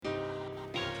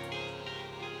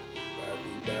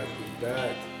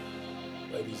back,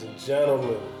 ladies and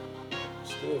gentlemen.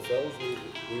 It's good, fellas.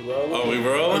 We rolling. Oh, we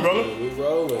rolling? We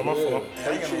rolling. On my phone.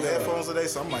 I got new headphones today,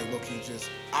 so I'm like low-key just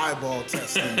eyeball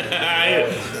testing. I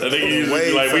think you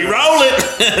like, we rolling.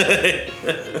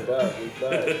 We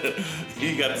back.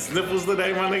 You got the sniffles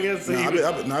today, my nigga? So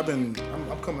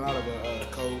I'm coming out of a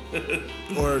cold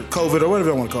or COVID or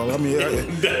whatever you want to call it. I mean,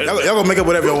 y'all gonna make up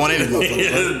whatever y'all want in it,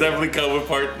 motherfucker. It's definitely COVID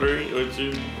part 3, which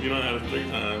you don't have it 3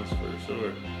 times for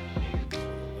sure.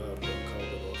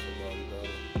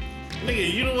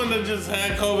 Nigga, you the one that just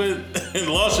had COVID and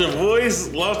lost your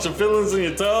voice, lost your feelings in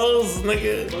your toes,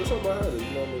 nigga. First time I heard it,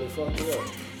 you know me, they fucked me up.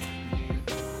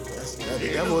 The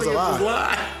devil is a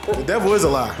lie. The devil is a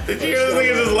lie. Did you hear this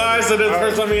nigga just lie? So that's the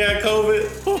first time he had COVID?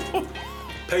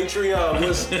 Patreon,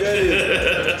 what's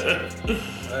good?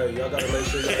 Hey, y'all gotta make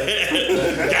sure y'all.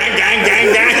 Gang.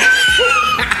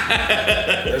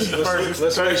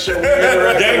 Let's make sure we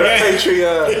interact with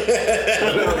Patreon.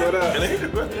 What up?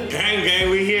 Gang,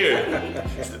 we here.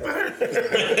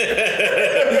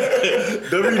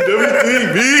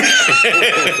 WWTV.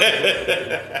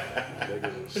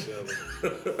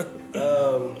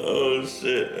 Oh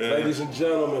shit, man. Ladies and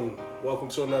gentlemen, welcome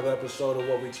to another episode of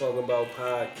What We Talking About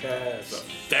podcast.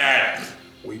 That.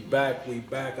 We back.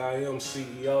 I am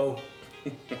CEO,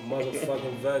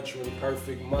 motherfucking veteran,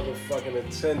 perfect motherfucking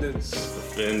attendance.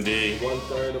 Fendi.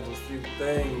 1/3 of a few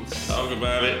things. Talk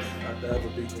about it. Not to ever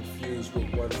be confused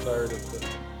with 1/3 of the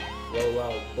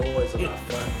rollout boys, and I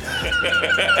fucked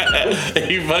up.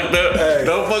 You fucked up. Hey.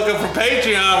 Don't fuck up for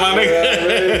Patreon, my nigga.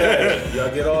 Hey, y'all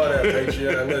get all that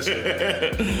Patreon. Listen,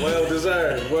 well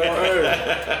deserved, well earned.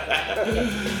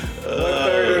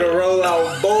 1/3 of the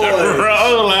rollout boys.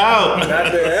 Roll out.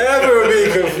 Not to ever be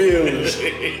confused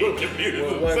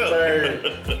with 1/3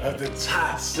 of the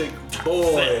toxic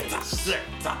boys.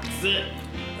 Toxic.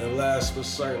 And last but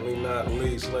certainly not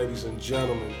least, ladies and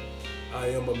gentlemen, I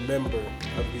am a member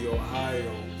of the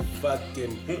Ohio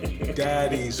fucking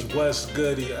Daddies West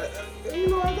Goodie. I got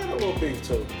a little beef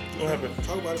too. What happened?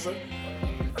 Talk about it, sir.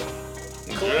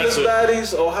 Columbus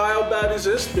Baddies, Ohio Baddies,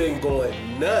 it's been going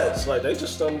nuts. Like, they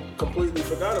just completely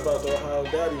forgot about the Ohio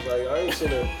Daddies. Like, I ain't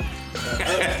seen a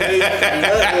update.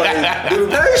 Like, do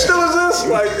the page still exist?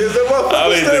 Like, is it I don't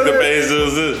motherfucker even still think the there? page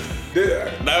was this.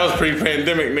 Yeah. That was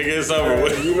pre-pandemic, nigga. It's over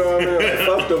with. You know what I mean? Like,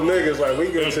 fuck them niggas. Like, we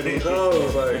get to these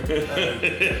hoes. Like, hey,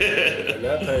 and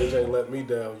that page ain't let me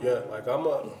down yet. Like, I'm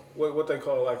a, what they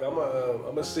call, like, I'm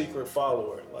a secret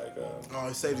follower. Like, Oh,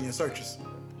 it's saved in your searches.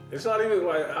 it's not even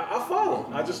like I follow.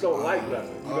 I just don't like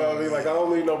nothing. You know what I mean? Like, I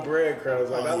don't need no breadcrumbs.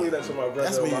 Like, I leave that to my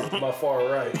That's brother me. on my far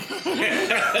right.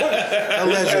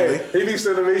 Allegedly. Hey, he be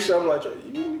sending me shit. I'm like,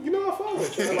 you know I follow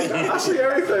it. Like, I see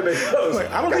everything that goes.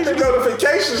 Like, I don't got need the you to-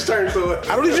 notifications turned to it.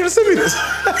 I don't need you to send me this.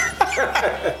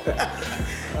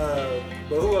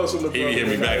 But who else in the He hit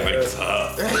me back like,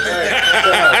 tough.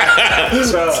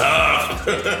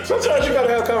 Tough. Sometimes you gotta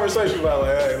have a conversation about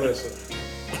like, hey, listen.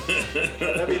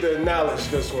 I need to acknowledge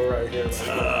this one right here.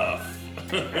 Like,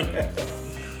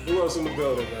 who else in the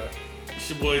building, man? It's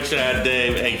your boy Chad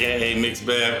Dave, aka Mixed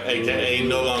Bev, aka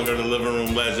no longer the living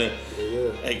room legend,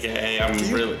 aka I'm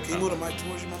Can really. you move the mic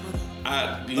towards you, my brother?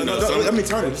 Some Let me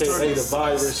turn it. Say the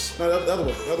virus. No, the other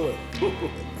way.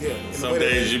 Yeah. some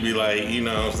days you be like, you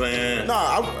know what I'm saying?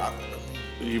 Nah,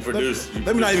 You produce.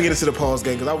 let me not even get into the pause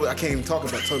game because I can't even talk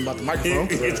about talking about the microphone.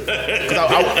 Because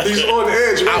He's on the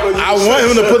edge. I want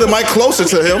him to put the mic closer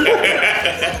to him,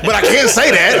 but I can't say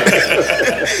that.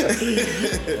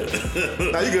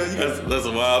 Nah, you good. That's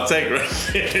a wild take, right?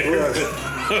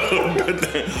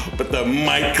 Put the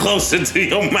mic closer to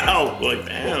your mouth. Like,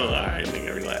 damn, all right,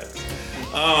 nigga, relax.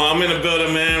 I'm in the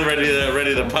building, man.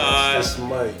 Ready to pod. That's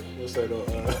Mike. What's that?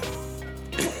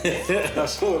 I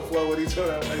saw him flow when he told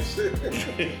that like shit.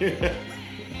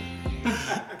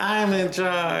 I'm in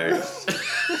charge.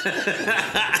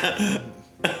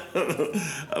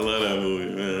 I love that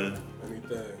movie, man. Many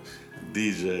things.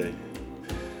 DJ.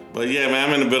 But yeah, man,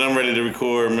 I'm in the building. I'm ready to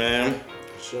record, man.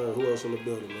 Sure. Who else in the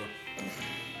building, man?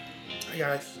 Hey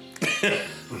guys.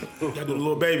 Got the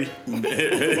little baby.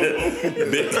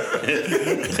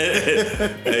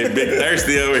 Hey, Big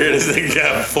Thirsty over here. This nigga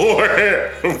got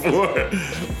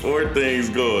four things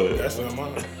going. That's not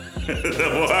mine. What?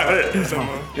 That's not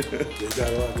mine. They got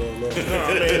a lot going on.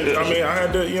 No, I mean, I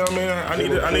had to, you know what I mean?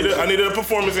 I needed a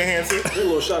performance enhancer. Hey, a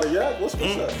little shot of yak. What's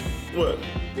that? What?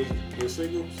 The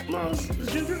singles? No, it's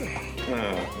ginger.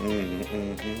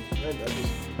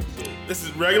 This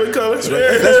is regular color. That's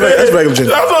regular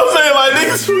ginger. That's what I'm saying. Like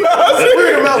niggas,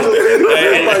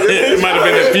 It might have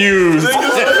been infused. You know what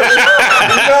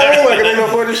I mean? Like, it ain't no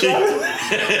for the shot.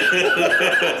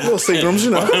 Little secrets,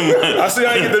 you know. I see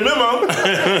I ain't get the memo.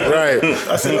 Right.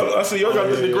 I see y'all got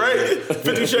the gray.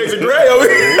 50 Shades of Grey over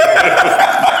here.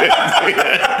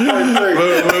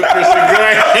 Little Christian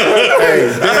Grey. Hey,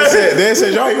 Dan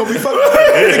said y'all ain't gonna be fucking with me.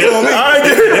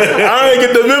 I ain't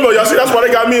get the memo. Y'all see, that's why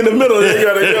they got me in the middle. They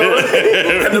gotta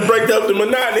had to break up the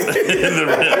monotony.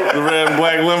 The red and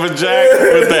black lumberjack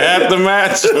with the hat to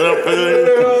match.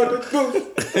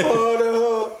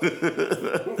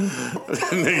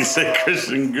 Nigga said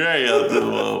Christian Grey out the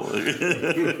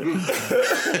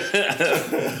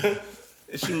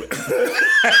It's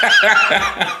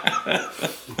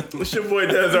your boy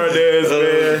Des Arnaz,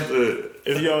 man.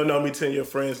 If you don't know me, 10 your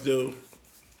friends do.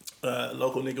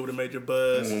 Local nigga with a major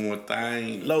buzz. One more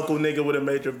thing. Local nigga with a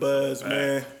major buzz,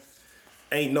 man.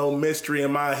 Ain't no mystery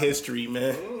in my history,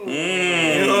 man.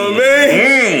 You know what I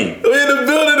mean? We in the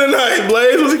building tonight,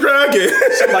 Blaze. What's cracking?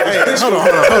 Hey,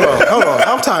 hold on.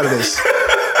 I'm tired of this.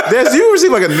 Do you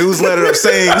receive like a newsletter of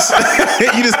sayings?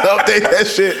 You just update that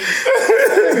shit.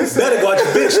 Better watch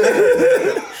your bitch,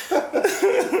 nigga.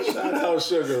 Shout out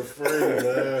Sugar Free,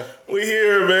 man. We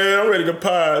here, man. I'm ready to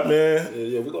pod, man.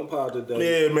 Yeah, we're gonna pod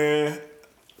today. Yeah, man.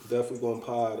 Definitely gonna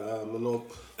pod.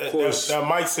 Of course. That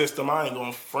mic system, I ain't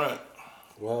going front.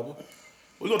 What happened?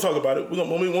 We're gonna talk about it.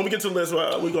 When we get to the list,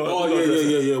 we're gonna. Oh,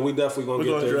 yeah. We definitely gonna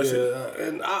get there. Address it.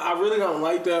 And I really don't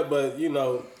like that, but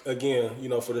again,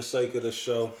 for the sake of the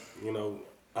show,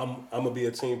 I'm gonna be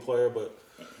a team player, but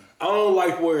I don't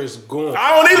like where it's going.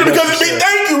 I don't either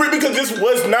thank you, Rick, because this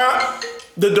was not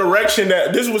the direction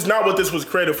this was not what this was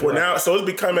created for. Right. Now, so it's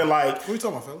becoming like. What are you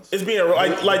talking about, fellas? It's being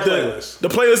like the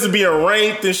playlist is being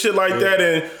ranked and shit like that,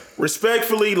 and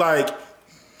respectfully, like.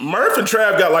 Murph and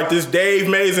Trav got like this Dave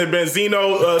Mays and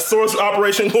Benzino source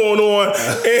operation going on,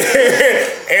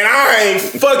 and I ain't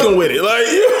fucking with it. Like,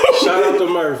 shout out to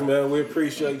Murph, man. We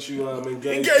appreciate you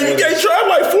engaging. You gave Trav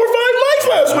like 4 or 5 mics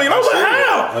last week. I was like,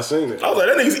 how? I seen it. I was like,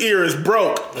 that nigga's ear is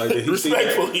broke. Like, did he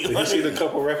respectfully, did he see the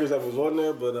couple records that was on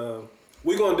there? But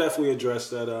we're gonna definitely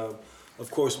address that. Of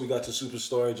course, we got the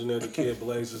superstar engineer, the Kid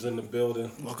Blaze, is in the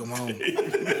building. Welcome home. Yeah, these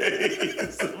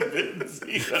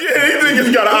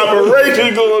niggas got an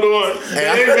operation going on.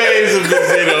 Dave Mays and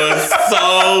Benzino is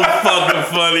so fucking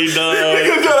funny, dog.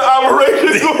 Niggas got an operation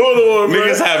going on, man.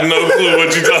 Niggas have no clue what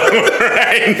you talking about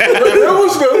right now. The real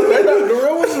ones know. The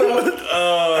real ones know.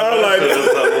 I'm like,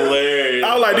 That's hilarious.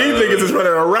 I'm like, these niggas is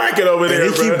running a racket over there.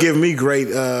 And he keep giving me great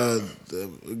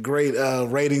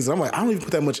ratings. I'm like, I don't even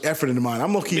put that much effort into mine.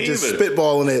 I'm gonna keep just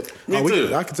spitballing it. Me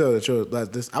too. I can tell that you're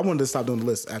like this. I wanted to stop doing the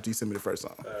list after you sent me the first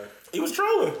song. He was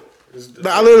trolling. No,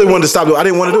 I literally wanted to stop doing it. I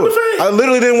didn't want to do it. I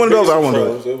literally didn't want to do it. I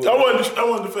wanted to do it. I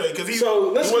wanted to fake because he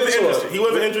wasn't interested. He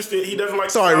wasn't interested. He doesn't like.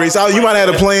 Sorry, Reese. You might have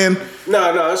had a plan.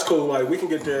 No, it's cool. Like, we can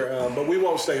get there, but we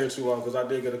won't stay here too long because I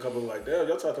did get a couple like, damn,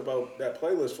 y'all talked about that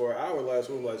playlist for an hour last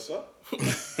week. Like, so?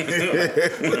 It's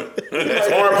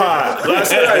our pod.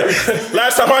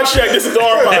 Last time I checked, this is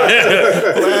our pod.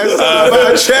 Last time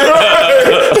I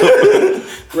checked.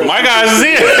 My guys is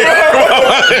here.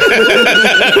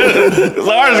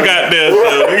 Lars got this.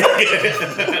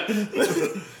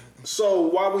 So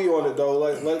while we on it though,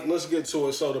 let's get to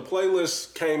it. So the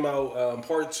playlist came out,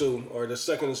 part 2 or the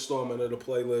second installment of the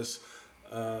playlist.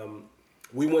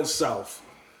 We went south.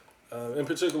 In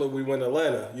particular, we went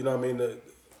Atlanta. You know what I mean?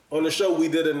 On the show, we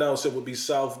did announce it would be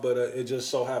south, but it just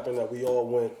so happened that we all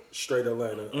went straight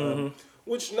Atlanta.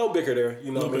 Which no bigger there.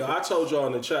 You know what I mean? I told y'all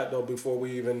in the chat though before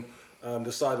we even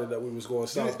decided that we was going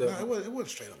south. No, it wasn't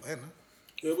straight Atlanta.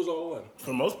 It was all Atlanta. For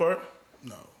the most part.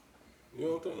 No. You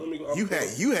don't think? Let me go.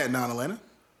 You had non-Atlanta.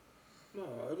 No,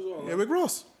 it was all Atlanta. Yeah, Rick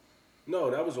Ross.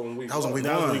 No, that was on week. That was on week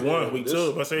That was one. week 1. Week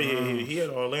 2. I say he had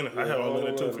all Atlanta. I had all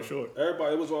Atlanta too for sure.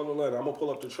 Everybody, it was all Atlanta. I'm gonna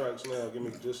pull up the tracks now. Give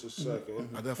me just a second.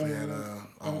 I definitely had Atlanta.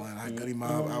 I had Goody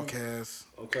Mob, Outkast,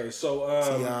 Okay, so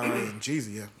T.I., and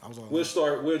Jeezy. Yeah, I was all we'll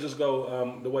start. We'll just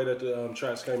go the way that the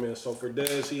tracks came in. So for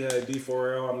Dez, he had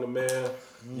D4L, I'm the Man,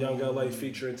 Young LA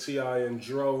featuring T.I. and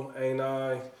Dro, Ain't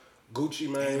I, Gucci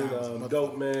Mane,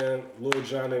 Dope Man, Lil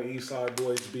Jon and Eastside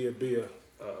Boys, Be a Beer,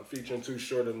 featuring Too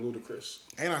Short and Ludacris.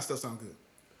 And I still sound good.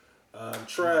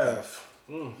 Trav,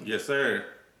 Yes, sir.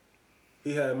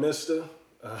 he had Mr.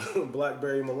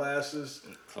 Blackberry Molasses,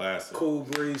 Classic. Cool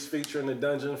Breeze featuring the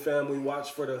Dungeon Family,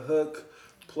 Watch for the Hook,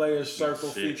 Players Circle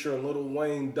featuring Lil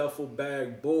Wayne, Duffel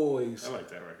Bag Boys, I like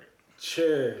that record.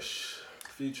 Cherish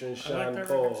featuring Sean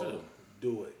Paul,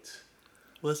 Do It.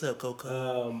 What's up,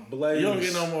 Coco? Blaze. You don't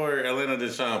get no more Atlanta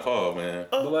than Sean Paul, man.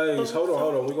 Blaze, hold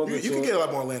on. We're gonna get You to can it. get a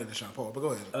lot more Atlanta than Sean Paul, but go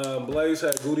ahead. Blaze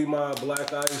had Goody Mob,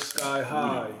 Black Ice, Sky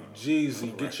High,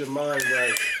 Jeezy, Get Your Mind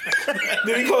Right.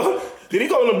 Did he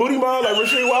call him a booty mom like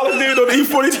Rasheed Wallace did on the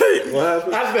E40 tape? What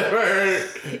happened? I've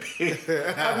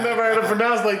never heard it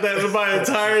pronounced like that in my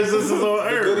entire existence on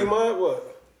Goody earth. Mob, what?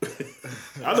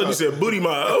 I thought you said booty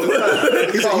mom. He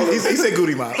said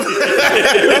Goody Mob. He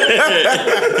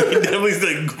definitely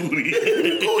said Goody.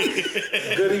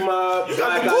 Goody Mob,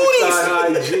 Black Ice, Sky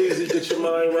High, Jeezy, Get Your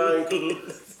Mind Right.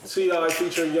 T.I.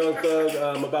 featuring Young Thug,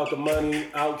 About the Money,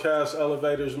 Outkast,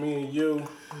 Elevators, Me and You.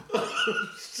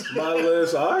 My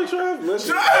list. All right, Trav,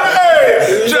 listen.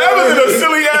 Hey! Travis in a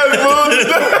silly ass mood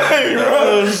today, bro.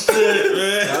 Oh shit,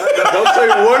 man. Don't say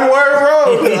one word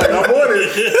wrong. Like, I'm on it.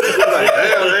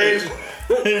 Like,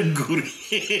 damn, Goody.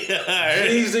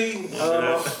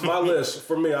 Jeezy, my list.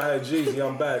 For me, I had Jeezy,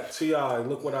 I'm back. T.I.,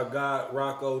 Look What I Got,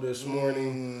 Rocco This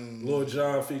Morning, Lil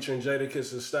Jon featuring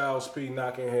Jadakiss and Styles P,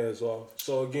 Knocking Heads Off.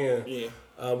 So again,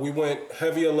 we went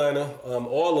heavy Atlanta,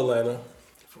 all Atlanta.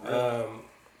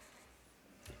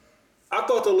 I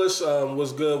thought the list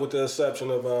was good with the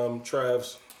exception of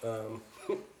Trav's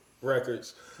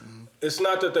records. It's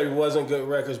not that they wasn't good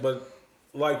records, but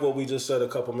like what we just said a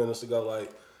couple minutes ago, like,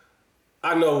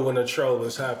 I know when a troll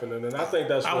is happening, and I think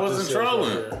that's what I wasn't this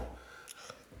trolling. is right here.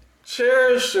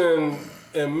 Cherish and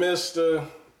Mr.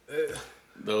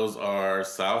 Those are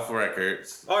South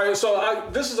records. All right, so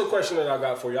this is a question that I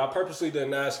got for you. I purposely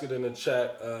didn't ask it in the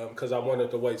chat because I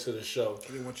wanted to wait to the show. I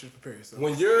didn't want you to prepare yourself.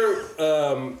 When you're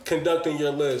conducting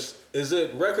your list, is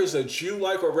it records that you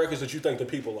like or records that you think the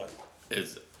people like?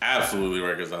 It's absolutely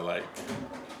records I like.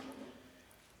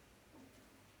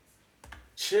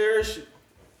 Cherish,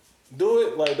 do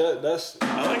it like that. That's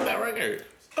I like that record.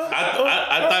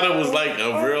 I thought it was like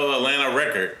a real Atlanta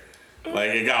record.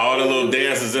 Like it got all the little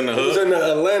dances in the it was hook. in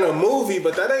the Atlanta movie,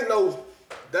 but that ain't no.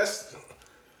 That's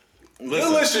your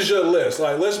Listen, list is your list.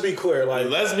 Like, let's be clear. Like,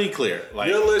 let's be clear. Like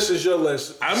your list is your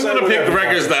list. I'm Same gonna with pick the everybody.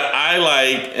 records that I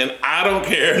like, and I don't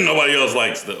care if nobody else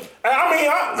likes them. I mean,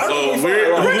 I So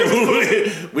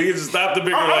we can just stop the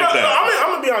bigger like that.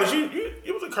 I'm gonna be honest.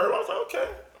 You was a curve. I was like,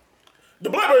 okay. The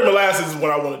Blackberry Molasses is what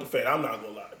I wanted to fade. I'm not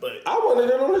gonna lie, but I wanted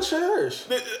it on the Cherish.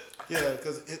 Yeah,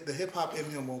 because the hip hop in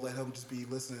him won't let him just be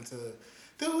listening to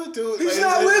do it. He's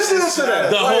not listening to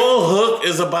that. The whole hook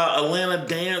is about Atlanta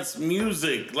dance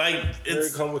music. Like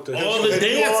it's come with the all the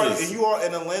dances. And you are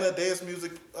an Atlanta dance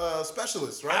music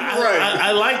specialist, right?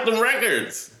 I like them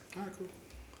records. All right, cool.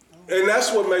 And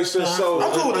that's what makes us so.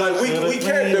 I'm cool with like that. we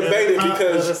can't debate it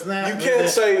because you can't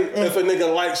say if a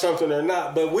nigga likes something or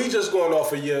not. But we just going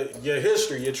off of your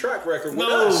history, your track record with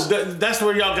No, us. that's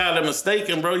where y'all got it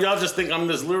mistaken, bro. Y'all just think I'm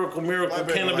this lyrical miracle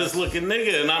Blackberry cannabis looking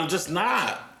nigga, and I'm just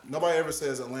not. Nobody ever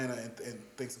says Atlanta and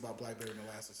thinks about Blackberry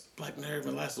Molasses. Blackberry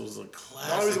Molasses was a The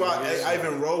classic. only reason why man. I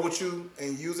even roll with you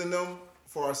and using them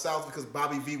for our South because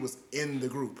Bobby V was in the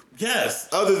group. Yes.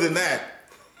 Other than that,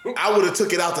 I would have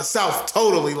took it out the South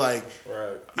totally. Like,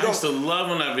 Right. I used to love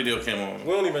when that video came on.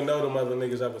 We don't even know them other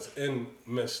niggas that was in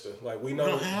Mister. Like we know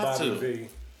don't have Bobby to. V.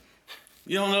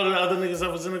 You don't know the other niggas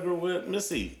that was in the group with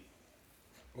Missy.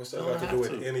 What's that You got to don't do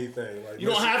have with to. anything? Like You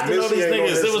don't Missy- have to know Missy these ain't on niggas.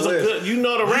 his It was a list. good. You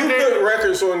know the You record put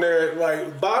records on there.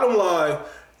 Like bottom line,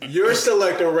 you're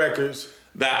selecting records.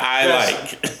 that I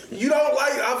like. You don't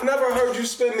like. I've never heard you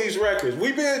spin these records.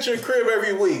 We be at your crib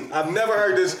every week. I've never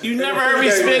heard this. You in never a heard me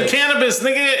pregame spin list. cannabis,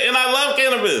 nigga, and I love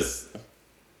cannabis.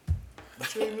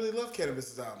 but you ain't really love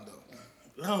Cannabis's album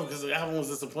though. No, because the album was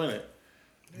disappointing.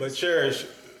 But Cherish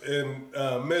and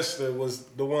Mister was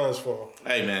the ones for him.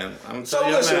 Hey man, I'm So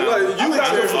telling you listen, now. like, you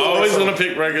got the I'm floor. always gonna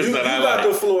pick records You that I got the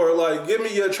like. floor. Like, give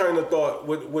me your train of thought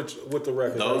with the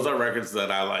record. Those are records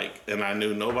that I like, and I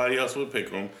knew nobody else would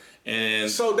pick them. And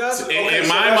So that's- in okay, so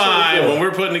my that's what we're mind, doing. when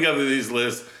we're putting together these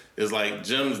lists, is like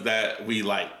gems that we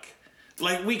like.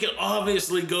 Like we can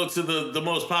obviously go to the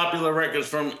most popular records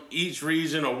from each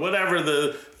region or whatever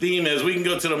the theme is. We can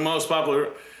go to the most popular.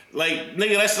 Like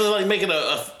nigga, that's just like making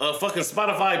a fucking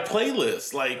Spotify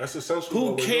playlist. Like That's essentially who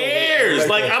what we're doing. cares? Like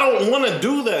Like that. I don't want to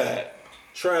do that.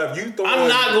 Trav, you throwing. I'm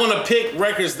not gonna pick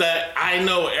records that I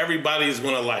know everybody's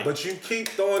gonna like. But you keep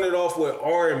throwing it off with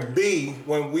R&B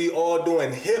when we all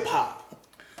doing hip hop.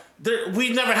 We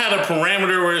never had a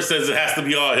parameter where it says it has to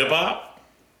be all hip hop.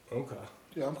 Okay.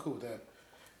 Yeah, I'm cool with that.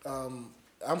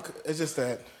 It's just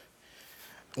that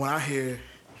when I hear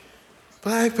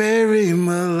Blackberry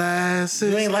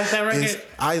Molasses, You ain't like that record? it's-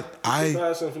 I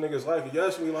Asking if niggas like it.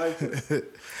 Yes, we like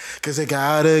it. cause they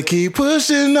gotta keep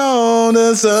pushing on,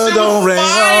 the sun Shit don't was rain all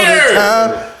fire! the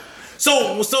time.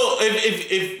 So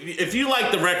if you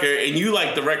like the record and you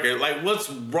like the record, like what's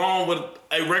wrong with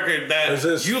a record that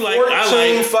you like? 14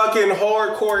 I like. fucking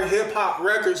hardcore hip hop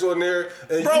records on there.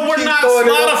 And Bro, you we're keep not throwing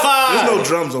it up. Spotify. There's no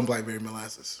drums on Blackberry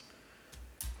Molasses.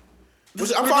 I'm We're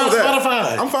fine not with that.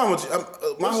 Spotify. I'm fine with you.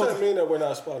 What's that mean that we're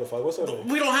not Spotify? What's that mean?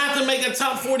 We don't have to make a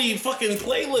top 40 fucking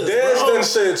playlist. Dez bro. done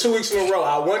said 2 weeks in a row,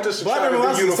 I want us to try Blackberry to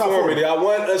Molasses do is top uniformity. 40. I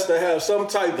want us to have some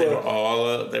type They were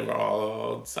of...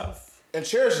 all South. And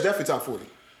Cherish is definitely top 40.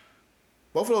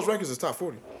 Both of those records is top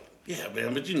 40. Yeah,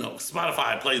 man, but you know,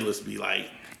 Spotify playlists be like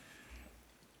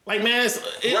man, it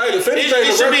Right, if anything, it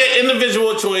the should be an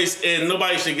individual choice, and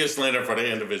nobody should get slandered for their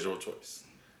individual choice.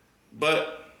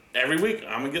 But every week,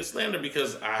 I'm gonna get slandered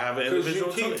because I have an Because you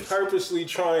individual keep choice. purposely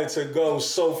trying to go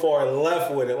so far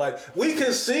left with it. Like, we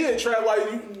can see it, Trap.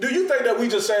 Like, do you think that we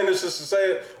just saying this just to say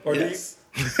it? Or Yes.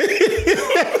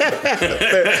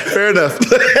 Fair enough.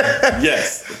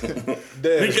 Yes.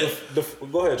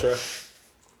 Go ahead, Trap.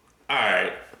 All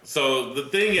right. So the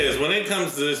thing is, when it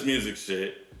comes to this music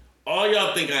shit, all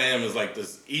y'all think I am is like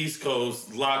this East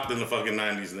Coast locked in the fucking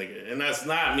 90s nigga, and that's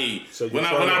not me. So when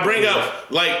I bring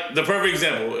up like the perfect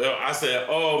example, I said,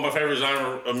 oh, my favorite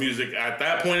genre of music at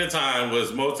that point in time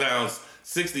was Motown's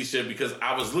 60s shit because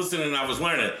I was listening and I was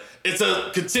learning. It's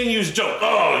a continuous joke.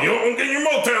 Oh, you don't get your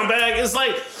Motown bag. It's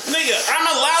like, nigga,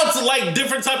 I'm allowed to like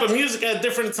different type of music at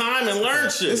different time and learn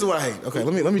shit. This is what I hate. Okay,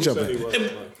 let me jump in.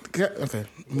 Okay,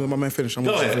 my man finish. I'm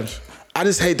gonna finish. I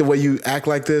just hate the way you act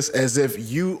like this, as if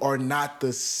you are not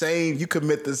the same. You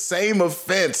commit the same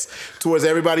offense towards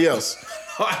everybody else.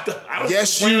 I don't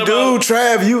Yes, complain you about- do,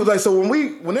 Trav. You like so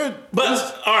when they're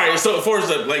But all right, so for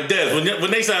example, like Dez,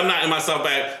 when they say I'm not in my South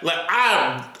bag, like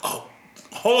I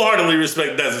wholeheartedly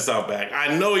respect Dez in South bag.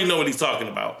 I know he know what he's talking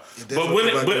about. But when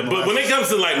it comes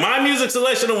to like my music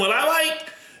selection and what I like,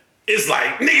 it's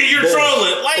like nigga, you're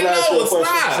trolling. Like Can I ask you no, a it's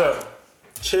question? not.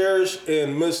 Cherish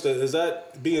and Mister, is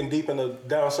that being deep in the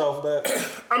down south bag?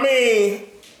 I mean,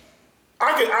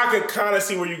 I could kind of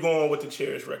see where you're going with the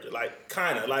Cherish record, like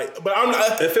kind of like, but I'm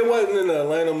not. If it wasn't in the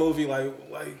Atlanta movie, like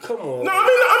come on. No, I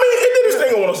mean, it did its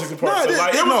thing on 106 Park. No, So, it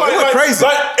like, did- it was no, like, it was like crazy.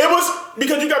 Like, it was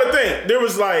because you got to think there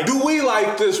was like. Do we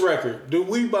like this record? Do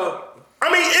we bump? I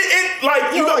mean, it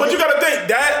like you, but you got to think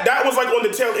that was like on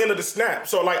the tail end of the snap.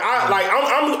 So like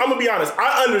I'm gonna be honest.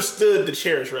 I understood the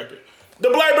Cherish record. The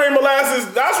Blackberry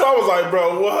Molasses, that's why I was like,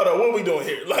 bro, what are we doing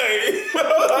here? Like,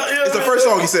 it's the first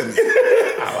song he sent me.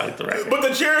 I like the record. But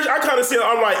the Cherish, I kind of see.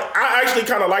 I'm like, I actually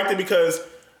kind of liked it because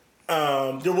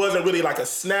there wasn't really like a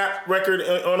snap record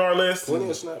on our list. Plenty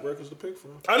of snap records to pick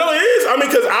from. I know it is. I mean,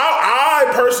 because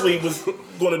I personally was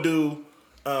going to do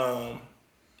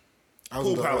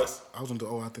Pool Palace. I was gonna do.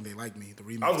 Oh, I think they like me. The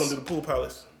remix. I was going to do the Pool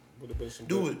Palace. Would have been some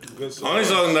Do good, it. good Only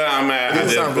song that I'm at, I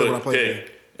doesn't sound good didn't when I play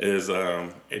pick is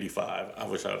 85. I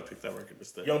wish I would have picked that record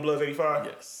instead. Youngbloods 85.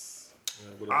 Yes.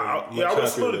 I would have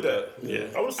saluted that. Yeah.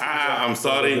 I would've saluted I'm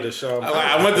sorry. Give it a shot.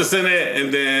 I went to send it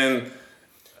and then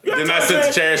gotta I tell sent me-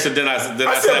 to Cherish and then I said, I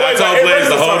wait, told wait, Blaze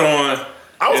to wait, hold wait. on.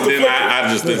 I was And then conflicted. I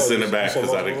just didn't send it back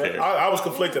because I didn't care. I was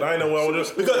conflicted. I didn't know what I would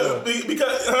do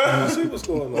because See what's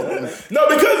going on. no,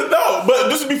 but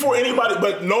this is before anybody.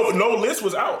 But no list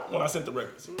was out when I sent the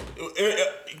records.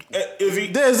 Is he?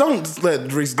 Des, don't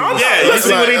let Reese do this. Yeah, you see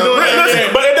what he doing?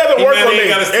 Listen, but it doesn't He work got- on he me.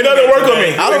 got a It doesn't work on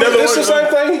me. I don't It doesn't It's the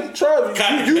work on me. same thing,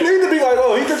 Trav. You need to be like,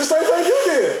 oh, he did the same thing you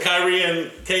did. Kyrie and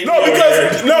KD. No,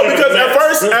 because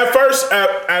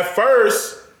at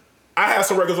first, I had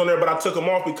some records on there, but I took them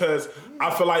off because I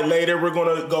feel like later we're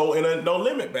gonna go in a no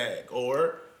limit bag,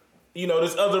 or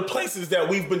there's other places that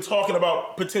we've been talking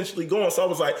about potentially going. So I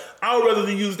was like, I would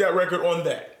rather use that record on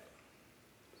that.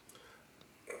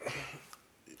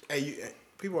 Hey,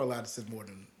 people are allowed to send more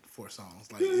than 4 songs,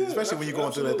 like especially when you're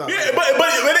going through that thought. Yeah, but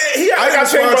he I I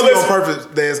got changed changed my you on list. purpose,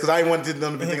 Des, because I didn't want them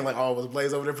to be thinking like, oh, was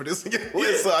Blaze over there producing it?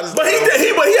 So I just But he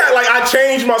had like I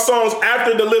changed my songs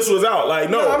after the list was out. Like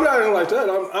No, I'm no, not even like that.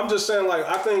 I'm just saying, like,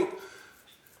 I think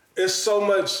it's so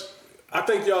much. I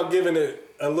think y'all giving it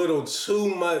a little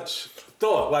too much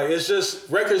thought. Like, it's just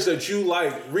records that you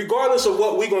like, regardless of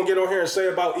what we gonna get on here and say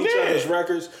about each Yeah. other's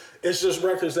records. It's just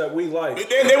records that we like.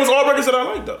 and there was all records that I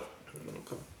liked though.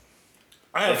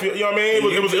 I had, you know what I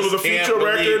mean? It was a future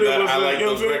record. It was, I like you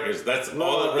know what those I'm saying? records. That's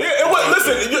all. Yeah, it was.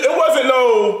 Listen, it wasn't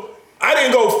no. I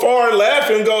didn't go far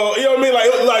left and go. You know what I mean? Like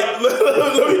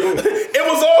it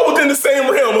was all within the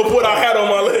same realm of what I had on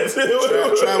my list.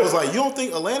 Trav was like, you don't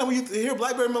think Atlanta when you hear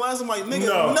Blackberry Molasses? I'm like,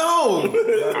 nigga, no.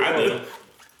 I do.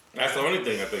 That's the only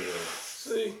thing I think of.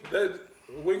 See, that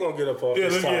We're gonna get up off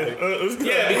this topic.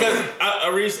 Yeah, because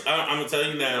Aris, I'm gonna tell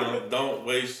you now, don't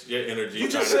waste your energy. You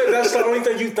just said that's the only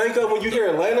thing you think of when you hear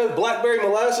Atlanta. Blackberry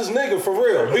molasses, nigga, for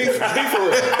real. Be for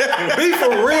real. Be for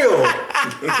real.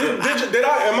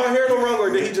 Am I hearing him wrong, or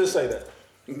did he just say that?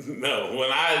 No,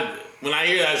 when I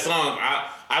hear that song,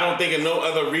 I don't think of no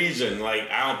other region. Like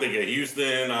I don't think of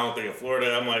Houston, I don't think of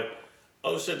Florida. I'm like,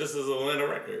 oh shit, this is an Atlanta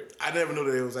record. I never knew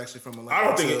that it was actually from Atlanta. I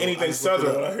don't think of anything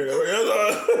southern when I hear that.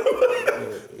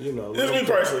 You know, it's me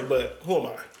personally, but who am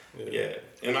I? Yeah.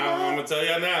 And I'm gonna tell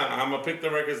y'all now, I'm gonna pick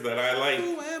the records that I like.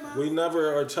 We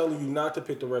never are telling you not to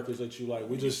pick the records that you like.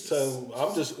 We just tell.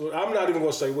 I'm not even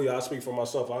gonna say we. I speak for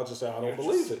myself. I'll just say I don't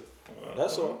believe it.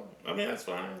 That's all. I mean, that's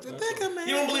fine.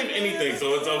 You don't believe anything,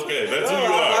 so it's okay. That's who you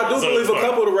are. I do believe a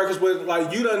couple of the records, but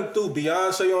like you done threw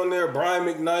Beyonce on there, Brian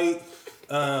McKnight,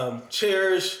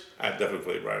 Cherish. I definitely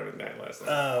played Brian McKnight last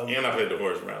night, and I played the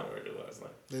Horace Brown record last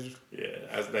night. Did you? Yeah,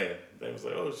 that's Dan. They was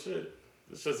like, "Oh shit,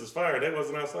 this shit is fire." They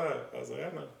wasn't outside. I was like, "I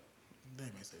know."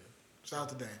 Dan may say that. Shout out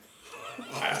to Dan.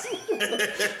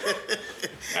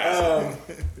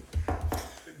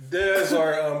 Dez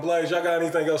or Blaze, y'all got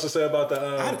anything else to say about the?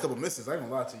 I had a couple misses. I ain't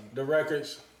gonna lie to you. The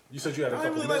records. You said you had a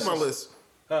couple. I didn't really misses. like my list.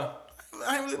 Huh?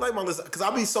 I didn't really like my list because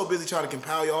I'll be so busy trying to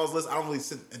compile y'all's list. I don't really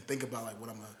sit and think about like what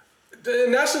I'm gonna.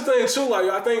 And that's the thing too. Like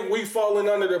I think we falling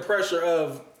under the pressure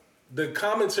of the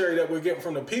commentary that we're getting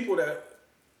from the people that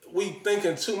we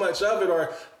thinking too much of it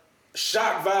or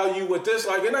shock value with this.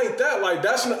 Like it ain't that. Like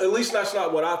that's not, at least that's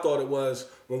not what I thought it was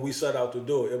when we set out to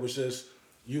do it. It was just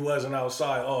you wasn't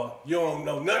outside. Oh, you don't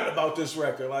know nothing about this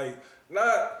record. Like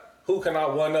not who can I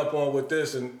one up on with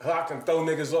this and how I can throw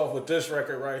niggas off with this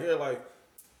record right here. Like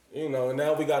you know. And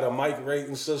now we got a mic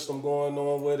rating system going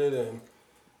on with it and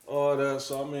all that.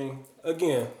 So I mean,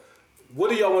 again,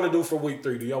 what do y'all want to do for week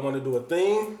 3? Do y'all want to do a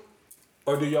theme,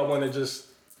 or do y'all want to just?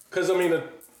 Because I mean,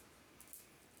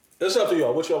 it's up to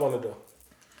y'all. What y'all want to do?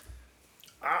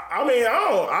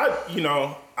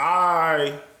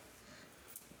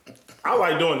 I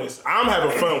like doing this. I'm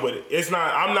having fun with it. It's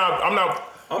not.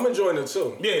 I'm enjoying it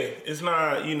too. Yeah, it's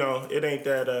not. It ain't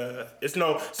that. It's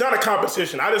not a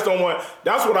competition. I just don't want.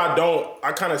 That's what I don't.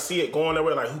 I kind of see it going that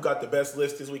way. Like who got the best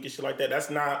list this week and shit like that. That's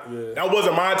not. Yeah. That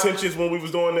wasn't my intentions when we was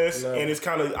doing this, and it's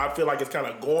kind of. I feel like it's kind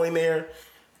of going there,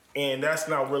 and that's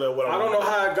not really what I don't know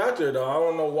how I got there though. I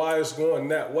don't know why it's going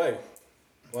that way.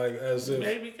 Like as if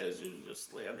maybe because you just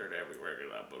slandered every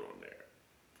record I put on there,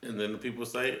 and then the people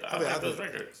say I like those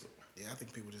records. Yeah, I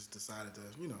think people just decided to,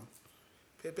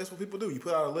 that's what people do. You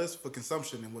put out a list for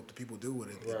consumption, and what the people do with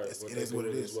it. Right. It is what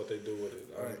it is. What they do with it.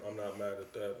 Right. I'm not mad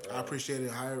at that. I appreciate it.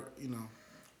 Higher, As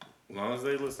long as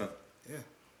they listen. Yeah.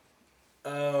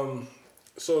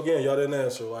 So again, y'all didn't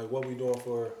answer. Like, what we doing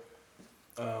for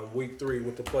week 3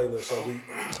 with the playlist? So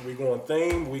we going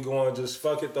theme? We going just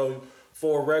fuck it though?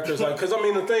 4 records? Like, because I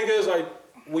mean the thing is like.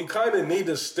 We kind of need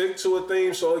to stick to a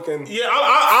theme so it can. Yeah,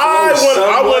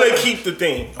 I want to keep the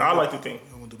theme. I like the theme.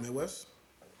 You want to do Midwest?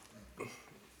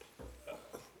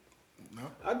 No,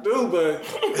 I do, but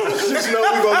just know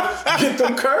we gonna get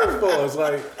them curveballs.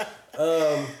 Like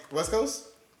West Coast.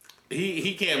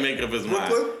 He can't make up his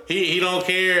mind. Brooklyn? He don't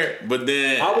care. But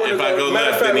then if I go matter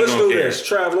of left, fact, then he let's gonna do care. this.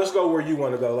 Trav, let's go where you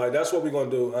want to go. Like that's what we're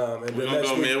gonna do. And We're gonna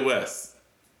go Midwest.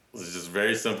 It's just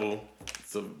very simple.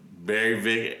 It's a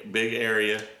very big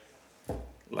area. A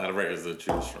lot of records to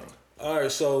choose from. All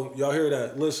right, so y'all hear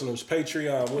that, listeners?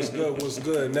 Patreon, what's good? What's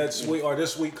good? Next week or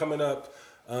this week coming up,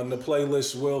 the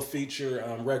playlist will feature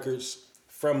records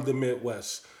from the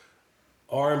Midwest,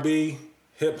 R&B,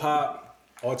 hip hop,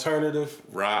 alternative,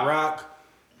 rock,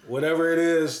 whatever it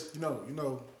is. You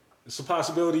know. It's a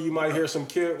possibility you might hear some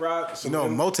Kid Rock.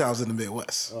 Motown's in the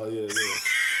Midwest. Oh yeah.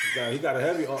 He got a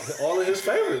heavy all of his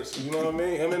favorites. You know what I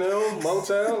mean? Eminem,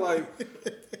 Motown, like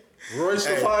Royce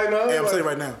the Five Nine. Hey, I'm telling you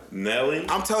right now. Nelly.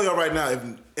 I'm telling y'all right now, if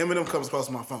Eminem comes across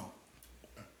my phone,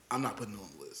 I'm not putting it on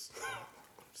the list.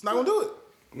 It's not gonna do it.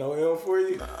 No M for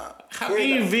you. How can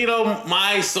you veto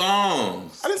my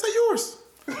songs? I didn't say yours.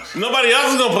 Nobody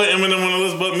else is gonna put Eminem on the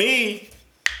list but me.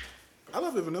 I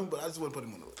love Eminem, but I just wouldn't put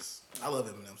him on the list. I love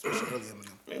Eminem, especially early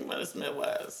Eminem. But it's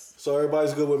Midwest. So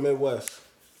everybody's good with Midwest.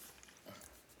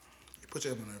 Put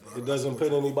your Eminem there, bro. It doesn't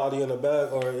put anybody in the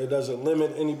back, or it doesn't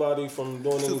limit anybody from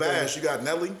doing anything. Too vast. You got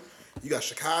Nelly, you got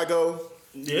Chicago,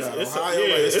 you got Ohio.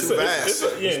 It's too vast.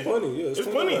 It's plenty. Yeah, it's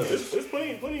plenty. It's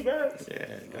plenty bad.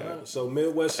 Yeah. Right, so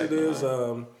Midwest it is.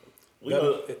 We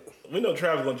know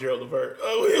Travis gonna Gerald Levert.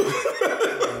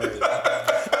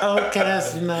 Oh,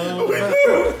 Casanova.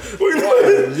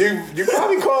 You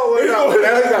probably call it out.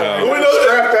 We know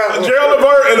Gerald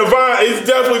Levert and Divine is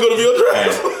definitely gonna be on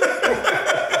Travis.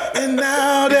 And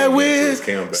now that we're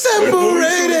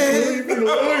separated.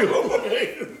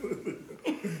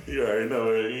 You already know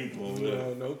where it equals.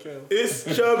 No count. It's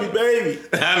Chubby Baby.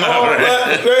 I know,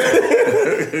 right?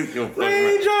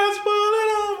 Raindrops falling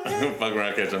over. Fuck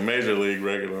around, catch a major league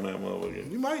record on that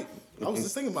motherfucker. You might. I was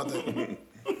just thinking about that.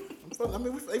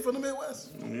 We from the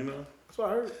Midwest. You know? That's what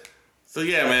I heard. So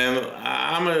yeah, man,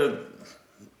 I'm a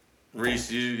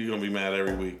Reese. You're gonna be mad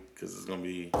every week because it's gonna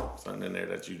be something in there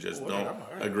that you just don't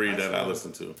agree that I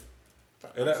listen to.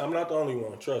 And I'm not the only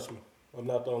one. Trust me, I'm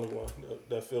not the only one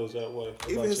that feels that way.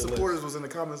 Even his supporters was in the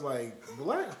comments like,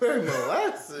 Blackberry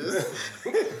molasses.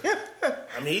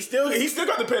 I mean, he still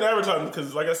got to pay the advertising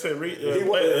because, like I said, he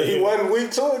won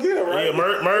week 2 again, right?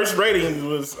 Yeah, Murph's rating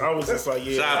was. I was just like,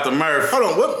 yeah. Shout out to Murph.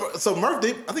 Hold on, so Murph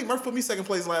did? I think Murph put me second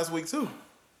place last week too.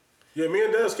 Yeah, me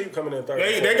and Dez keep coming in third.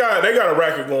 They got a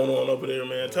racket going on over there,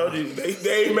 man. I told you,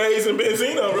 they Maze and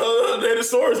Benzino, bro. They're the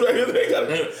source right here.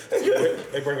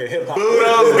 They bring in hip hop.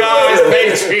 Budo's guys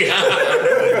Patreon.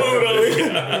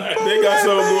 They got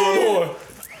something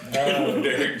going on.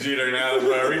 Derek Jeter and Alex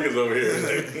Rodriguez over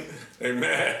here. They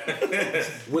mad.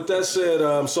 With that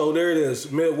said, so there it is.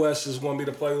 Midwest is going to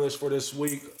be the playlist for this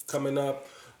week coming up.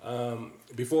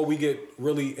 Before we get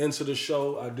really into the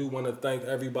show, I do want to thank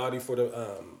everybody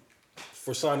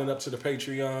for signing up to the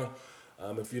Patreon.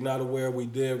 If you're not aware, we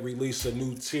did release a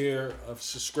new tier of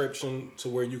subscription to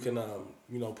where you can,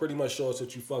 pretty much show us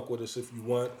that you fuck with us if you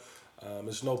want.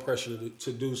 There's no pressure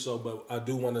to do so, but I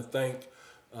do want to thank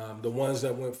the ones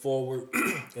that went forward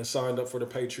and signed up for the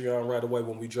Patreon right away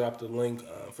when we dropped the link.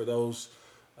 For those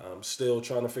still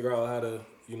trying to figure out how to,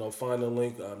 find the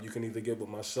link, you can either get with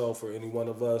myself or any one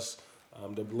of us.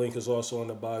 The link is also in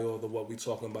the bio of the What We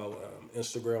Talking About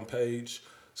Instagram page.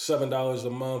 $7 a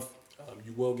month.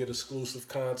 You will get exclusive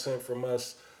content from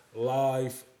us,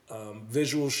 live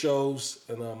visual shows,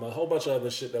 and a whole bunch of other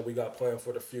shit that we got planned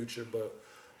for the future. But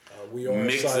we are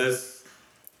excited. Mixes.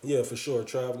 Yeah, for sure.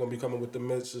 Trav gonna be coming with the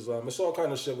mixes. It's all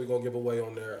kind of shit we're gonna give away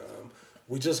on there.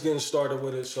 We just getting started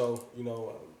with it, so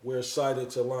we're excited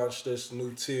to launch this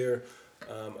new tier.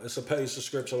 It's a paid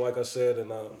subscription, like I said,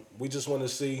 and we just want to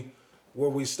see where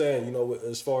we stand,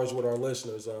 as far as with our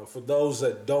listeners. For those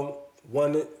that don't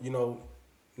want it,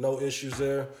 no issues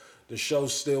there. The show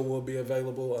still will be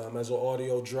available as an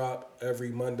audio drop every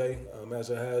Monday, as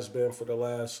it has been for the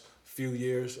last few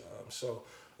years. So,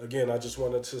 again, I just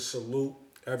wanted to salute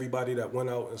everybody that went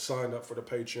out and signed up for the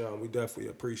Patreon. We definitely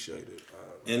appreciate it.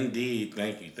 Indeed.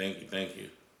 Thank you.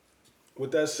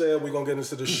 With that said, we're going to get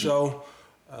into the show.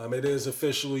 It is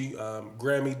officially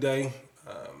Grammy Day.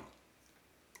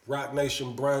 Rock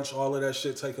Nation brunch, all of that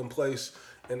shit taking place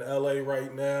in LA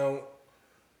right now.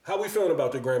 How we feeling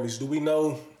about the Grammys? Do we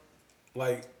know,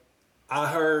 I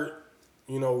heard,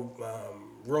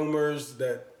 rumors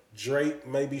that Drake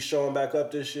may be showing back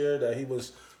up this year, that he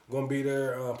was going to be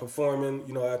there performing,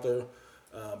 after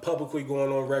publicly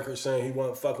going on record saying he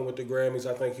wasn't fucking with the Grammys.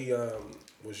 I think he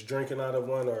was drinking out of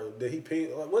one, or did he pee?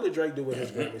 What did Drake do with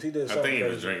his Grammys? He did something I think he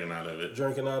was crazy.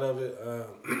 drinking out of it.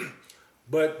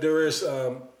 But there is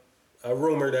a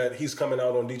rumor that he's coming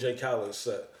out on DJ Khaled's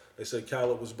set. They said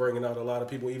Khaled was bringing out a lot of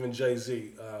people, even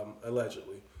Jay-Z,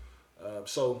 allegedly.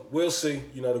 So we'll see.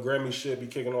 The Grammys should be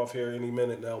kicking off here any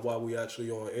minute now while we actually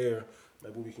on air.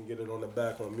 Maybe we can get it on the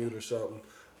back on mute or something.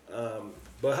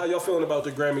 But how y'all feeling about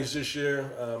the Grammys this year?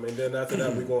 And then after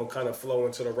that, we're going to kind of flow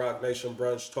into the Rock Nation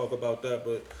brunch, talk about that.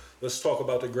 But let's talk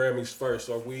about the Grammys first.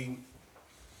 Are we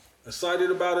excited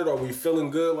about it? Are we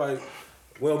feeling good?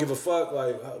 We don't give a fuck?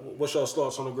 What's y'all's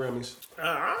thoughts on the Grammys?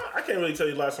 I can't really tell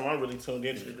you the last time I really tuned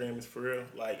into the Grammys for real.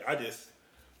 I just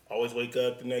always wake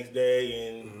up the next day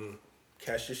and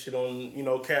catch this shit on,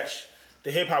 catch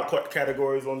the hip hop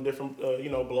categories on different,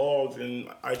 blogs and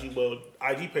IG. Well,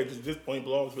 IG pages at this point,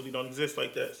 blogs really don't exist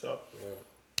like that. So,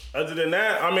 other than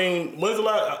that, I mean, when's the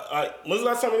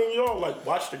last time any of y'all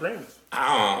watched the Grammys?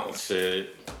 Oh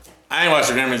shit! I ain't watched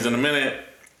the Grammys in a minute.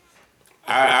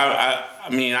 I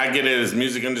mean, I get it as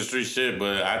music industry shit,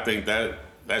 but I think that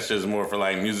shit's more for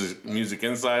music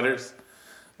insiders.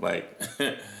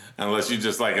 Unless you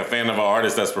just a fan of an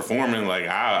artist that's performing,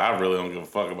 I really don't give a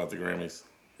fuck about the Grammys.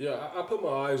 Yeah, I put my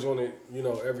eyes on it,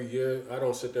 every year. I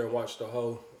don't sit there and watch the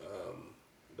whole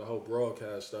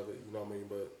broadcast of it, you know what I mean?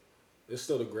 But it's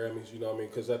still the Grammys, you know what I mean?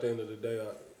 Because at the end of the day,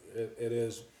 it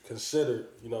is considered,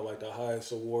 the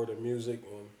highest award in music.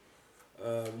 And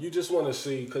you just want to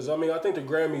see, because, I mean, I think the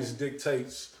Grammys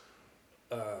dictates,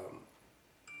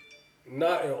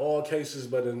 not in all cases,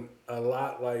 but in a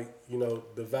lot, the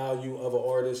value of an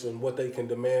artist and what they can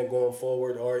demand going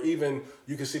forward. Or even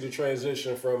you can see the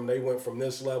transition from they went from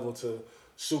this level to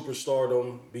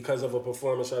superstardom because of a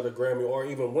performance at a Grammy or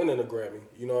even winning a Grammy.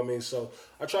 You know what I mean? So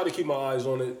I try to keep my eyes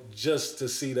on it just to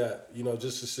see that,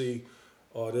 just to see,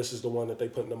 oh, this is the one that they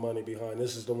putting the money behind.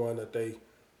 This is the one that they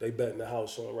betting the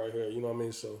house on right here. You know what I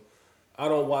mean? So I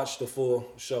don't watch the full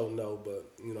show, no, but,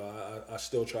 I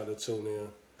still try to tune in.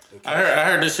 I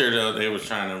heard this year, though, they was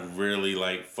trying to really,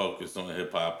 focus on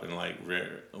hip-hop and,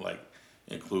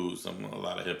 include a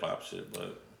lot of hip-hop shit,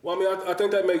 but... Well, I mean, I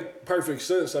think that makes perfect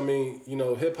sense. I mean,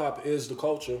 hip hop is the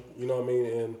culture, you know what I mean?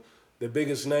 And the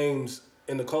biggest names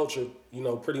in the culture,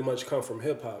 pretty much come from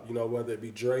hip hop, whether it be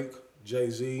Drake,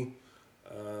 Jay-Z,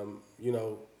 and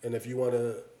if you want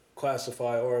to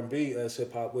classify R&B as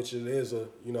hip hop, which it is a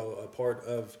part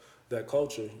of that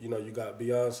culture, you got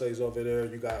Beyonce's over there,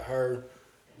 you got her,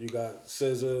 you got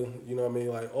SZA, you know what I mean?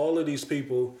 Like all of these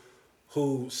people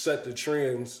who set the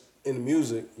trends in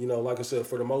music, like I said,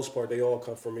 for the most part, they all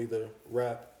come from either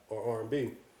rap or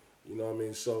R&B. You know what I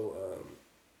mean? So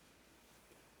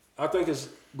I think it's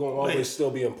going to always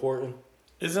still be important.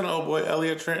 Isn't old boy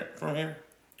Elliot Trent from here?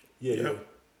 Yeah.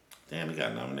 Damn, he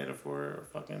got nominated for a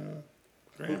fucking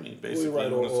Grammy, basically. Who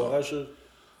right on Usher?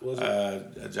 Was it?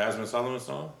 A Jasmine Sullivan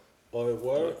song. Oh, it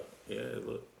was? Yeah,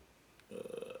 look.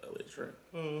 Elliot Trent.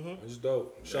 Mm-hmm. It's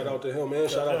dope. Shout out to him, man.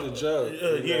 Shout out to Jug.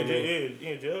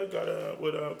 Jug got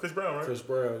with Chris Brown, right? Chris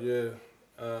Brown, yeah.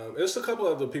 It's a couple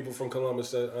other people from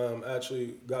Columbus that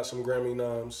actually got some Grammy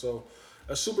noms, so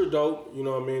that's super dope. You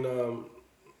know what I mean?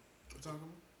 What's on him?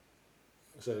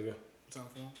 Say it again. What's on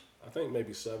him? I think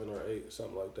maybe 7 or 8,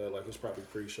 something like that. Like it's probably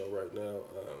pre-show right now.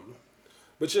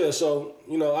 But yeah, so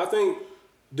do y'all think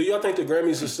the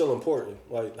Grammys is still important?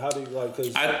 Like, how do you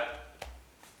Because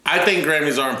I think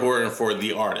Grammys are important for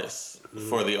the artists. Mm-hmm.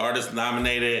 For the artists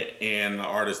nominated and the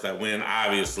artists that win.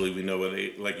 Obviously, we know what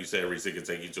they, like you said, Reese, can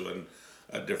take you to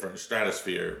a different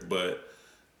stratosphere. But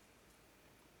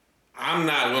I'm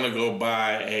not going to go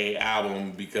buy a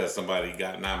album because somebody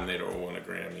got nominated or won a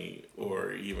Grammy,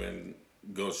 or even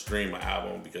go stream an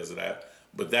album because of that.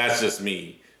 But that's just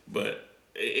me. But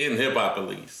in hip hop, at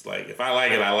least, like if I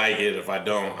like it, I like it. If I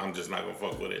don't, I'm just not gonna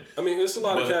fuck with it. I mean, it's a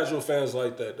lot of casual fans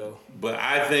like that, though. But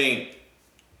I think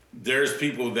there's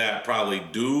people that probably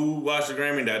do watch the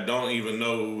Grammy that don't even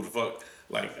know who the fuck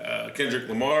Kendrick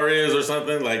Lamar is or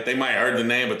something. Like they might heard the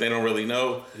name, but they don't really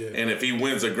know. Yeah. And if he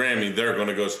wins a Grammy, they're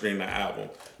gonna go stream the album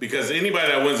because anybody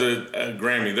that wins a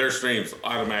Grammy, their streams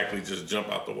automatically just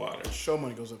jump out the water. Show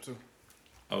money goes up too.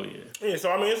 Oh yeah. Yeah,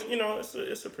 so I mean,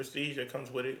 it's a prestige that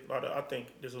comes with it. I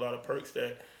think there's a lot of perks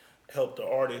that help the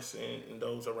artists and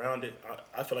those around it.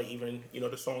 I feel like even the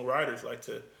songwriters like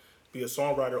to be a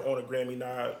songwriter on a Grammy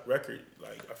nod record.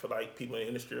 Like I feel like people in the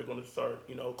industry are going to start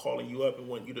calling you up and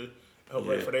want you to help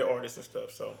write for their artists and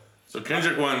stuff. So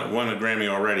Kendrick won a Grammy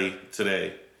already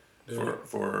today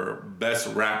for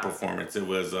best rap performance. It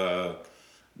was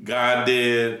God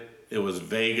Did. It was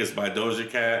Vegas by Doja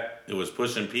Cat. It was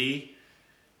Pushin P.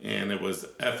 And it was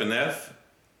F&F,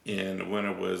 and the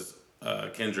winner was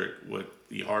Kendrick with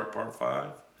The Heart Part 5.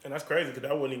 And that's crazy, because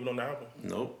that wasn't even on the album.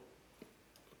 Nope.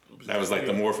 That was like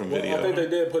the Morphin video. I think they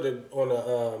did put it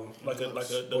on like a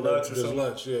Deluxe or something.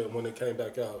 Deluxe, yeah, when it came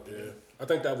back out, yeah. I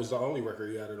think that was the only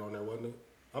record he added on there, wasn't it?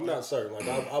 I'm not certain. Like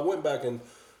I went back and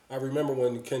I remember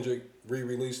when Kendrick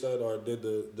re-released that or did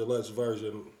the Deluxe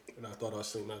version, and I thought I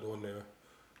seen that on there.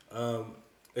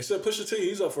 They said Pusha T,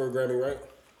 he's up for a Grammy, right?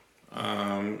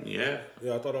 Yeah.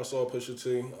 Yeah, I thought I saw Pusha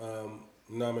T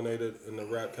nominated in the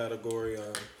rap category.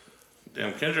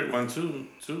 Damn, Kendrick won two.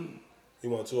 He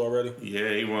won 2 already?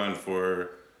 Yeah, he won for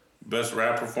best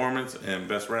rap performance and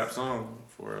best rap song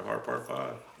for Heart Part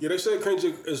 5. Yeah, they said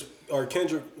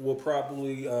Kendrick will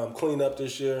probably clean up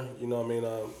this year. You know what I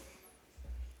mean?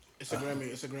 It's a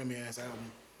Grammy ass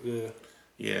album. Yeah.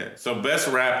 Yeah. So best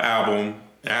rap album,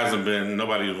 it hasn't been,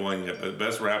 nobody's won yet, but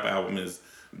best rap album is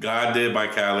God Did by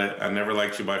Khaled, I Never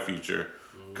Liked You by Future,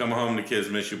 Come Home the Kids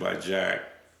Miss You by Jack,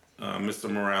 Mr.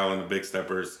 Morale and the Big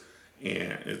Steppers,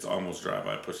 and It's Almost Dry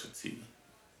by Pusha T.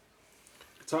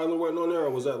 Tyler wasn't on there, or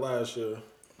was that last year?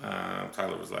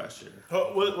 Tyler was last year.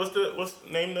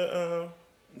 Name the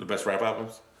best rap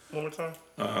albums? One more time.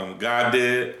 God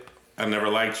Did, I Never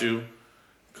Liked You,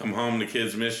 Come Home the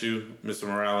Kids Miss You, Mr.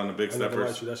 Morale and the Big Steppers. I Never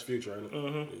Liked You, that's Future, ain't it?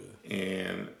 Mm-hmm. Yeah.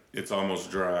 And It's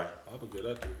Almost Dry. I would get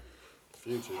that to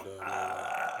Future, though.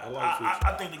 I like Future.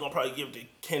 I think they're gonna probably give it to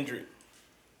Kendrick.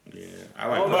 Yeah, I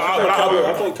like.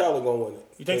 I think Khaled gonna win it.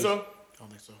 You think so? I don't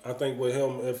think so. I think with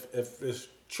him, if it's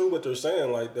true what they're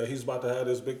saying, like that he's about to have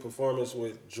this big performance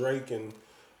with Drake and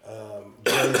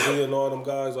Jay-Z and all them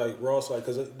guys, like Ross, like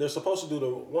because they're supposed to do the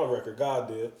one record God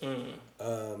Did,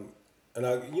 and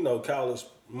Khaled's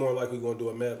more likely gonna do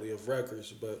a medley of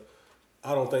records, but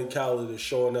I don't think Khaled is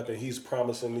showing up and he's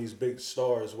promising these big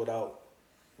stars without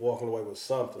walking away with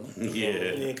something.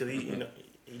 Yeah. because he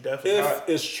definitely. If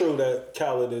it's true that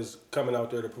Khaled is coming out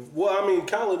there to well, I mean,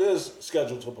 Khaled is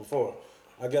scheduled to perform.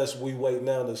 I guess we wait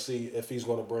now to see if he's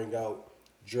going to bring out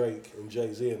Drake and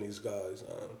Jay-Z and these guys.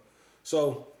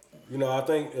 So, I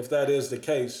think if that is the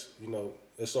case,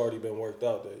 it's already been worked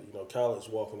out that, Khaled's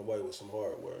walking away with some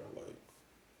hardware. Like,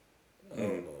 I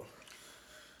don't know.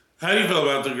 How do you feel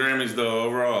about the Grammys though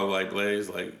overall? Like Blaze,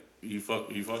 like you fuck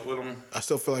with them? I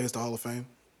still feel like it's the Hall of Fame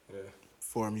Yeah.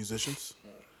 for our musicians.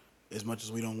 As much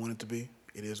as we don't want it to be,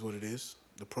 it is what it is.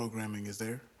 The programming is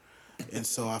there. And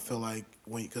so I feel like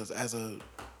because as a,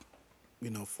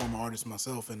 former artist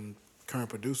myself and current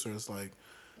producer, it's like,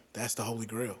 that's the holy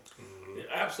grail. Yeah,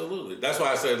 absolutely. That's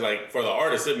why I said, like, for the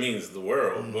artist, it means the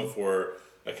world. But for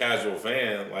a casual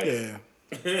fan, like... Yeah.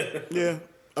 Yeah.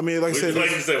 I mean, like I said...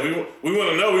 Like you said, we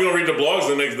want to know. We're going to read the blogs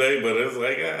the next day, but it's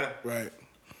like, Right.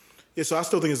 Yeah, so I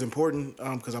still think it's important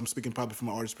because I'm speaking probably from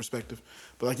an artist's perspective.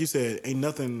 But like you said, ain't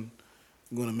nothing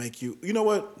going to make you... You know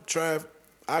what, Trav?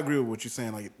 I agree with what you're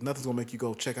saying. Like, nothing's going to make you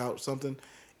go check out something.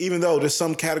 Even though there's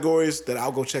some categories that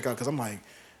I'll go check out because I'm like...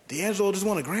 D'Angelo just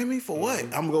won a Grammy for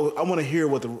what? I want to hear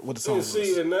what the song is.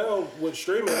 See, and now with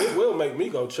streaming, it will make me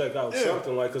go check out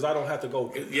something because I don't have to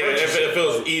go. Yeah, it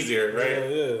feels easier, right?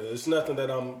 Yeah, it's nothing that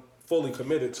I'm fully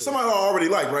committed to. Somebody I already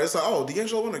like, right? It's like, oh,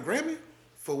 D'Angelo won a Grammy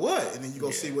for what? And then you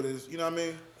go see what it is. You know what I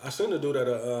mean? I seen a dude at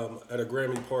a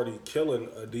Grammy party killing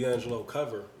a D'Angelo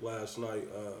cover last night.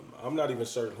 I'm not even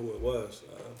certain who it was,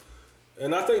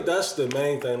 and I think that's the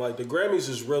main thing. Like the Grammys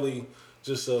is really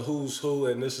just a who's who,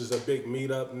 and this is a big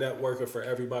meetup networker for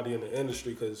everybody in the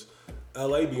industry because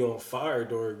LA be on fire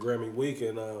during Grammy week.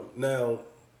 And now,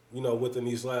 within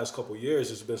these last couple of years,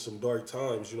 it's been some dark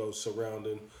times,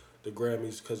 surrounding the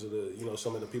Grammys because of the,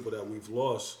 some of the people that we've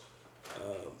lost.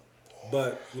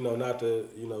 But, not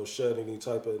to, shed any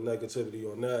type of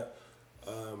negativity on that.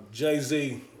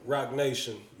 Jay-Z, Rock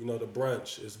Nation, the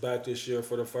brunch is back this year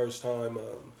for the first time.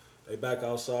 They back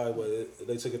outside.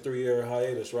 They took a 3-year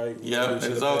hiatus, right? Yeah,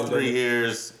 it's all 3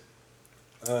 years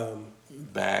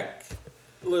back.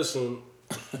 Listen,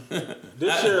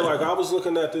 this year, like, I was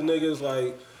looking at the niggas,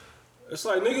 like, it's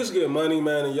like niggas get money,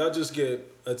 man, and y'all just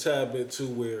get a tad bit too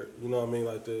weird. You know what I mean?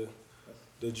 Like, the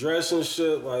dress and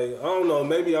shit, like, I don't know,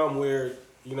 maybe I'm weird,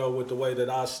 with the way that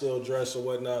I still dress or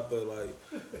whatnot, but, like,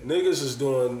 niggas is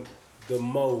doing the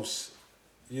most,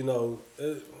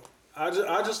 I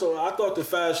just don't. I thought the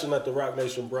fashion at the Rock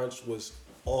Nation brunch was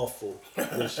awful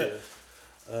this year,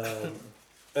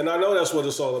 and I know that's what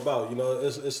it's all about.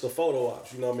 It's the photo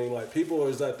ops. You know what I mean? Like people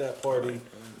is at that party,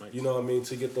 you know what I mean,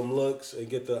 to get them looks and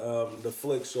get the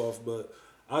flicks off. But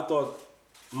I thought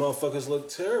motherfuckers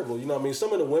looked terrible. You know what I mean?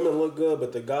 Some of the women look good,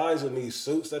 but the guys in these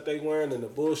suits that they wearing and the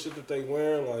bullshit that they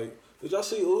wearing, like, did y'all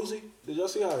see Uzi? Did y'all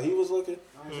see how he was looking?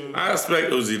 I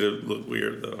expect Uzi to look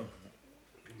weird though.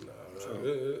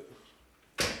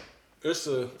 It's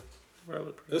a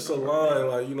line,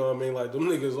 like, you know what I mean? Like, them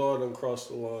niggas all done crossed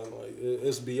the line. Like,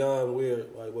 it's beyond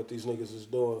weird, like, what these niggas is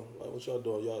doing. Like, what y'all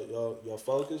doing? Y'all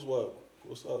focus? What?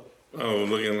 What's up? Oh, I'm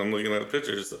looking at the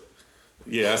pictures.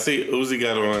 Yeah, I see Uzi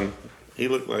got on. He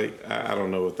looked like, I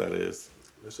don't know what that is.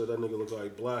 They said that nigga look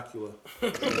like Blackula.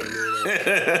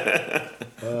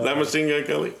 That Machine Gun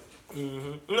Kelly?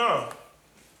 Mm-hmm. No,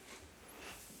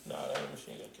 that ain't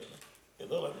Machine Gun Kelly. It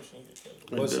look like Machine Gun Kelly.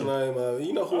 What's the name?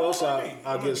 You know who else I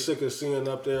get sick of seeing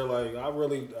up there? Like, I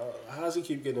really, how does he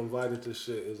keep getting invited to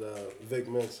shit? Is Vic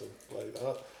Mensa. Like,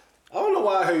 I don't know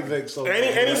why I hate Vic so much.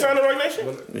 And he signed to Rock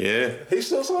Nation? Yeah. He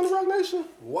still signed to Rock Nation?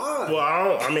 Why? Well, I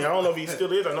don't know if he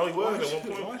still is. I know he was at one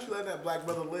point. Why don't you let that black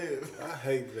brother live? I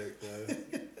hate Vic, man.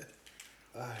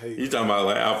 I hate You talking about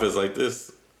like outfits like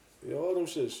this? Yeah, all them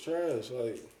shit's trash.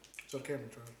 Like, It's on camera,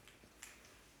 Trav.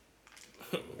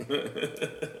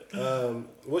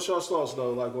 what's y'all's thoughts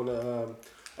though? Like on the,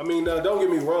 don't get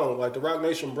me wrong. Like the Rock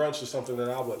Nation brunch is something that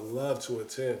I would love to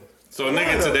attend. So a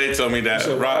nigga today told me that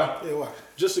Rock. Yeah, why?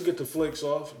 Just to get the flicks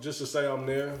off, just to say I'm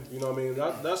there. You know what I mean?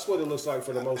 That's what it looks like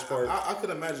for the most part. I could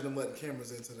imagine them letting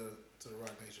cameras into the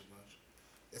Rock Nation brunch.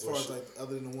 As far as like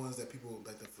other than the ones that people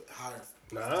like the hire.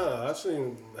 Nah, I've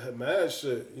seen mad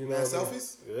shit. You know, Mad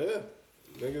selfies? Yeah,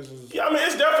 niggas is. Yeah, I mean,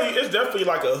 it's definitely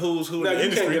like a who's who Now in the you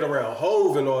industry. can't get around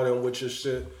Hove and all them with your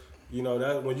shit. You know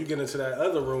that when you get into that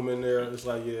other room in there, it's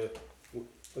like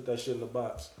put that shit in the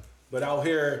box. But out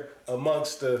here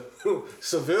amongst the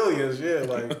civilians,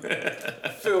 like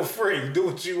feel free, do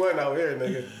what you want out here,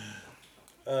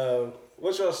 nigga.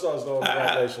 What's your thoughts though on the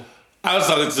Rock Nation? I was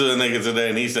talking to a nigga today,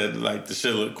 and he said like the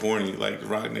shit looked corny, like the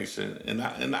Rock Nation, and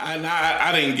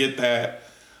I didn't get that.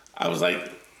 I was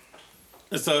like,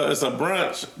 It's a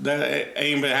brunch that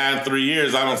ain't been had in 3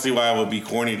 years. I don't see why it would be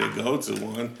corny to go to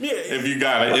one. Yeah, if you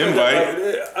got an invite.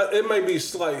 It may be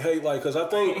slight hate, like, because I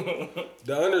think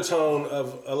the undertone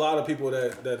of a lot of people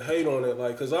that hate on it,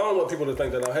 like, because I don't want people to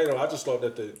think that I hate on it. I just thought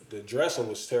that the dressing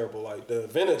was terrible. Like, the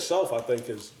event itself, I think,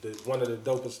 is one of the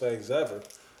dopest things ever.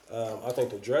 I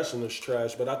think the dressing is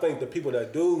trash, but I think the people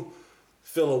that do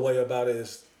feel a way about it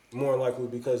is more likely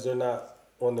because they're not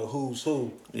on the who's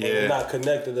who. Yeah. Or they're not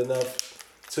connected enough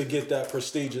to get that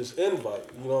prestigious invite.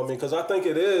 You know what I mean? Because I think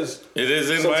it is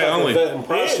invite only. That's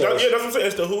what I'm saying.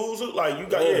 It's the who's who. Like, you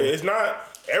got, it's not,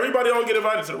 everybody don't get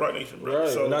invited to the Roc Nation, bro. Right.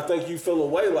 So, and I think you feel a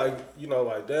way like, you know,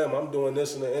 like, damn, I'm doing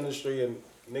this in the industry and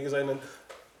niggas ain't.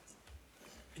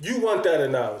 You want that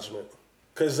acknowledgement.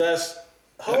 Because that's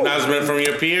acknowledgement from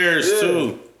your peers,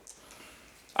 too.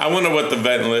 I wonder what the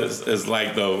vet list is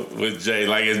like, though, with Jay.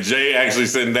 Like, is Jay actually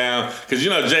sitting down? Because, you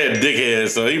know, Jay a dickhead,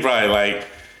 so he probably like,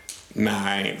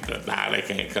 nah, they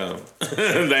can't come.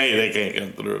 they can't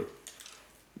come through.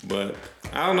 But,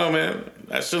 I don't know, man.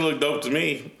 That shit look dope to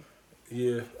me.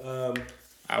 Yeah.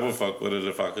 I would fuck with it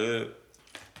if I could.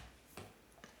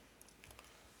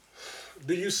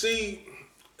 Do you see,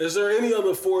 is there any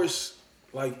other force,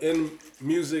 like, in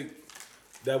music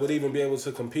that would even be able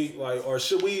to compete, like, or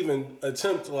should we even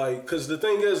attempt, like, because the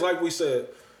thing is, like we said,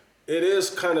 it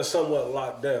is kind of somewhat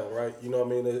locked down, right? You know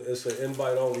what I mean? It's an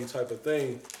invite-only type of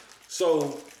thing.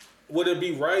 So would it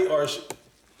be right, or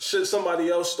should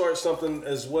somebody else start something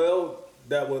as well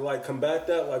that would, like, combat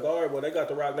that? Like, all right, well, they got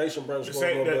the Roc Nation brunch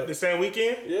going on. The same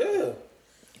weekend? Yeah.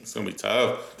 It's going to be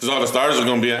tough. Because all the stars are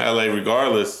going to be in LA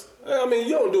regardless. I mean,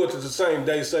 you don't do it to the same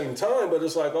day, same time, but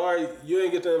it's like, all right, you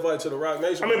ain't get the invite to the Roc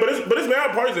Nation. I mean, but it's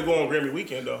mad parties that go on Grammy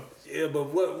weekend, though. Yeah,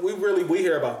 but what we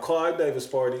hear about Clive Davis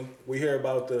party, we hear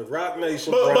about the Roc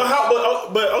Nation. But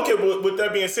with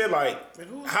that being said, like,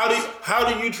 how do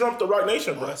you trump the Roc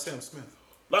Nation, bro? That's Sam Smith.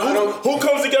 Like, who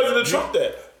comes together to trump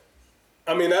that?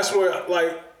 I mean, that's where,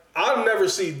 like, I never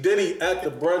see Diddy at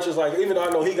the brunches. Like, even though I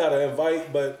know he got an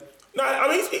invite, but. No, I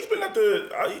mean, he's been at the,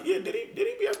 did he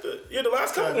be at the, the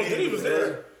last couple ones, Diddy was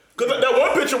there. Because that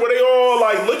one picture where they all,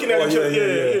 like, looking at each other,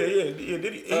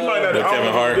 Diddy, he might not have,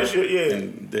 Kevin Hart, this year,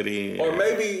 and Diddy. Or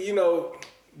maybe, you know,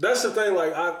 that's the thing,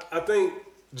 like, I think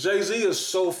Jay-Z is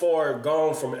so far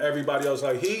gone from everybody else.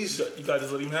 Like, you gotta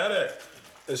just let him have that.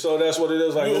 And so that's what it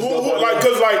is. Like,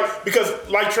 because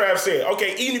like Trav said,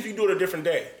 okay, even if you do it a different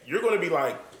day, you're gonna be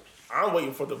like, I'm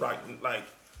waiting for the right, like,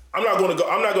 I'm not gonna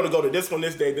go to this one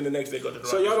this day, then the next day go to the right.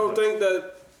 So y'all don't think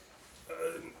that,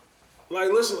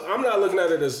 like, listen, I'm not looking at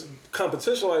it as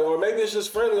competition, like, or maybe it's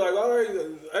just friendly, like, all right,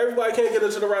 everybody can't get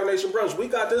into the Roc Nation brunch. We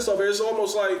got this over here. It's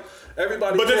almost like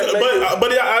everybody. But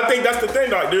I think that's the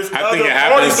thing, like, there's other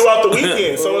parties throughout the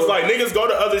weekend, so it's like niggas go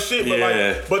to other shit,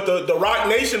 but the Roc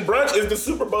Nation brunch is the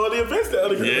Super Bowl of the events that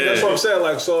other people. That's what I'm saying.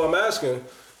 Like, so I'm asking,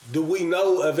 do we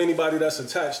know of anybody that's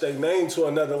attached their name to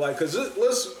another? Like, because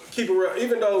let's keep it real.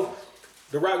 Even though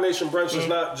the Roc Nation brunch is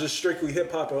not just strictly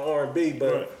hip hop and R&B,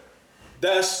 but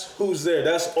that's who's there.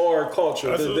 That's our culture.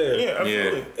 That's there. Yeah,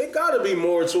 absolutely. Yeah. It got to be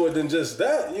more to it than just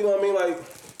that. You know what I mean? Like,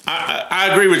 I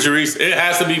agree with you, Reese. It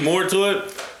has to be more to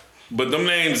it. But them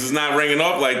names is not ringing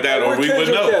off like that, or we would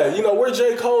know. Yeah, you know, where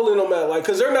J. Cole and them at? Like,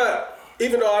 because they're not.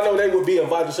 Even though I know they would be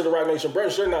invited to the Roc Nation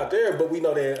brunch, they're not there. But we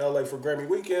know they're in LA for Grammy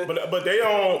weekend. But they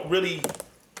don't really.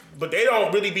 But they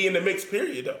don't really be in the mix,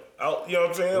 period, though. You know what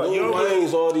I'm saying? Like, Lil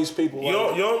Wayne's, all these people. You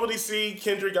don't really see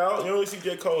Kendrick out. You don't really see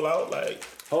J. Cole out. Like,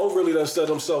 Hov really done set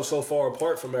himself so far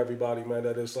apart from everybody, man,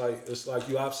 that it's like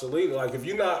you obsolete. Like, if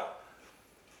you're not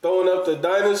throwing up the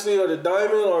dynasty or the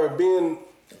diamond or being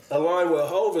aligned with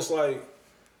Hov, it's like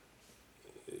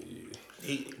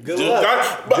good luck.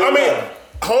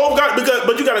 Hov got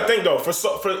but you got to think though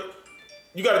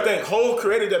you got to think Hov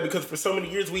created that because for so many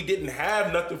years we didn't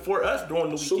have nothing for us during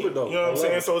the weekend. Super dope. You know what I'm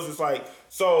saying? So it's just like,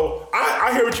 so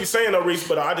I hear what you're saying though, Reese,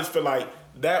 but I just feel like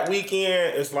that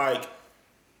weekend is like,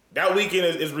 that weekend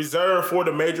is reserved for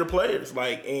the major players.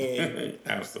 Like, and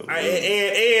absolutely.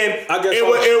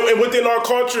 And within our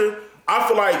culture, I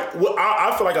feel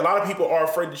like a lot of people are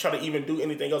afraid to try to even do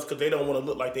anything else because they don't want to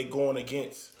look like they're going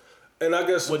against. And I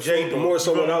guess what Jay more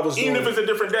so when I was even if it's a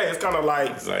different day, it's kind of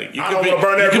like you I don't want to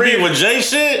burn that bridge with Jay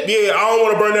shit. Yeah, I don't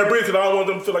want to burn that bridge because I don't want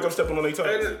them to feel like I'm stepping on their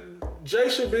toes. And Jay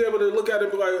should be able to look at it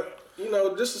and be like, you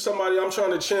know, this is somebody I'm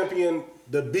trying to champion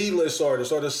the B-list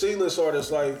artist or the C-list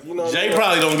artist. Like, you know, Jay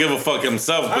probably don't give a fuck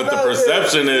himself, but the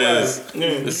perception is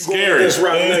it's scary.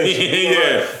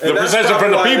 Yeah, the perception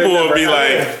from the people would be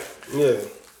like,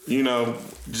 you know,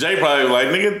 Jay probably like,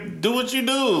 nigga, do what you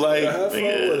do. Like, have fun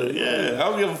with it. yeah, I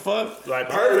don't give a fuck. Like,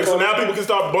 perfect. So now people can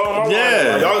start blowing my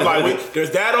Yeah. Like, y'all like,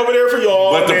 there's that over there for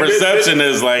y'all. But the man. perception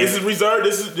is like, this is reserved.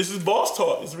 This is boss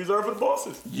talk. This is reserved for the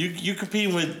bosses. you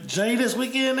competing with Jay this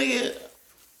weekend, nigga.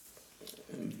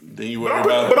 Then you worry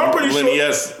But I'm pretty Lenny sure.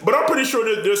 S. But I'm pretty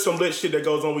sure that there's some lit shit that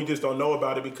goes on. We just don't know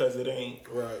about it because it ain't.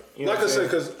 Right. You know Like what I I'm said,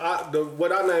 because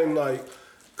what I named, like,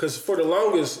 because for the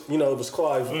longest, you know, it was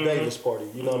Clive Davis party.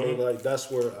 You know what I mean? Like, that's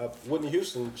where Whitney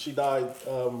Houston, she died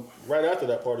right after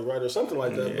that party, right? Or something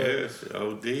like that. Yes,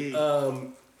 OD.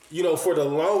 But, you know, for the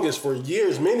longest, for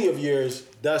years, many of years,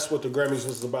 that's what the Grammys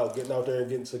was about, getting out there and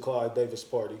getting to Clive Davis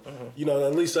party. You know,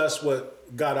 at least that's what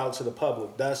got out to the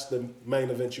public. That's the main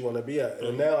event you want to be at.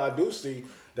 And now I do see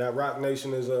that Rock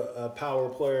Nation is a power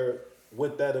player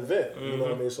with that event. You know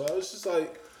what I mean? So it's just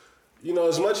like, you know,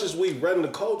 as much as we run the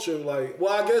culture, like,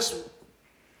 well, I guess.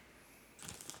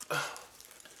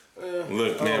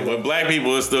 Look, man, with black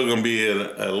people, it's still gonna be an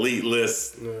elite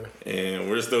list, and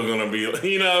we're still gonna be,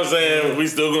 you know what I'm saying? We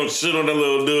still gonna shit on the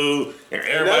little dude, and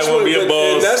everybody wanna be a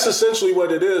boss. And that's essentially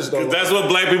what it is, though. That's what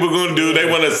black people gonna do. They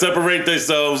want to separate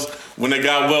themselves when they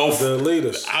got wealth. The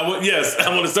leaders. I want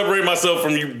to separate myself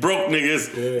from you broke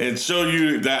niggas and show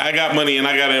you that I got money and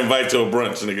I gotta invite to a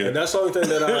brunch, nigga. And that's the only thing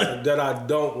that I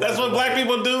don't. That's what black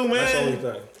people do, man. That's the only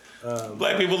thing.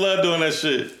 Black people love doing that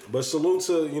shit. But salute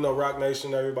to, you know, Rock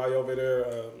Nation, everybody over there.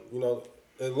 You know,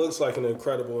 it looks like an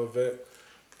incredible event.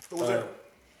 Who was that?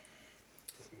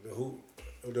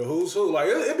 The who's who. Like,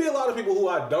 it'd be a lot of people who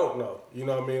I don't know. You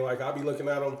know what I mean? Like, I'll be looking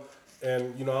at them,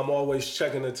 and, you know, I'm always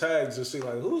checking the tags to see,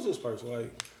 like, who's this person?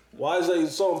 Like, why is they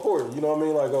so important? You know what I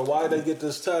mean? Like, or why they get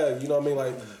this tag? You know what I mean?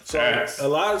 Like, so Facts. a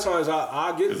lot of times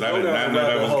I get Because I did not know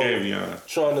that was Gavion.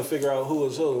 trying to figure out who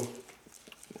is who.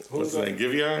 What's his name?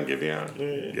 Giveon?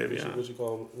 What you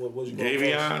call him? What you call him?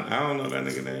 Gavion? I don't know that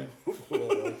nigga name.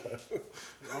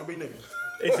 I'll be niggas.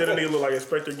 They said that nigga look like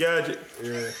Inspector Gadget.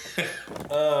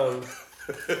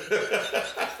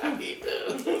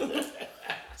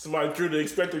 Somebody drew the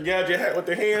Inspector Gadget hat with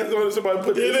their hands on it. Somebody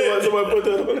put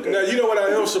that on. Now, you know what I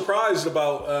am surprised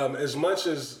about? As much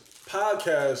as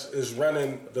podcast is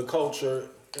running the culture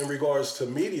in regards to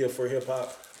media for hip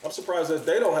hop, I'm surprised that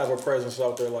they don't have a presence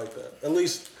out there like that. At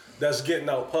least that's getting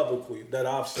out publicly that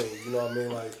I've seen. You know what I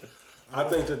mean? Like, I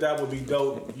think that would be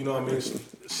dope. You know what I mean?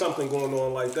 Something going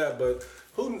on like that, but.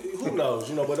 Who knows?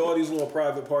 You know, but all these little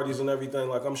private parties and everything,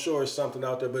 like, I'm sure it's something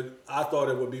out there, but I thought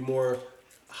it would be more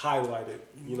highlighted,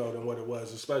 you know, than what it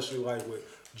was, especially like with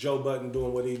Joe Budden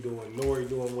doing what he doing, Nori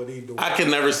doing what he doing. I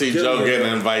can never see Joe getting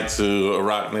an invite to a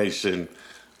Rock Nation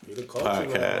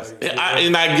podcast. Like,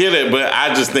 and I get it, but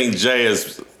I just think Jay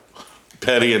is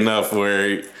petty enough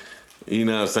where, you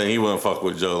know what I'm saying, he wouldn't fuck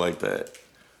with Joe like that.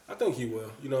 I think he will.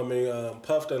 You know what I mean?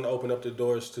 Puff done opened up the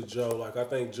doors to Joe. Like, I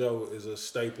think Joe is a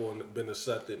staple and been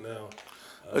accepted now.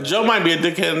 Joe might be a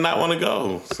dickhead and not want to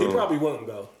go. So. He probably wouldn't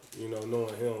go, you know,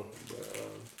 knowing him.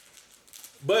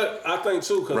 But I think,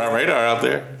 too, because Radar out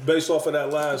there. Based off of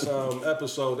that last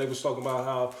episode, they was talking about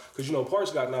how, because, you know,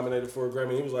 Parks got nominated for a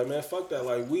Grammy. He was like, man, fuck that.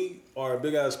 Like, we are a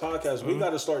big-ass podcast. We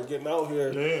got to start getting out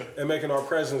here and making our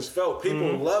presence felt.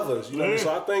 People love us, you know what I mean?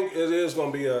 So I think it is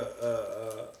going to be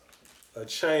a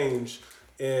change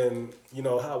in, you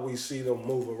know, how we see them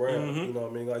move around, you know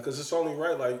what I mean? Like, because it's only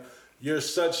right, like, you're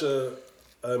such an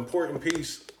important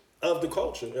piece of the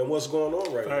culture and what's going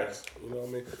on right now. You know what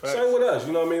I mean? Same with us,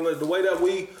 you know what I mean? Like, the way that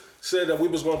we said that we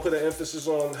was going to put an emphasis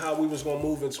on how we was going to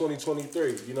move in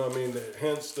 2023, you know what I mean?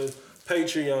 Hence the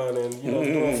Patreon and, you know,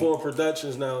 doing full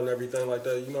productions now and everything like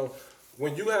that, you know.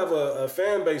 When you have a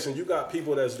fan base and you got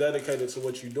people that's dedicated to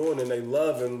what you're doing and they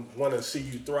love and want to see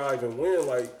you thrive and win,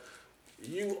 like,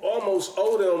 you almost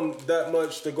owe them that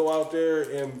much to go out there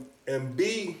and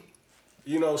be,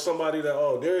 you know, somebody that,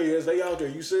 oh, there he is, they out there,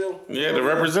 you see him? Yeah, the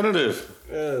representative.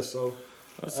 Yeah, so.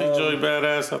 I see Joey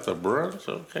Badass at the brunch.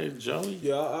 Okay, Joey.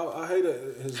 Yeah, I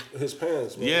hated his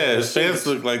pants, man. Yeah, his pants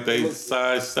look like they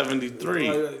size 73.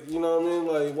 Like, you know what I mean?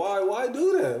 Like, why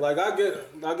do that? Like, I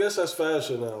guess that's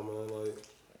fashion now, man. Like,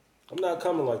 I'm not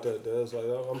coming like that, Dez. Like,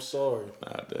 I'm sorry.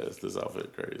 Nah, Dez, this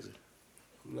outfit crazy.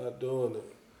 I'm not doing it.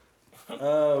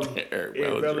 Eric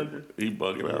Bellinger. He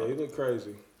bugging out. Yeah, he look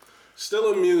crazy.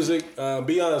 Still in music,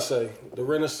 Beyonce. The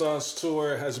Renaissance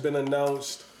Tour has been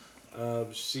announced.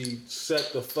 She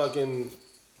set the fucking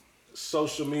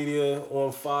social media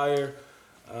on fire.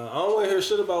 I don't want to hear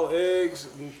shit about eggs,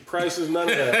 prices, none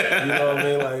of that. You know what I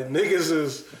mean? Like, niggas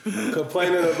is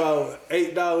complaining about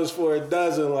 $8 for a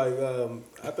dozen. Like,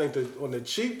 I think that on the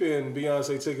cheap end,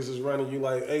 Beyonce tickets is running you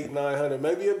like $800-900,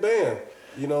 maybe a band.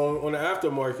 You know, on the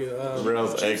aftermarket.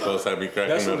 Reynolds ankles had me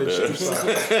cracking that's up on the cheap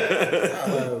there.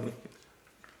 side.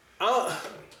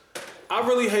 I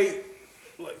really hate,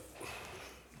 like,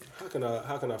 how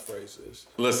can I phrase this?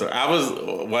 Listen,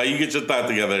 while you get your thought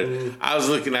together, I was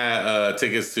looking at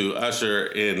tickets to Usher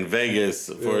in Vegas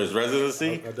for his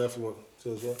residency. I definitely want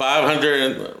to as well.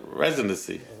 500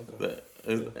 residency. Yeah,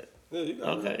 you got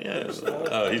Okay, yeah.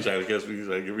 Oh, he's trying to catch me. He's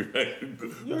trying to give me back.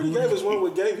 You already gave us one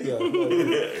with Gavy out.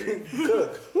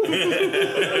 Cook.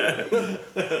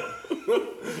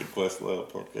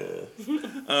 Questlove, okay.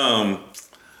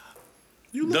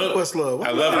 You love Questlove.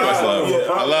 I love Questlove. Yeah,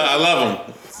 I love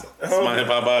him. It's my hip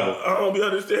hop Bible. I don't be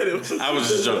understanding. I was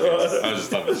just joking. I was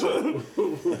just talking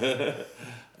shit.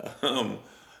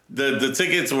 The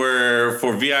tickets were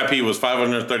for VIP was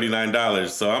 $539.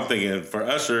 So I'm thinking for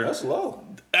Usher, That's low.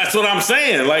 that's what I'm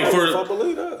saying. Like If I for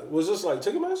believe that. Was this like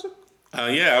Ticketmaster?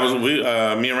 me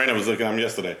and Raina was looking at them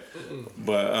yesterday,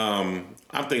 but I'm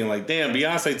thinking like, damn,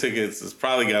 Beyonce tickets is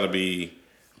probably got to be.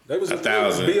 They was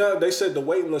 1,000. They said the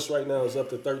waiting list right now is up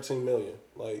to 13 million.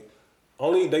 Like,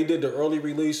 only they did the early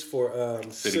release for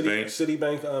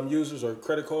Citibank users or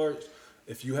credit cards.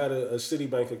 If you had a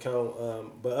Citibank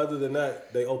account, but other than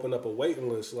that, they opened up a waiting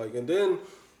list. Like, and then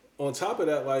on top of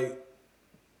that, like,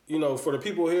 you know, for the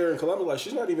people here in Columbus, like,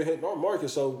 she's not even hitting our market.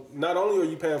 So not only are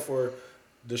you paying for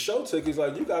the show tickets,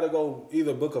 like, you got to go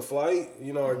either book a flight,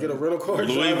 you know, or get a rental car.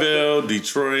 Louisville,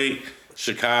 Detroit,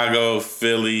 Chicago,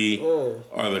 Philly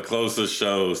are the closest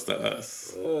shows to us.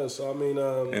 Yeah, so I mean,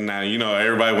 and now, you know,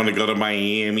 everybody want to go to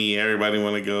Miami. Everybody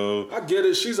want to go. I get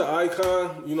it. She's an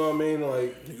icon. You know what I mean?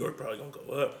 Like, New York probably gonna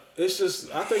go up. it's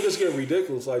just, I think it's getting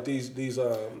ridiculous. Like these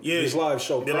live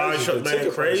show The prices. live show, the man,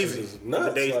 ticket crazy. prices is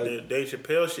nuts. The Dave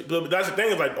Chappelle shit. But that's the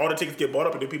thing is like all the tickets get bought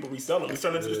up and then people resell them. We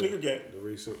sell it to the sneaker game. The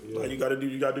recent, Like you gotta do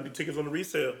the tickets on the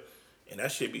resale, and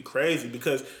that shit be crazy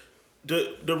because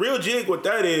the real jig with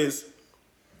that is.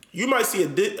 You might see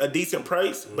a decent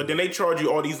price, but then they charge you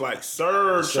all these like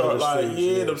service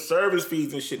fees, them service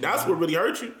fees and shit. That's what really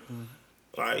hurt you.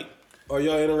 Like, are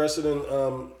y'all interested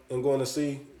in going to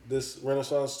see this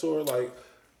Renaissance tour? Like,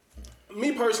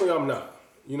 me personally, I'm not.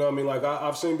 You know what I mean? Like,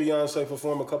 I've seen Beyonce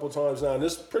perform a couple times now, and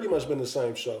it's pretty much been the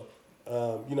same show.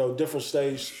 You know, different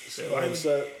stage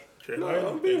set. No,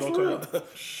 I'm being for real.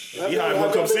 Have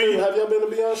y'all been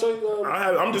to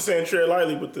Beyonce? I'm just saying tread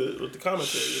lightly with the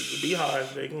commentary. The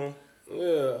Beehive, they going.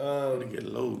 Yeah. Get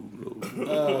low.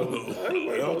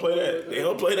 They don't play that. They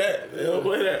don't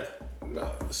play that.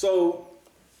 No. So,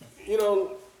 you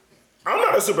know, I'm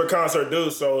not a super concert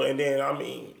dude, so and then I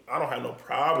mean I don't have no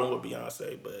problem with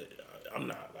Beyonce, but I'm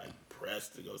not like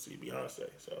pressed to go see Beyonce.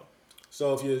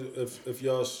 So if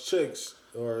y'all's chicks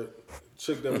or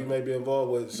chick that we may be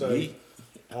involved with say,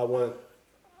 I want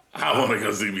to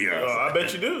go see Beyonce. I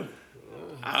bet you do.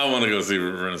 I want to go see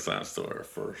Renaissance tour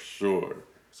for sure.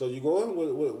 So you going?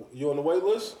 You on the wait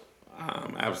list?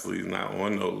 I'm absolutely not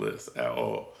on no list at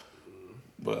all.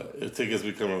 But if tickets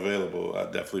become available, I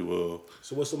definitely will.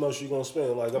 So what's the most you gonna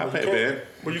spend? Like, I pay Ben.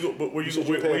 Where you go? Where you you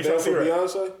trying paying to Ben see for her?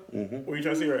 Beyonce? Mm-hmm. Where you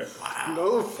trying to see her at?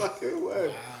 No fucking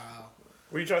way.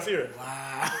 Where you trying to see her?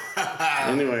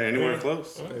 Anywhere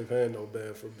close. I ain't paying no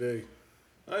band for Big.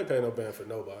 I ain't paying no band for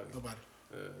nobody.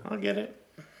 I'll get it.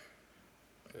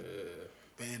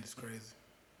 Band is crazy.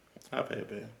 I'll pay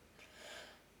Ben.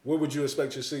 What would you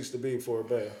expect your seats to be for a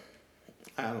band?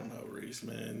 I don't know, Reese,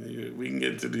 man. We can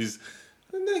get to these.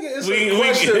 Nigga, it's a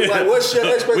question. Like, what's your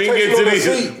expectation on the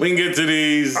seat? We can get to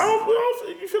these. I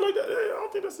don't you feel like that? I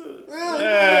don't think that's a.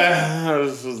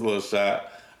 This was a little shot.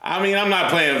 I mean, I'm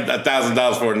not paying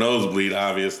 $1,000 for a nosebleed,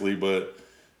 obviously, but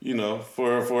you know,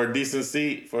 for a decent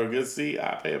seat, for a good seat,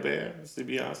 I pay a band to see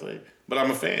Beyonce. But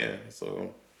I'm a fan,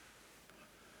 so.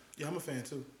 Yeah, I'm a fan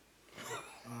too.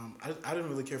 I didn't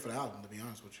really care for the album, to be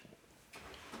honest with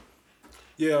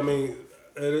you. Yeah, I mean,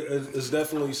 it's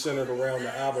definitely centered around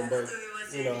the album, but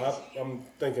you know, I'm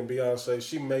thinking Beyonce.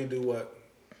 She may do what,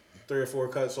 3 or 4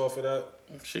 cuts off of that.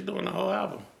 She doing the whole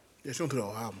album. Yeah, she don't do the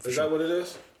whole album. Is that what it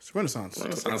is? It's Renaissance.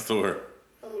 Renaissance tour.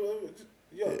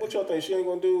 Yeah, what y'all think? She ain't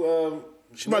gonna do?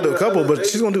 She might do a couple, but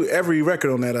she's gonna do every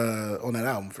record on that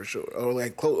album for sure, or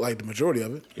like the majority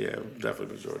of it. Yeah,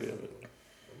 definitely majority of it.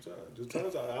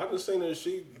 I've just seen that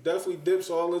she definitely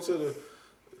dips all into the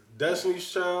Destiny's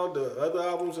Child, the other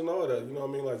albums and all that. You know what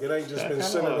I mean? Like, it ain't just been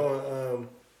centered on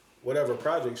whatever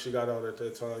project she got out at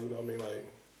that time. You know what I mean? Like,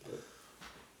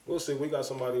 we'll see. We got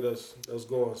somebody that's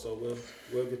going, so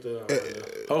we'll get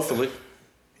the. Hopefully.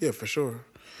 Yeah, for sure.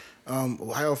 How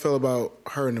y'all feel about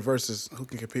her in the verses? Who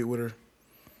can compete with her?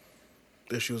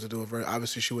 If she was to do a verse,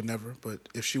 obviously she would never. But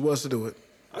if she was to do it,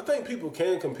 I think people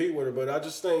can compete with her, but I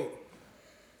just think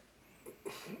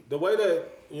the way that,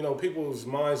 you know, people's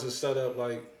minds are set up,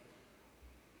 like,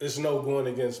 it's no going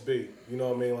against B. You know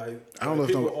what I mean? Like, I don't know if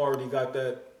people already got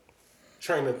that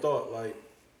train of thought. Like,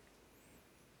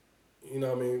 you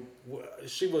know what I mean?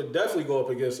 She would definitely go up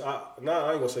against, I ain't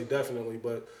going to say definitely,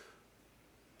 but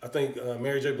I think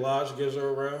Mary J. Blige gives her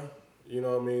a run. You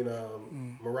know what I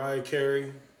mean? Mariah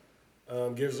Carey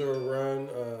gives her a run.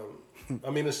 I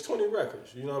mean, it's 20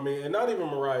 records. You know what I mean? And not even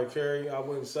Mariah Carey, I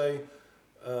wouldn't say.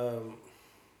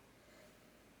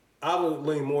 I would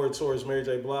lean more towards Mary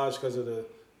J. Blige because of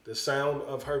the sound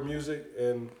of her music.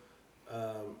 And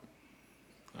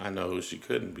I know who she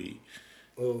couldn't beat.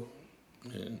 well,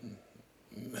 And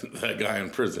that guy in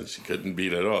prison, she couldn't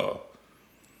beat at all.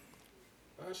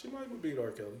 she might even beat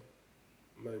R. Kelly.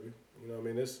 Maybe. You know what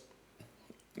I mean? It's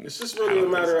just really a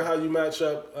matter of how you match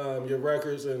up your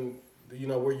records and, you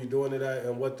know, where you're doing it at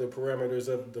and what the parameters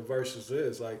of the verses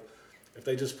is. Like, if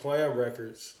they just playing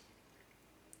records,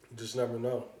 you just never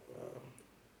know.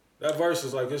 That verse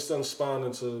is like, it's done spawned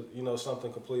into, you know,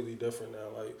 something completely different now.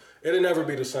 Like, it'll never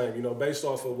be the same, you know, based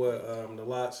off of what the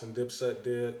Lots and Dipset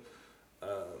did.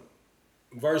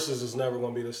 Verses is never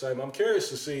going to be the same. I'm curious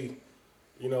to see,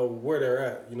 you know, where they're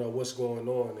at, you know, what's going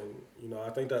on. And, you know,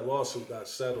 I think that lawsuit got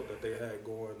settled that they had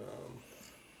going.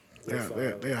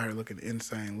 They are looking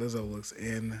insane. Lizzo looks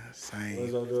insane.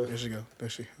 Lizzo does? There she go. There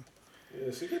she go.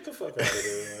 Yeah, see, get the fuck out of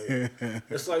there. Like,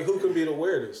 it's like, who can be the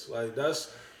weirdest? Like, that's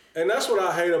what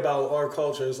I hate about our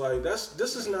culture. It's like,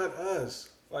 this is not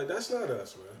us. Like, that's not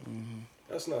us, man. Mm-hmm.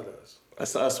 That's not us.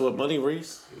 That's us with money,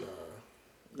 Reese.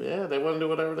 Nah. Yeah, they want to do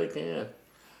whatever they can.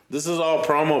 This is all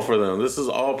promo for them. This is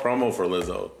all promo for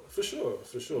Lizzo. For sure.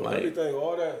 Like, everything,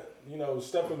 all that, you know,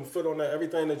 stepping foot on that,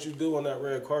 everything that you do on that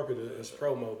red carpet is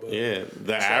promo. But yeah,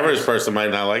 the average person might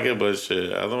not like it, but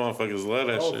shit, other motherfuckers love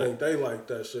that shit. I don't shit. think they like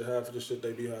that shit. Half of the shit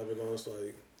they be having on, it's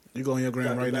like, you go on your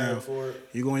gram right now.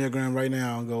 You go on your gram right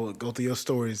now and go through your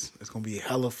stories. It's gonna be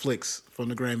hella flicks from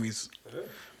the Grammys,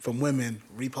 from women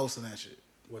reposting that shit.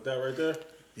 What, that right there?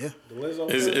 Yeah, the Lizzo.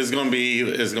 It's gonna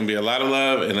be a lot of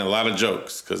love and a lot of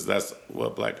jokes because that's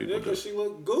what black people do. Because she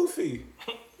look goofy.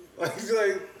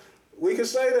 like we can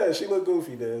say that she look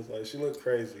goofy, Dez. Like, she looked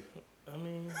crazy. I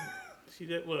mean, she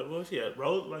did what was she at?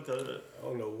 Rose, like a. I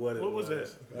don't know what it was. What was that?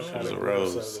 It was a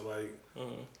rose. Like,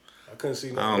 I couldn't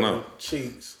see no I don't know.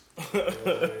 cheeks. You know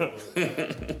what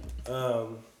I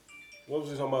mean? What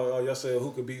was he talking about? Oh, y'all said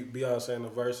who could beat Beyonce in the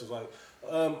verses? Like,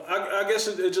 I guess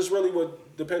it just really would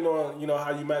depend on, you know,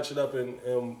 how you match it up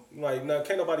and like, now,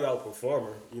 can't nobody outperform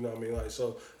her. You know what I mean? Like,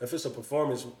 so if it's a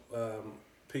performance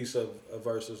piece of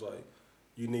verses, like,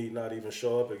 you need not even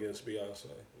show up against Beyonce.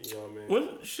 You know what I mean?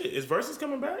 Is Versus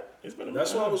coming back? It's been a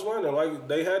That's what I was wondering. Like,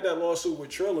 they had that lawsuit with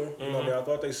Triller. You know what I mean? I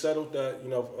thought they settled that, you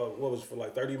know, what was it, for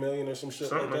like $30 million or some shit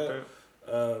something like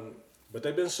that. But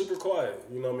they've been super quiet.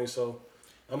 You know what I mean? So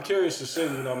I'm curious to see. You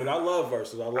know what I mean? I love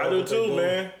Versus. I do too,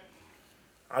 man.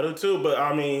 I do too. But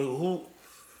I mean, who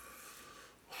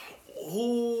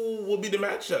will be the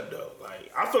matchup though? Like,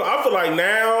 I feel like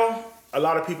now a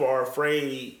lot of people are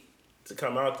afraid to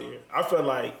come out there. I feel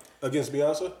like against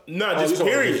Beyonce? No, just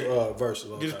period. Versus.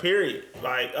 Okay. Just period.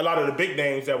 Like, a lot of the big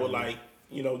names that would, like,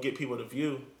 you know, get people to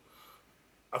view.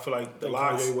 I feel like the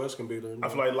Locks. Kanye West can be there. I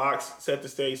feel like Locks set the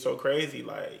stage so crazy.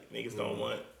 Like, niggas don't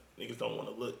want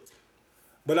to look.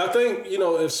 But I think, you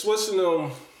know, if Swiss and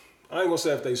them, I ain't gonna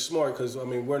say if they smart, because I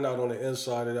mean we're not on the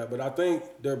inside of that. But I think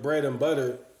their bread and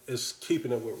butter is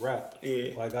keeping it with rap.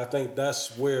 Yeah. Like, I think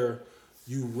that's where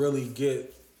you really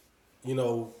get, you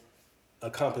know, a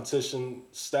competition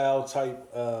style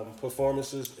type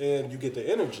performances, and you get the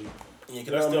energy. Yeah,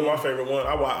 cause that's still my favorite one.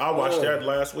 I watched that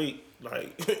last week.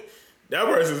 Like,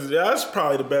 that's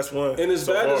probably the best one. And as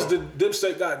so bad far. as the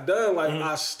Dipset got done, like,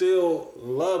 I still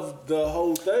love the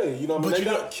whole thing. You know what I mean?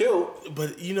 They got killed.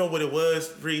 But you know what it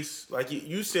was, Reese? Like,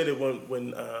 you said it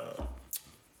when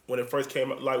it first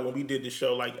came out, like when we did the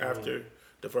show, like after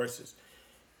the verses.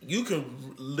 You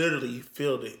can literally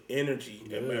feel the energy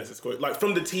in Madison Square, like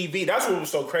from the TV. That's what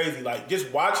was so crazy. Like,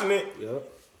 just watching it,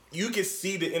 you can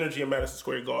see the energy in Madison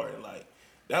Square Garden. Like,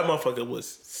 that motherfucker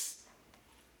was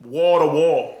wall to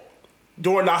wall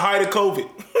during the height of COVID.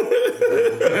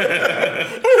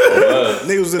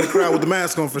 Niggas was in the crowd with the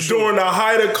mask on for sure. During the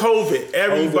height of COVID,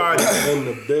 everybody in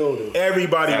the building.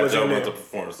 Everybody was in there. To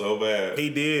perform so bad.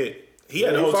 He did. He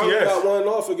had the OTS. He finally got one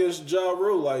off against Ja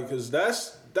Rule, like, because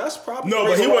that's probably no,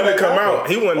 but he wanted to come out.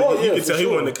 He wanted. Oh, you could tell he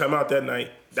wanted to come out that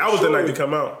night. That was the night to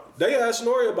come out. They asked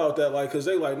Nori about that, like, because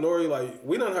they like, Nori, like,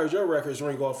 we done heard your records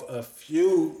ring off a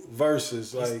few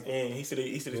verses, like, and he said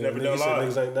he's never done live.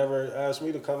 Niggas ain't never asked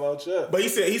me to come out yet. But he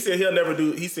said he'll never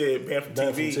do. He said banned from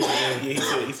TV.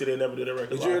 Yeah, he said they never did a record.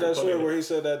 Did you hear that story where he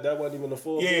said that wasn't even a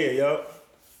full? Yeah, yup.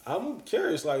 I'm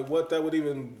curious, like, what that would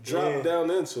even drop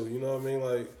down into. You know what I mean?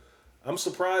 Like, I'm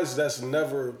surprised that's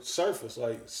never surfaced.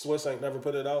 Like, Swiss ain't never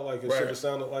put it out. Like, it should have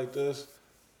sounded like this.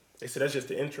 They said that's just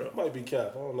the intro. Might be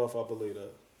cap. I don't know if I believe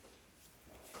that.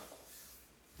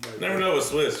 Never know with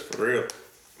Swiss, for real.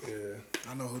 Yeah.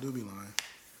 I know who do be lying.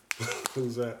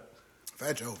 Who's that?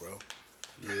 Fat Joe, bro.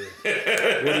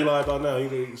 Yeah. What he lie about now? He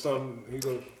go.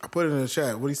 I put it in the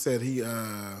chat. What he said,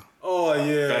 Oh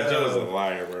yeah. Fat Joe's a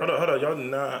liar, bro. Hold on, y'all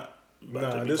not.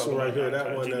 Nah, this one right here,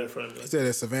 that one. he said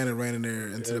that Savannah ran in there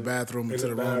into the bathroom, into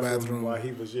the wrong bathroom. While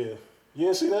he was, You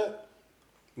didn't see that?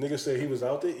 Nigga said he was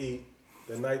out to eat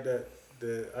the night that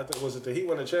I think was it the Heat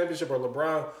won the championship or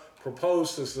LeBron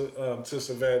proposed to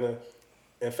Savannah,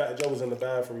 and Fat Joe was in the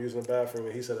bathroom using the bathroom,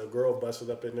 and he said a girl busted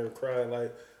up in there crying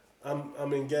like,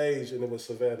 I'm engaged, and it was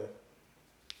Savannah.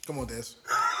 Come on, Des.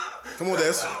 Come on,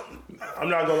 Des. I'm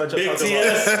not gonna let y'all Big talk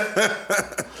TS. about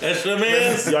That's your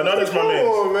man. Y'all know that's my man.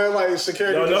 Come on, man, like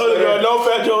security. Y'all know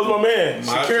Fat Joe's my man.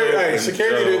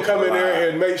 Security didn't come in there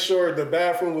and make sure the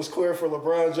bathroom was clear for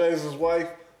LeBron James' wife.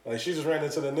 Like, she just ran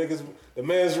into the men's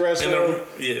restroom.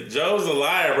 Joe's a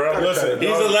liar, bro. Listen,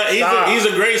 he's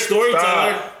a great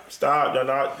storyteller. Stop.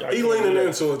 Y'all He leaning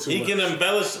into it too He much. can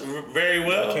embellish very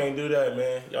well. I can't do that,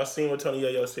 man. Y'all seen what Tony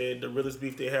Yayo said? The realest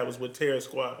beef they had was with Terror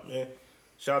Squad, man.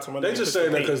 Shout out to my nigga They just Pistol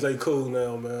saying that Pete. because they cool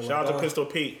now, man. Shout out to Pistol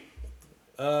Pete.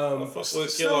 Still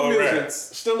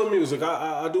in music.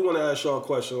 I do want to ask y'all a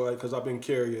question, like, because I've been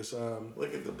curious.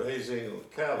 Look at the Beijing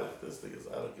and Cali. This thing is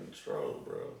out of control,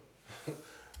 bro.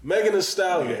 Megan Thee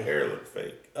Stallion. Your hair look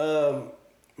fake.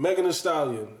 Megan Thee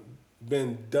Stallion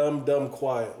been dumb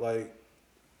quiet. Like,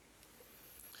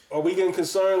 are we getting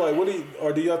concerned? Like,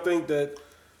 do y'all think that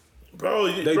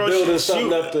they building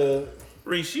something up to?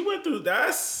 Reese, she went through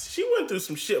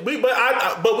some shit. We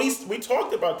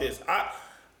talked about this. I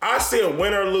said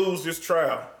win or lose this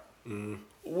trial.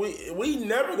 We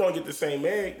never gonna get the same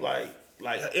Meg. Like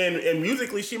and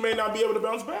musically she may not be able to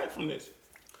bounce back from this.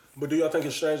 But do y'all think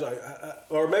it's strange? Like,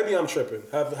 or maybe I'm tripping.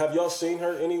 Have y'all seen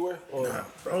her anywhere? Or? Nah,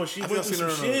 bro, she went through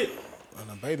some shit. In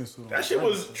a bathing suit. That shit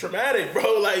was traumatic,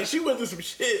 bro. Like, she went through some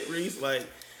shit, Reese. Like,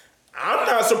 I'm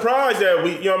not surprised that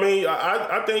you know what I mean?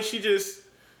 I think she just,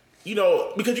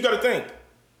 because you got to think,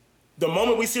 the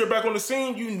moment we see her back on the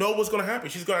scene, you know what's going to happen.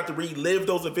 She's going to have to relive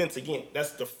those events again.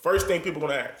 That's the first thing people are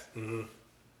going to ask. Mm-hmm.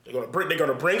 They're going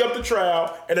to bring up the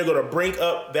trial, and they're going to bring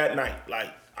up that night. Like,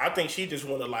 I think she just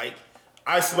want to, like,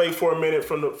 isolate for a minute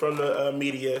from the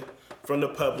media, from the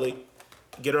public,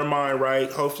 get her mind right.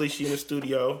 Hopefully she in the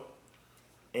studio.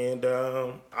 And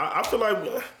I feel like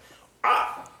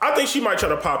I think she might try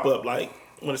to pop up like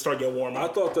when it start getting warm. I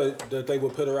thought that they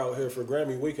would put her out here for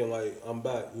Grammy weekend. Like, I'm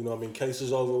back. You know what I mean? Case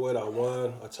is over with. I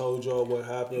won. I told y'all what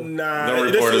happened. Nah, no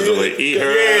reporters will eat her.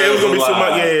 Yeah, it was gonna be so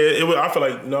much. Yeah, I feel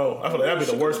like that'd be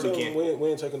the worst weekend. We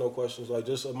ain't taking no questions. Like,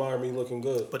 just admire me looking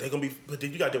good. But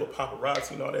then you gotta deal with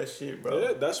paparazzi and all that shit, bro.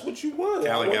 Yeah, that's what you want.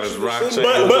 Cali got his rock check.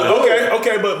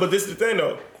 But this is the thing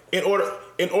though. In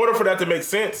order for that to make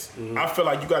sense, I feel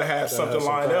like you gotta have something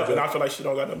lined up, and I feel like she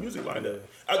don't got no music lined up.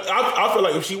 I feel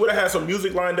like if she would have had some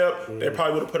music lined up, they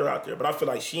probably would have put her out there. But I feel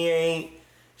like she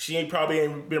probably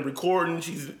ain't been recording.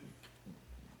 She's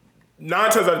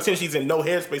 9 times out of 10 she's in no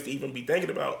headspace to even be thinking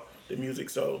about the music.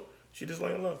 So she just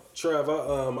laying low.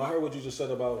 Trav, I heard what you just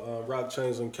said about rock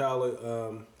chains and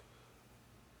Khaled.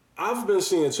 I've been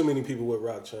seeing too many people with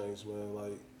rock chains, man.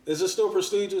 Like, is it still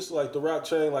prestigious? Like the rock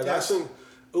chain? Like, yes. I seen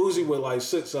Uzi with like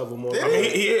 6 of them.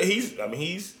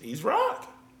 He's rock.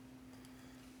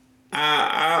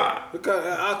 I felt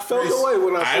the way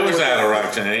when I was at a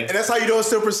rock chain, and that's how you know it's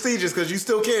still prestigious because you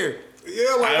still care.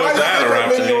 Yeah, like I was at a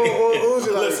rock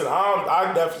chain. Listen,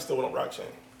 I definitely still want a rock chain.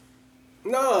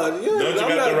 No, yeah. Don't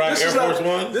you got the rock Air Force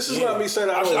One? This is not me saying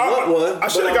I don't want one. I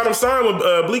should have got him signed when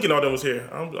Bleak and all them was here.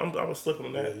 I was slipping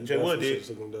on that. Jay Wood did.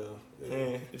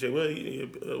 Jay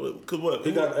Wood, cause what?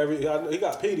 He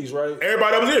got Petey's, right?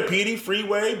 Everybody that was here, Petey,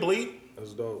 Freeway, Bleak.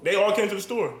 That's dope. They all came to the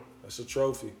store. That's a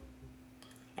trophy.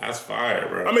 That's fire,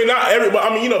 bro. I mean, not everybody. I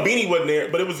mean, Beanie wasn't there,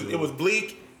 but it was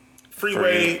Bleak,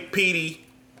 Freeway, Petey.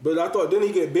 But I thought didn't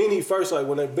he get Beanie first? Like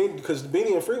when because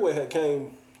Beanie and Freeway had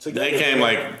came together. They came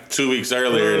like 2 weeks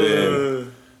earlier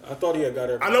than. I thought he had got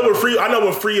everything. I know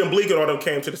when Free and Bleak and all them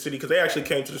came to the city because they actually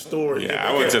came to the store. Yeah,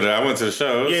 I went to the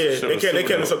show. They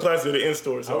came to some classes to the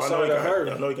in-store. So I know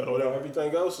he got all that.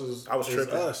 Everything else is I was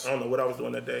tripping. Us. I don't know what I was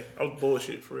doing that day. I was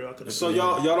bullshit for real. So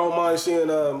y'all don't mind seeing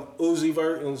Uzi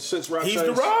Vert and 6 rock He's chains?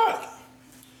 the Rock.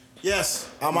 Yes,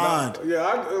 I'm on.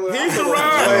 Yeah, he's the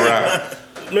Rock.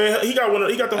 Man, he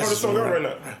got the hardest song out right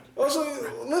now. Also,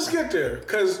 let's get there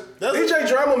because DJ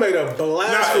Drama made a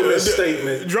blasphemous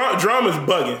statement. Drama's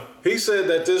bugging. He said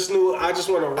that this new I Just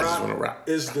Wanna Wanna Rock Rock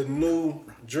is the new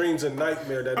Dreams and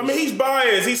Nightmare. That I mean, he's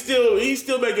biased. He's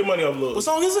still making money off Lil. What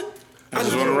song is it? I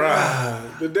just wanna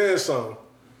rock. the dance song.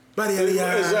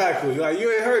 Exactly. Like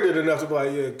you ain't heard it enough to be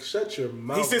like, yeah, shut your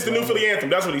mouth. He says the new Philly anthem.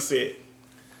 That's what he said.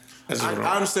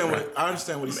 I understand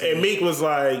what he said. And Meek was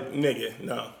like, "Nigga,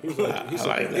 no." He's I like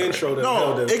like an that. intro that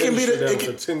No, held it can be the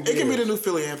the new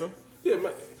Philly anthem. Yeah,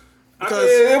 man. Because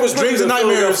it was Dreams and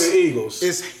really the Nightmares Philadelphia Eagles.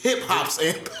 is hip hop's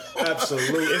anthem.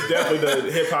 Absolutely. It's definitely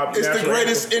the hip hop. It's the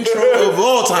greatest intro of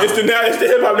all time. It's the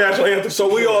hip hop national anthem.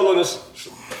 So we all on this.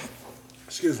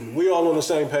 Excuse me. We all on the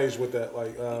same page with that.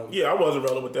 Like, Yeah, I wasn't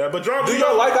rolling with that. But Drum, do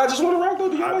y'all like I Just Wanna Rock though?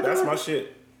 Do y'all like that's that? my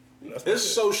shit. It's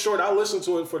so short. I listened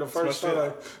to it for the first my shit.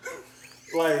 time.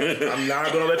 Like, I'm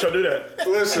not gonna let y'all do that.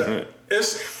 listen,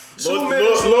 it's 2 Lil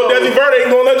minutes Desi long. Bird ain't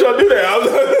gonna let y'all do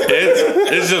that.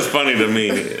 It's just funny to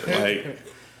me. Like,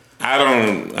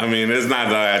 I mean, it's not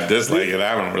that I dislike it.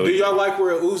 I don't Do really. y'all like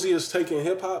where Uzi is taking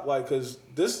hip hop? Like, cause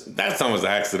this. That song was an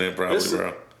accident, probably, This-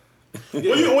 bro. when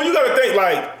you gotta think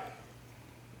like,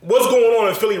 what's going on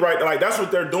in Philly right now? Like that's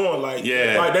what they're doing. Like,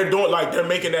 Yeah. like they're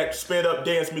making that sped up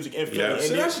dance music in Philly. Yeah. And See,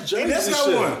 then- that's Jay-Z That's shit.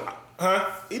 got one. huh?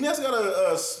 Enes got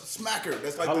a smacker.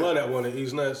 That's like I love that one.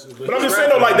 He's nuts. But I'm just saying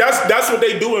though, like that's what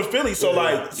they do in Philly. So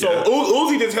Yeah.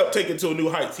 Uzi just helped take it to a new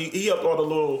heights. He helped all the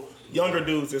little younger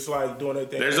dudes just like doing their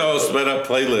thing. There's a whole sped up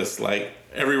playlist. Like,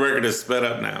 every record is sped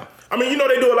up now. I mean,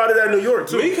 they do a lot of that in New York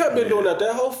too. Meek had been doing that.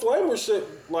 That whole Flamer shit,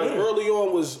 like early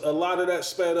on, was a lot of that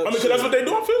sped up. I mean, 'cause shit. that's what they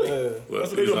do in Philly. Yeah. That's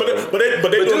what they do. But they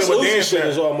But doing this it with Uzi dance shit now.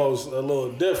 is almost a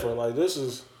little different. Like this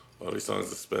is. All these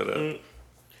songs are sped up.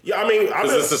 Yeah, I mean,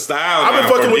 It's the style I've been now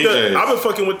fucking for with DJs. I've been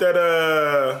fucking with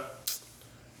that.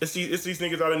 It's these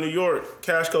niggas out of New York,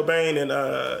 Cash Cobain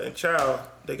and Child.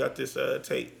 They got this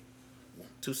tape,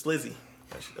 Too Slizzy.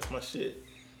 That's my shit.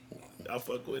 I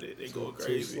fuck with it. They go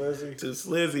crazy. Slizzy? Too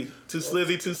slizzy. Too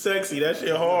slizzy. Too sexy. That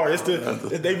shit hard. It's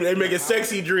they make it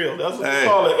sexy drill. That's what they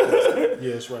call it.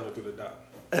 Yeah, it's running through the dock.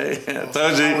 Hey, I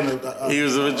told you, he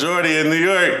was a majority in New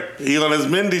York. He on his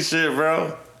Mindy shit,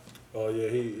 bro. Oh yeah,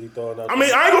 he throwing out. I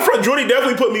mean, I ain't gonna front. Jordy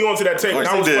definitely put me onto that tape, and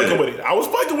I was he did. fucking with it. I was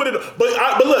fucking with it, but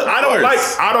look, I don't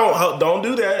course. like. Don't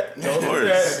do that. Don't do course.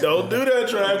 that. Don't do that,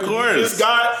 Trav. Of course. You just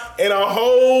got in a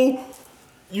whole.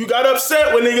 You got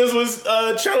upset when niggas was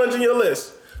challenging your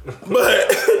list, but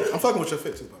I'm fucking with your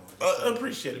fit too, by the way. I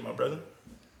appreciate it, my brother.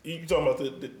 You talking about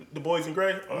the boys in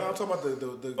gray? No, I'm talking about the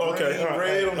Okay, green all right.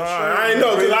 red on the All shirt. right. I ain't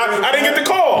know because I didn't get the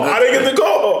call. I didn't get the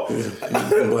call.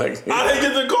 Like, I didn't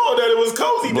get the call that it was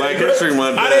cozy. Black day, History bro.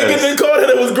 Month I didn't does. get the call that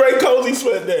it was great cozy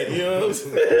sweat day. You know what I'm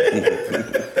saying?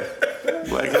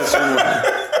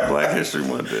 Black History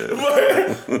Month. Did. but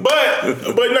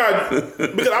nah,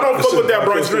 because I don't fuck with that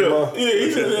Bronx drill. Yeah,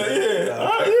 he said that.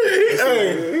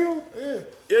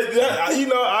 Yeah. You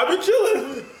know, I've been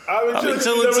chilling. I've been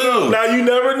chilling You never know. too. Now you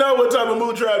never know what type of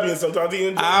mood Trav be in. Sometimes he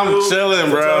in good I'm mood, chilling,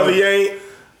 bro. Sometimes he ain't.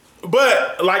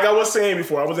 But like I was saying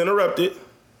before, I was interrupted.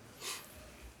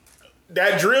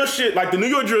 That drill shit, like the New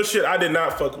York drill shit, I did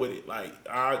not fuck with it. Like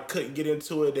I couldn't get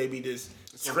into it. They be just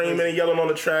screaming and yelling on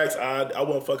the tracks. I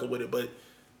wasn't fucking with it. But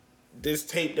this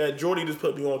tape that Jordy just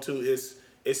put me on to is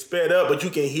sped up, but you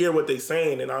can hear what they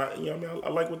saying, and I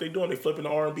like what they doing. They flipping the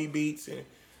R&B beats and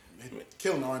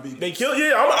Killing R&B. they kill.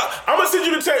 Yeah, I'm gonna send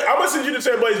you the tape. I'm gonna send you the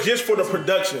tape, but it's just for the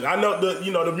production. I know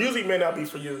the music may not be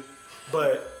for you,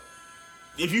 but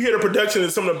if you hear the production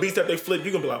and some of the beats that they flip, you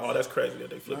can be like, oh, that's crazy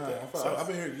that they flipped that. So, I've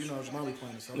been hearing, Jamal be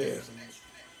playing this. Yeah.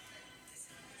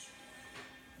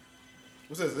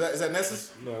 What's this? Is that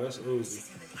Nessus? No, that's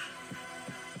Uzi.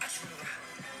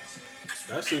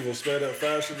 That's even sped up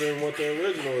faster than what the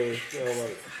original is. You know,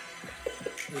 like,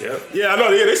 yeah, I know.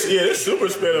 Yeah, they super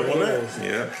sped up on that.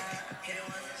 Yeah.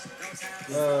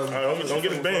 Don't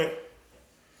get his band.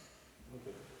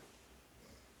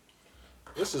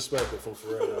 it's suspected from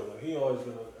Pharrell. Though. Like, he always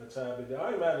been a tad bit down. I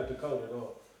ain't mad at the coat at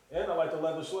all. And I like the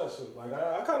leather sweatsuit. Like,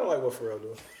 I kind of like what Pharrell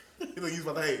doing. You think he's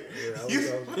about to hate? Yeah,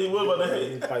 He was about to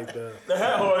hate. He piped down. The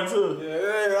hat hard too.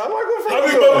 Yeah, I like what I Pharrell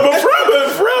mean, doing. but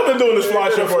Pharrell been doing this fly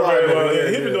Yeah, show for a fly very man, long. Yeah, yeah,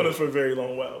 he's been yeah. doing this for a very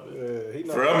long while. Man. Yeah, he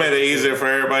not Pharrell made it easier for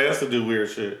everybody else to do weird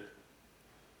shit.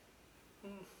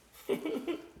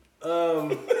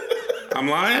 I'm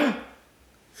lying?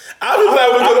 I was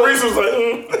laughing because Reese was like,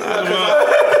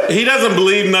 He doesn't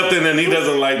believe nothing and he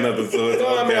doesn't like nothing, so it's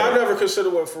No, I mean, I okay. never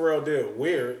considered what Pharrell did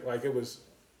weird. Like, it was,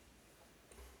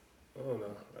 I don't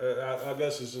know. I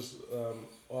guess it's just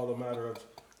all a matter of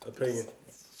opinion.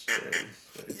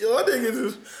 Yo, I think it's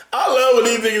just, I love when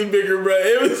these niggas bigger, bro.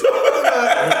 It was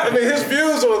I mean, his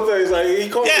views on things, like, he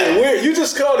called it weird. You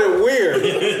just called it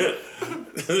weird.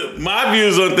 my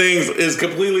views on things is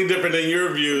completely different than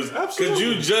your views because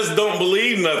you just don't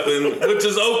believe nothing, which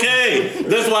is okay.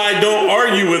 That's why I don't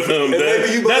argue with him.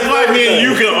 That's why me and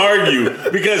you can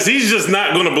argue because he's just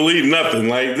not going to believe nothing.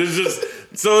 Like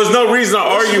so there's no reason to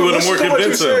argue with him or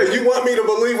convince him. You want me to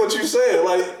believe what you said?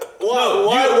 Like.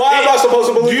 Why am I supposed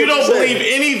to believe you don't believe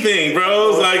anything,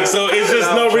 bro. Like, so it's just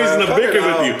no reason to bicker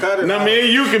with you. Now, me and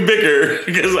you can bicker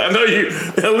because I know you.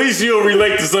 At least you'll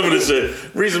relate to some of the shit.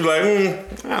 Reason like,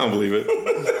 I don't believe it.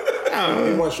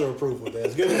 He wants your approval,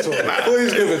 Dez. Give it to him.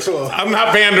 Please give it to him. I'm not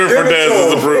pandering for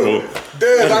Dez's approval.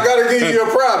 Dez, I gotta give you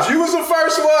your props. You was the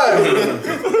first one.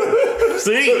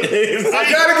 See? I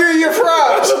gotta give you your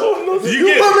props. You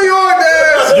put me on,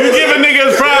 Dez. You give a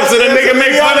nigga props and a nigga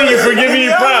make fun of you for giving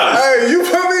you props. Hey, you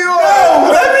put me on.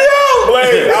 No, let me out.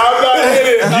 Blake, I'm not in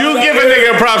it. You give a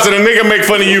nigga props and a nigga make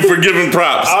fun of you for giving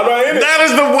props. I'm not in it. That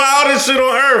is the wildest shit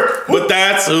on earth. But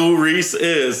that's who Reese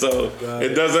is, so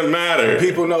it doesn't matter.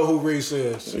 People know who Reese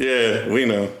is. Yeah, we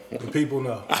know. The people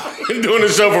know. I've been doing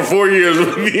this show for 4 years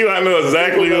with you. I know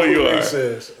exactly who you are. Reese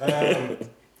is.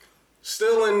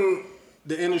 Still in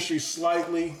the industry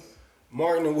slightly,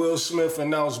 Martin and Will Smith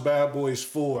announced Bad Boys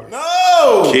 4.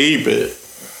 No! Keep it.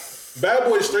 Bad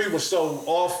Boys 3 was so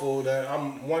awful that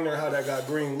I'm wondering how that got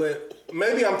greenlit.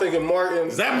 Maybe I'm thinking Martin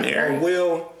Is that Mary? and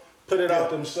Will put it out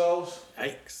themselves.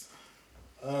 Yikes.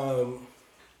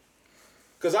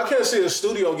 Because I can't see a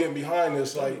studio getting behind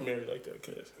this. Like, Married like that,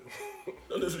 cuz.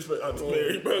 No disrespect, Auntie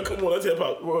Mary, bro. Come on, that's hip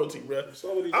hop royalty, bro.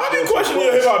 somebody I be questioning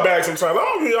your hip hop bag sometimes.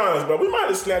 I'm gonna be honest, bro. We might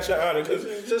have snatched your honor because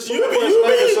just you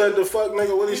nigga said the fuck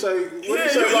nigga. What he say? What he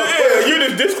say about Quest? you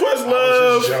just this Quest I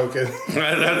love. was just joking.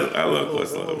 I love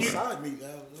Questlove. Side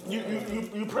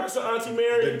meat, You press the Auntie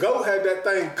Mary. The GOAT had that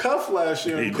thing cuffed last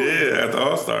year. He did at the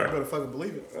All-Star. better fucking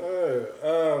believe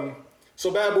it. So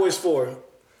Bad Boys 4.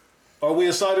 Are we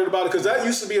excited about it? Because that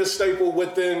used to be a staple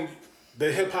within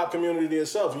the hip hop community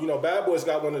itself. You know, Bad Boys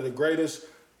got one of the greatest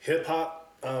hip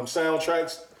hop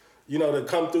soundtracks, you know, to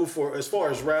come through for as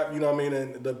far as rap, you know what I mean?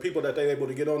 And the people that they able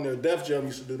to get on there, Def Jam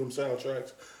used to do them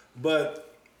soundtracks. But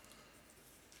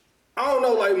I don't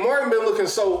know, like Martin been looking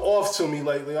so off to me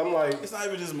lately. I'm like, It's not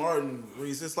even just Martin,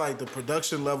 Reese. It's like the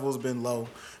production level's been low.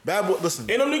 Bad Boy,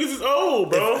 listen. And them niggas is old,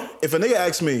 bro. If a nigga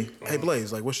asks me, hey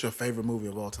Blaze, like, what's your favorite movie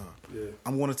of all time? Yeah.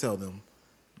 I'm going to tell them,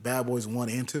 Bad Boys 1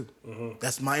 and 2.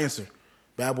 That's my answer.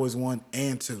 Bad Boys 1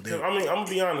 and 2. I mean, I'm gonna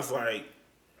be honest. Like,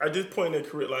 at this point in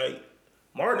their career, like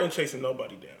Martin ain't chasing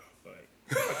nobody down. Like,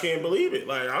 I can't believe it.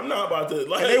 Like, I'm not about to.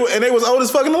 Like, And they was old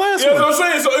as fucking the last you know one. what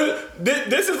I'm saying? So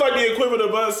this is like the equivalent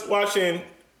of us watching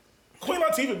Queen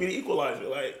Latifah be the equalizer.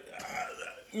 Like,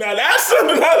 now that's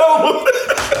something I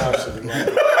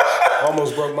don't.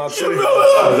 almost broke my tooth.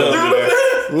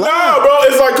 Nah, bro.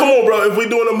 It's like, come on, bro. If we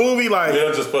doing a movie, like,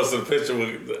 They'll just post a picture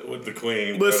with the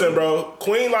Queen. listen, bro.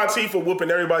 Queen Latifah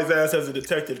whooping everybody's ass as a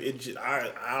detective.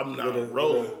 I'm not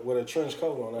rolling. With a trench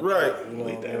coat on. Right. You know,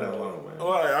 Leave that alone, man.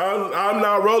 All right, I'm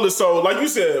not rolling. So, like you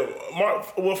said,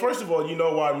 well, first of all, you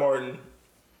know why Martin,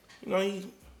 you know,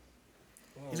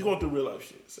 he's going through real life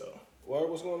shit. So,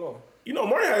 what's going on? you know,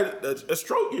 Martin had a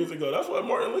stroke years ago. That's why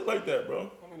Martin looked like that,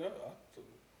 bro. I mean,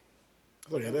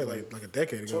 Look at that, like a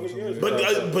decade ago. 20 years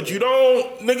But you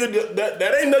don't, nigga.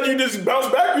 That ain't nothing you just bounce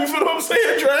back. You feel what I'm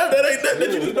saying, Trav? That ain't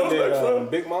that you just bounce back from.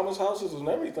 Big Mama's houses and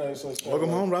everything since then. Welcome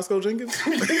home, Roscoe Jenkins.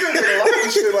 He done did a lot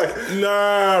of shit like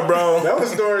Nah, bro. that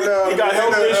was during He got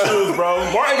health issues, bro.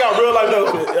 Martin got real life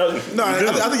health. No,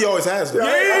 I think he always has, though.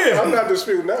 Yeah. I'm not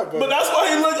disputing that, But that's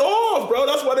why he looked off, bro.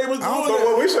 That's why they was doing so that.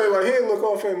 what we say, like he didn't look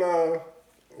off in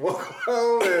Welcome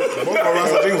Home and Both of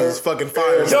Roscoe Jenkins was fucking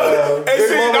fire. Hey, see,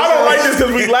 I don't like this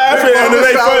because we laughing and it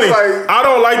ain't funny. I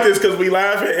don't like this because we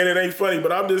laughing and it ain't funny.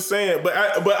 But I'm just saying. But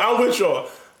I'm with y'all.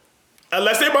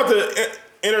 Unless they about to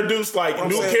introduce like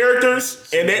new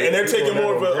characters and they're taking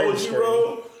more of an OG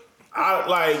role, I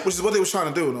like. Which is what they was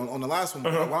trying to do on the last one.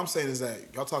 What I'm saying is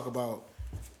that y'all talk about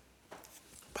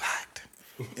black.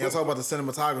 Y'all talk about the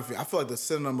cinematography. I feel like the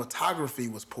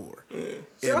cinematography was poor.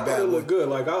 See, I thought it looked good.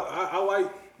 Like I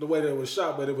like the way that it was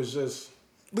shot, but it was just.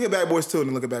 Look at Bad Boys 2 and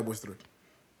then look at Bad Boys 3.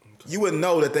 You wouldn't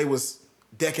know that they was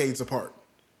decades apart.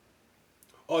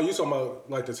 Oh, you talking about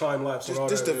like the time lapse and all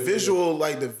Just that? the visual,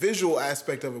 like the visual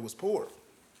aspect of it was poor.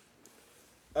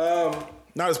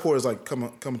 Not as poor as like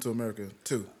Coming to America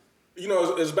 2. You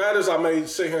know, as bad as I may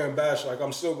sit here and bash, like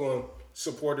I'm still going to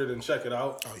support it and check it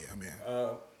out. Oh yeah, man.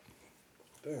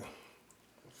 Damn,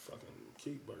 fucking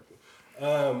keep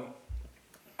burping.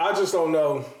 I just don't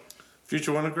know.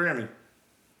 Future won a Grammy.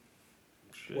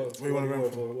 What you want to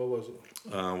grab? What was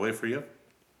it? Wait for you.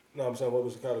 No, I'm saying what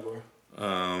was the category?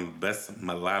 Best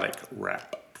melodic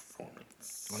rap performance.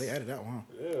 Oh, they added that one.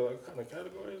 Yeah, what kind of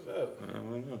category is that? I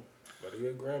don't know. But he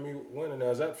a Grammy winner now.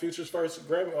 Is that Future's first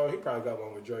Grammy? Oh, he probably got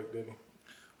one with Drake, didn't he?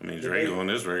 I mean, Drake on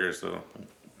this record, so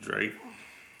Drake,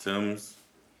 Tim's.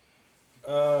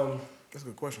 That's a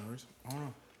good question, Reese. I don't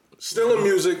know. Still in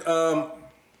music,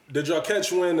 did y'all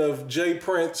catch wind of Jay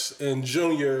Prince and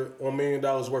Junior on $1 Million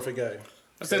Worth of Game?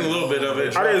 I seen a little bit of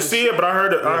it. I didn't see it, but I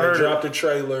heard it. I heard dropped it. the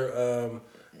trailer,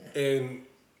 and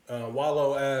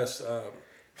Wallow asked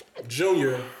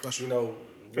Junior, you know,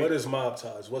 what is mob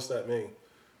ties? What's that mean?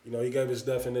 You know, he gave his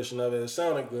definition of it. It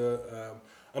sounded good.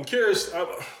 I'm curious.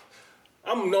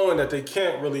 I'm knowing that they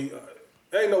can't really.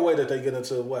 Ain't no way that they get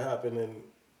into what happened in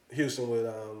Houston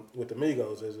with the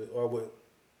Migos, is it? Or with?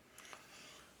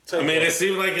 I mean, it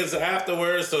seems like it's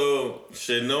afterwards, so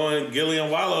shit. Knowing Gilly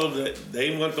and Wallow, that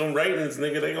they want them ratings,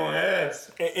 nigga, they gonna ask.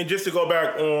 And just to go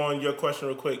back on your question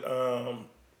real quick,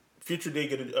 Future did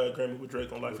get a Grammy with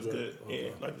Drake on Life is Good. Okay.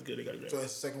 Yeah, Life is Good. They got a Grammy. So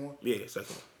that's the second one? Yeah,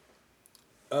 second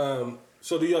one.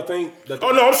 So do y'all think that?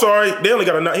 Oh no, I'm sorry. He only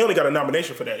got a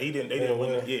nomination for that. He didn't. They didn't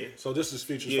win it. Yeah. So this is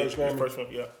Future's Yeah, first Grammy. first one.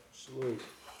 Yeah. Salute.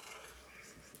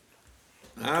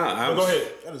 Go ahead.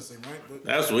 That doesn't seem right, but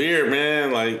That's weird,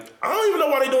 man. Like, I don't even know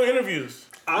why they doing interviews.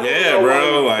 I don't yeah, know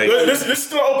bro. why- Like, This is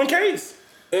still an open case.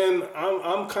 And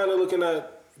I'm kind of looking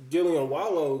at Gilly and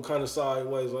Wallow kind of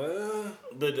sideways, like,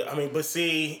 But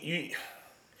see,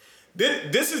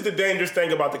 this is the dangerous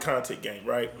thing about the content game,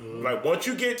 right? Mm-hmm. Like once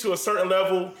you get to a certain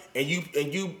level and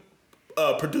you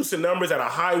producing numbers at a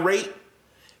high rate,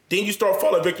 then you start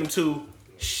falling victim to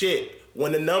shit.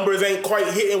 When the numbers ain't quite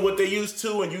hitting what they used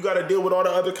to, and you got to deal with all the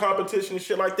other competition and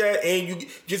shit like that, and you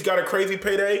just got a crazy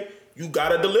payday, you got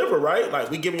to deliver, right? Like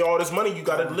we giving you all this money, you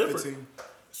got to deliver. 15.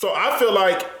 So I feel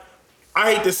like,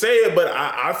 I hate to say it, but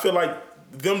I feel like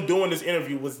them doing this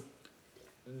interview was,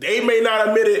 they may not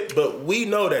admit it, but we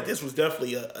know that this was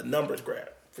definitely a numbers grab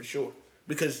for sure,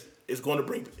 because it's going to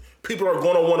bring, people are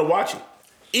going to want to watch it.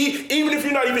 Even if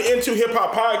you're not even into hip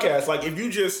hop podcasts, like if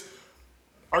you just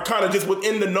are kind of just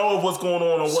within the know of what's going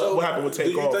on and what happened with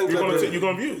Takeoff, you're going to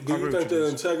view. Do you think the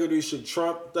integrity should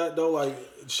trump that though? Like,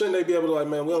 shouldn't they be able to like,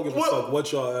 man, we don't give a fuck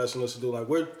what y'all asking us to do. Like,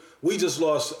 we just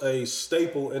lost a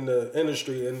staple in the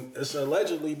industry, and it's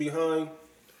allegedly behind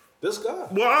this guy.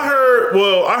 I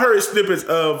heard snippets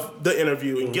of the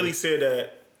interview, and Gilly said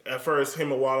that at first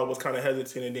him and Wallow was kind of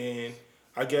hesitant, and then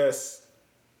I guess,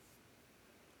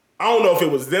 I don't know if it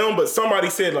was them, but somebody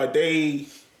said like they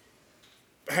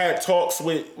had talks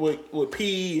with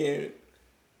P, and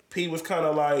P was kind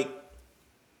of like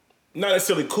not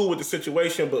necessarily cool with the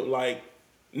situation, but like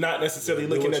not necessarily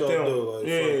looking at them.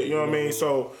 You know what I mean?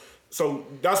 So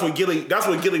that's what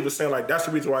Gilly was saying. Like that's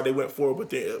the reason why they went forward with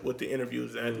the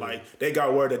interviews, and like they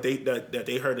got word that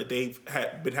they heard that they've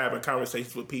been having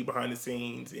conversations with P behind the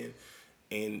scenes,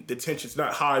 and the tension's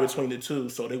not high between the two,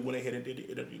 so they went ahead and did the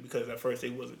interview because at first they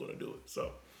wasn't going to do it.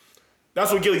 So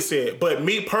that's what Gilly said. But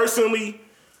me personally,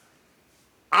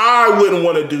 I wouldn't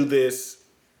want to do this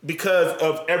because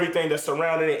of everything that's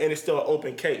surrounding it, and it's still an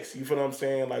open case. You feel what I'm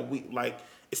saying? Like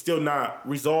it's still not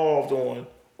resolved on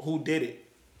who did it.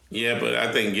 yeah, but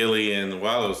I think Gilly and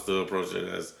Wallow still approach it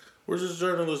as, we're just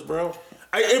journalists, bro.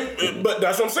 But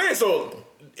that's what I'm saying. So,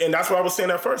 and that's what I was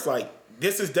saying at first. Like,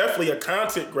 this is definitely a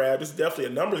content grab. This is definitely a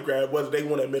numbers grab, whether they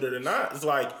want to admit it or not. It's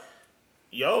like,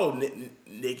 yo,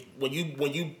 Nick, when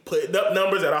you putting up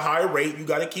numbers at a high rate, you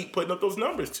got to keep putting up those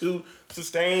numbers to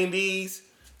sustain these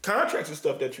contracts and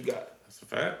stuff that you got. That's a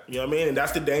fact. You know what I mean? And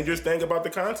that's the dangerous thing about the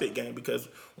content game, because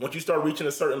once you start reaching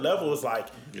a certain level, it's like,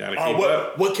 You gotta keep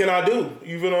up. what can I do?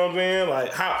 You feel what I'm saying?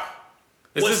 Like, how?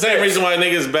 It's what's the same next? reason why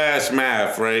niggas bash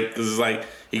Math, right? Because it's like,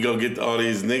 he go get all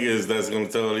these niggas that's gonna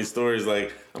tell all these stories.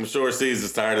 Like, I'm sure C's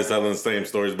is tired of telling the same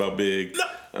stories about Big. No.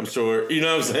 I'm sure, you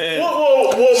know what I'm saying?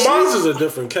 Well, Seeds is a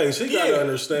different case. He gotta Yeah,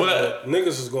 understand but- that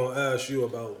niggas is gonna ask you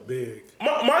about Big.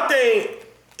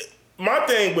 My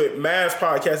thing with Mav's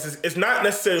podcast is it's not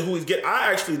necessarily who he's getting.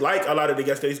 I actually like a lot of the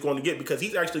guests that he's going to get, because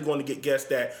he's actually going to get guests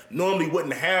that normally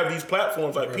wouldn't have these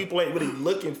platforms. Like, people ain't really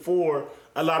looking for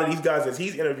a lot of these guys that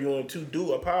he's interviewing to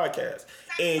do a podcast.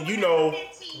 And you know,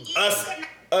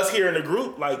 us here in the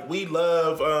group, like, we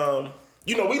love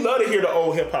we love to hear the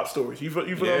old hip hop stories. You feel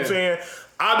what I'm saying?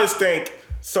 I just think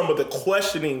some of the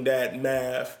questioning that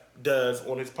Mav does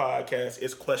on his podcast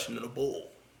is questionable.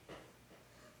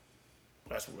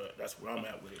 That's where I'm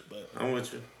at with it. But I'm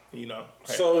with you. you know,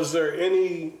 hey. So is there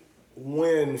any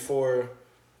win for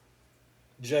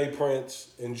Jay Prince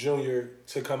and Junior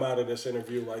to come out of this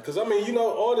interview? Like, because I mean,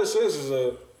 all this is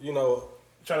a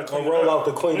trying to roll out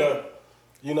the cleanup.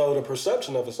 the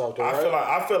perception of us out there. Right?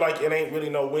 I feel like it ain't really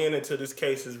no win until this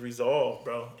case is resolved,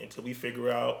 bro. Until we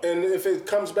figure out. And if it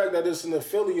comes back that it's an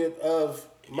affiliate of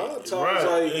Molotov,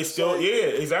 right? Like, it's still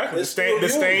exactly. The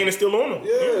stain is still on them.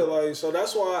 Yeah, like so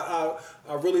that's why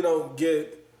I really don't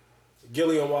get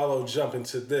Gillie and Wallo jumping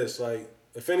to this. Like,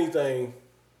 if anything,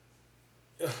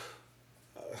 I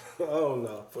don't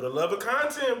know. For the love of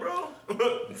content, bro.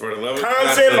 For the love of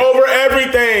content over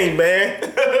everything,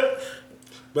 man.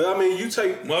 But I mean, you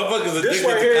take motherfuckers. This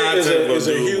right here is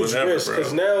a huge whatever, risk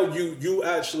because now you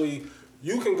actually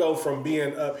can go from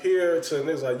being up here to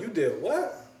it's like you did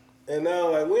what, and now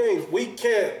like we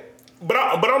can't. But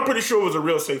I'm pretty sure it was a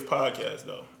real safe podcast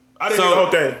though. I didn't hear the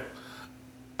whole thing.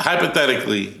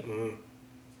 Hypothetically,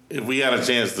 if we had a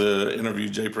chance to interview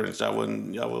Jay Prince, y'all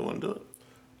wouldn't want to do it.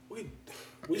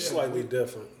 We slightly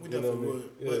different. We definitely would.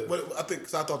 Yeah. But I think,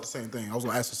 because I thought the same thing. I was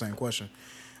going to ask the same question.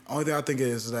 Only thing I think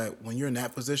is that when you're in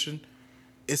that position,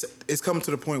 it's coming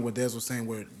to the point where Dez was saying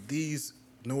where these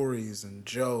Nore's and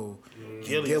Joe and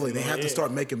Gillie, they have to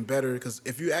start making better. Because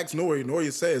if you ask Nore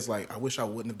says, like, I wish I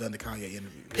wouldn't have done the Kanye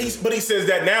interview. But he says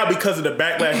that now because of the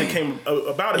backlash that came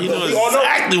about it. He knew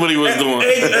exactly what he was doing.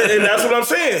 And that's what I'm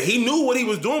saying. He knew what he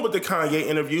was doing with the Kanye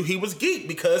interview. He was geeked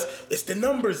because it's the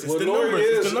numbers. It's the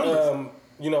numbers.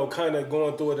 Kind of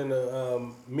going through it in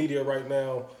the media right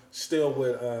now, still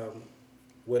with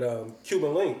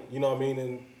Cuban Link. You know what I mean?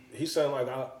 And he's saying like,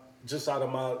 just out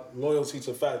of my loyalty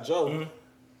to Fat Joe,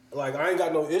 like I ain't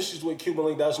got no issues with Cuban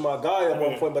Link. That's my guy at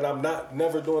one point, but I'm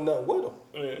never doing nothing with him.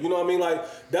 You know what I mean? Like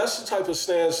that's the type of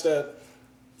stance that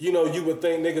you would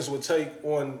think niggas would take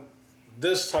on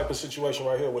this type of situation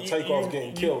right here with Takeoff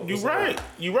getting killed. You're right.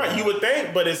 You would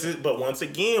think, but once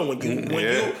again, when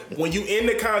you in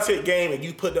the content game and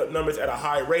you put up numbers at a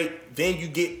high rate, then you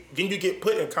get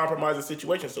put in compromising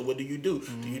situations. So what do? Do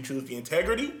you choose the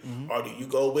integrity or do you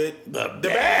go with the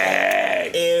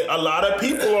bag? And a lot of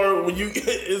people are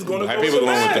it's going to go people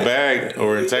going with the bag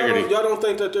or integrity. Y'all don't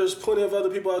think that there's plenty of other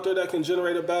people out there that can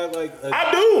generate a bag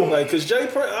I do. Like, because Jay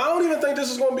Prince, I don't even think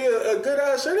this is going to be a good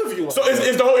ass interview. So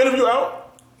is the whole interview out?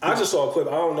 I just saw a clip.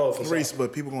 I don't know if it's Reese,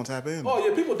 but people gonna tap in. Oh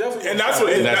yeah, people definitely. And that's all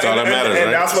that matters.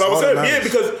 And that's what I was saying. Yeah,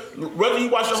 because whether you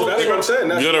watch the whole thing, I'm saying,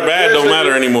 good or bad don't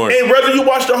matter anymore. And whether you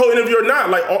watch the whole interview or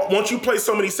not, like once you play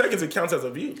so many seconds, it counts as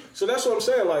a view. So that's what I'm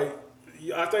saying. Like,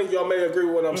 I think y'all may agree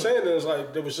with what I'm saying. It's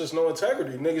like there was just no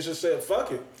integrity. Niggas just said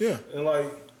fuck it. Yeah. And like.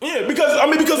 Yeah, because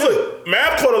look,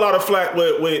 Mav caught a lot of flack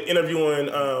with interviewing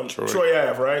Troy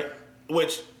Ave, right?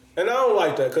 And I don't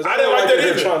like that because I didn't like that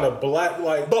either. They're trying to black.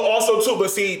 But also too,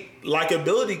 see,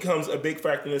 likability comes a big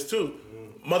factor in this too.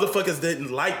 Motherfuckers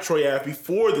didn't like Troy Ave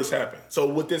before this happened. So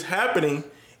with this happening,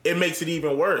 it makes it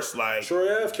even worse. Like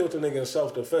Troy Ave killed a nigga in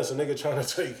self-defense. A nigga trying to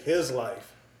take his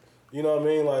life. You know what I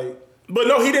mean? Like. But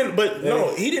no, he didn't. But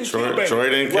no, he didn't. Troy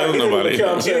didn't kill nobody. He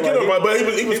didn't kill nobody.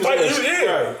 But he was fighting.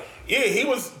 Right. Yeah, he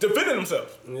was defending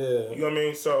himself. Yeah. You know what I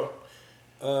mean? So.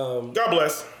 God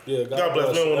bless. Yeah, God bless.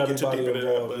 We don't want to get too deep into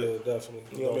that, but yeah,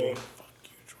 definitely. You know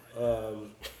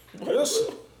what I mean?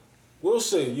 We'll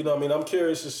see. You know what I mean? I'm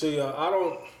curious to see. I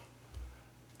don't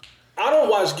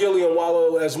watch Gillie and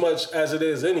Wallo as much as it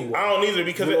is anyway. I don't either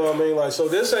because you know what I mean. Like, so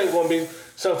this ain't gonna be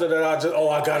something that I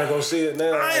gotta go see it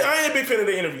now. I ain't a big fan of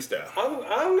the interview style.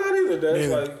 I'm not either.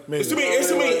 That's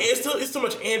It's too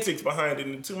much antics behind it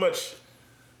and too much.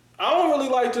 I don't really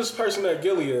like this person that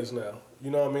Gillie is now. You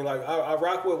know what I mean? Like, I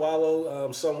rock with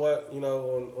Wallo somewhat,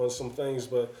 on some things,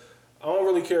 but I don't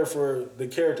really care for the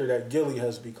character that Gillie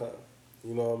has become.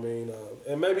 You know what I mean?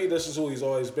 And maybe this is who he's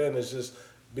always been. It's just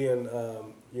being,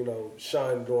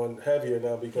 shined on heavier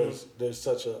now because there's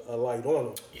such a light on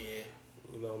him. Yeah.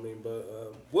 You know what I mean?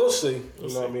 But we'll see. You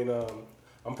know what I mean?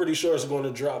 I'm pretty sure it's going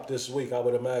to drop this week, I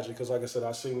would imagine, because like I said,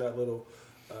 I seen that little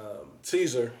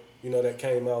teaser, that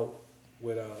came out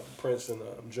with Prince and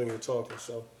Junior talking,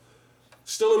 so...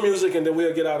 Still in music, and then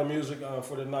we'll get out of music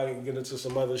for the night and get into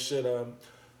some other shit.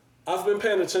 I've been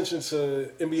paying attention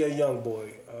to NBA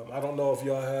YoungBoy. I don't know if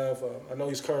y'all have. I know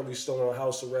he's currently still on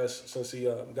house arrest since he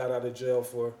got out of jail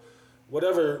for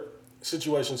whatever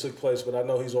situation took place, but I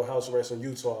know he's on house arrest in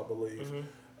Utah, I believe.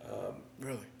 Mm-hmm.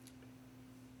 Really?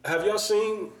 Have y'all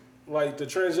seen, like, the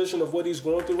transition of what he's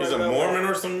going through right now? He's a Mormon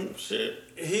or some shit?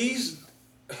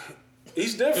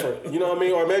 He's different, you know what I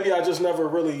mean? Or maybe I just never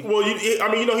really... Well,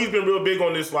 he's been real big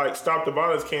on this, like, Stop the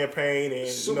Violence campaign. And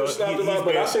Stop the Violence,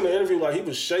 but I seen the interview, like, he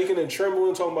was shaking and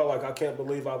trembling, talking about, like, I can't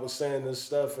believe I was saying this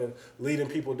stuff and leading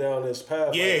people down this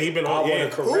path. Yeah, like, he been on... I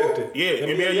want to correct it. Yeah,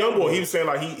 NBA YoungBoy, he was saying,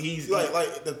 like, he's... Like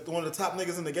one of the top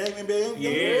niggas in the game, NBA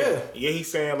YoungBoy? Yeah, he's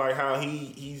saying, like, how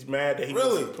he's mad that he...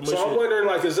 Really? So I'm wondering,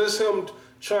 like, is this him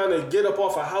trying to get up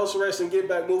off a house arrest and get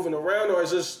back moving around, or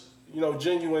is this...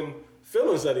 genuine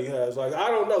feelings that he has. Like, I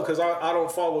don't know, because I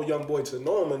don't follow YoungBoy to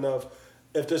know him enough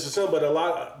if this is him, but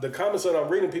the comments that I'm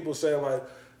reading, people saying like,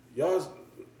 y'all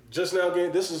just now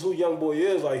getting, this is who YoungBoy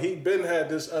is. Like, he been had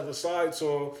this other side to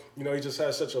him. He just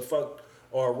had such a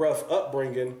rough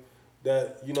upbringing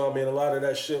that, a lot of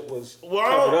that shit was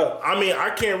covered up. I mean, I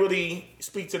can't really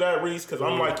speak to that, Reese, because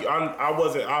I'm like, I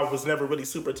was never really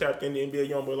super tapped into NBA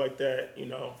YoungBoy like that.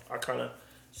 I kind of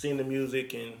seen the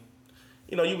music and,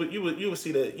 you would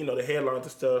see the, the headlines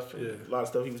and stuff, and a lot of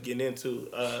stuff he was getting into.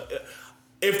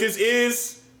 If this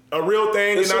is a real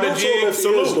thing and not a jig,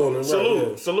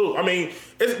 salute. I mean,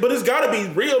 it's got to be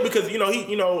real because him and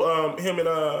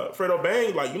Fredo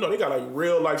Bang, like they got like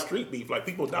real life street beef. Like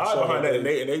people died behind that, and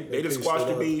they just squashed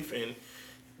the beef, and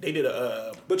they did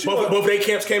both their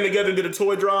camps came together and did a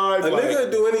toy drive. A nigga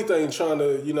do anything trying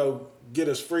to get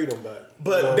his freedom back.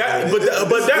 But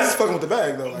that's fucking with the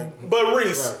bag though. Like, but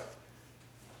Reese. Right.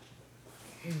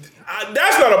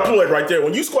 That's not a ploy right there.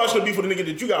 When you squash the beef with a nigga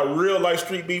that you got real life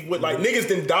street beef with, like niggas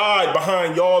done died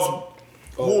behind y'all's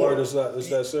war. It's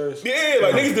that serious? Yeah,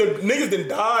 like niggas done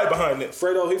died behind this.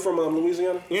 Fredo, he from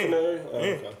Louisiana? Yeah. From that area?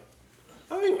 Okay.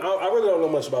 I really don't know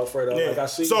much about Fredo. Yeah. Like I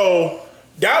see. So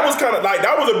that was kind of like,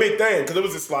 that was a big thing because it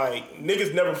was just like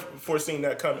niggas never foreseen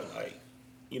that coming. Like,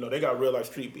 they got real life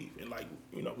street beef and like,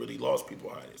 really lost people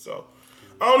behind it. So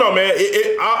I don't know, man.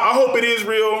 I hope it is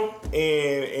real,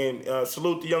 and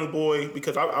salute the YoungBoy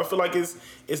because I feel like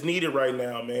it's needed right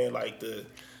now, man. Like the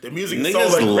music is so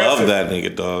aggressive. Niggas love that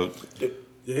nigga, dog.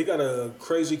 Yeah, he got a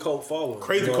crazy cult following.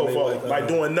 Like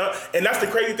doing nothing. And that's the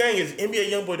crazy thing is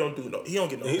NBA YoungBoy he don't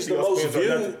get no. He's the most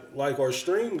viewed, or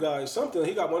stream guy. Something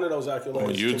he got one of those accolades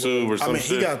on YouTube or something. I mean,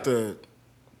 he got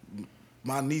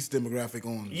my niece demographic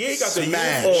on. Yeah, he got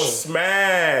Smash. the youth on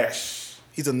Smash.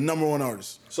 He's a #1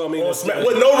 artist. So I mean, with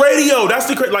no radio. That's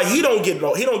the crazy. Like he don't get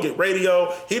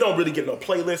radio. He don't really get no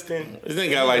playlisting. This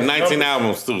nigga got like 19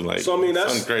 albums too. Like, so I mean,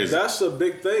 that's crazy. That's a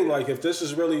big thing. Like if this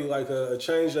is really like a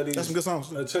change that he's some good songs,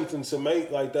 attempting to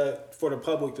make like that for the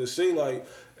public to see, like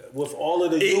with all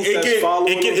of the youth that's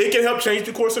following, it can help change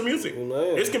the course of music.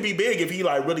 Man. This can be big if he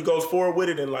like really goes forward with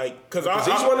it and like because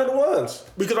he's one of the ones.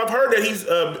 Because I've heard that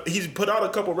he's put out a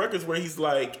couple records where he's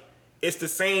like. It's the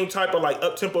same type of like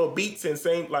up-tempo beats and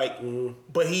same like,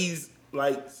 but he's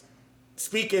like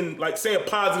speaking, like saying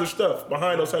positive stuff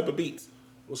behind those type of beats.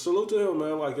 Well, salute to him,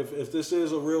 man. Like if this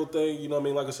is a real thing,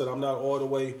 like I said, I'm not all the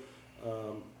way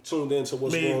tuned into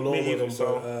what's going on with him.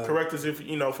 So correct us if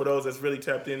for those that's really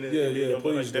tapped in.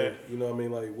 Please do.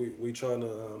 Like we trying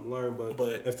to learn,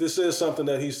 but if this is something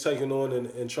that he's taking on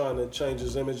and trying to change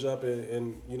his image up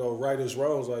and right his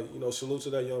wrongs, like salute to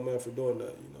that young man for doing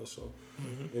that. So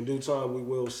in due time we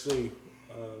will see.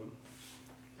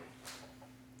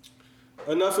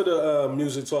 Enough of the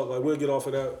music talk. Like we'll get off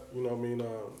of that.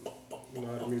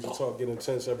 How the music talk get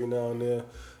intense every now and then,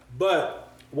 but.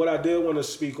 What I did want to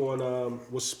speak on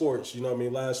was sports.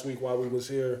 Last week while we was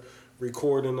here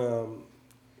recording,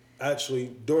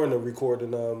 actually during the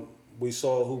recording, we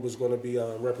saw who was going to be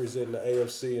representing the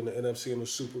AFC and the NFC in the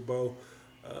Super Bowl.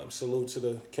 Salute to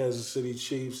the Kansas City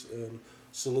Chiefs and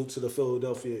salute to the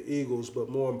Philadelphia Eagles. But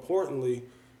more importantly,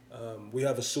 we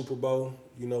have a Super Bowl,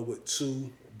 with two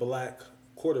black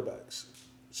quarterbacks,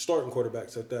 starting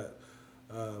quarterbacks at that.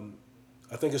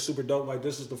 I think it's super dope. Like,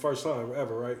 this is the first time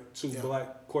ever, right? Two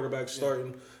black quarterbacks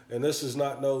starting. And this is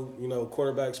not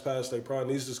quarterbacks past their prime.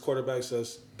 These are quarterbacks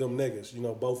that's them niggas.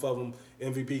 Both of them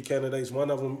MVP candidates. One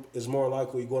of them is more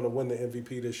likely going to win the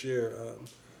MVP this year,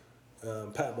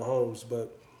 Pat Mahomes.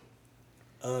 But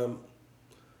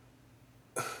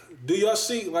do y'all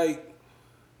see, like,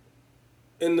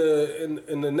 in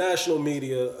the national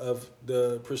media of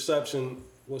the perception,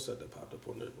 what's that popped up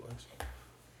on there, boys?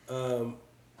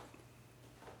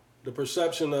 The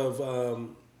perception of,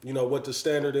 what the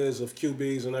standard is of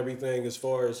QBs and everything as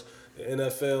far as the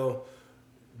NFL,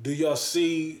 do y'all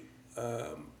see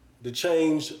the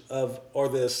change of or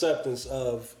the acceptance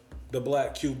of the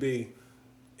black QB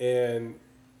and,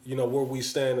 where we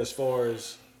stand as far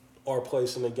as our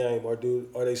place in the game? Or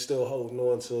are they still holding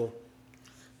on to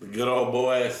the good old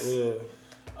boys? Yeah.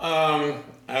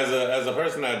 As a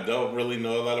person that don't really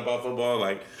know a lot about football,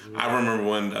 like I remember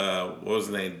when what was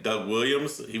his name, Doug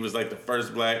Williams. He was like the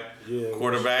first black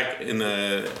quarterback in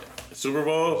the Super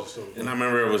Bowl, and I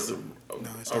remember it was.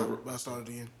 I started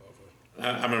again.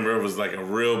 I remember it was like a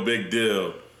real big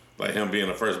deal, like him being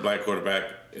the first black quarterback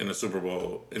in the Super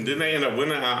Bowl. And didn't they end up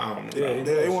winning? I don't know. Yeah,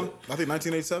 they won. I think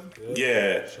 1987.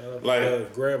 Yeah,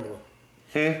 like Grambling.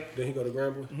 Did he go to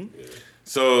Grambling? Mm-hmm. Yeah.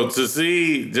 So to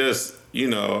see just,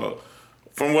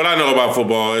 from what I know about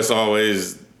football, it's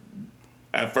always,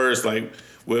 at first, like,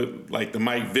 with like the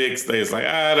Mike Vicks, it's like,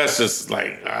 that's just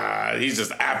like, he's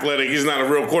just athletic. He's not a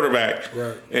real quarterback.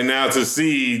 Right. And now to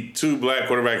see 2 black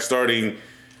quarterbacks starting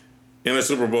in the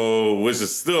Super Bowl, which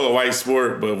is still a white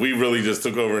sport, but we really just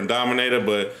took over and dominated.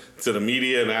 But to the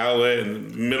media and the outlet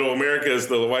and middle America, it's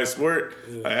still a white sport.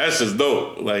 Like, that's just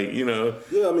dope. Like, you know.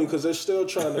 Yeah, I mean, because they're still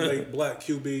trying to make black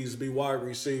QBs be wide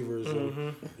receivers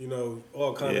and, you know,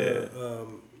 all kind of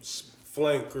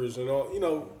flankers and all, you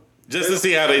know. Just to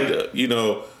see how they, you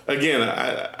know, again,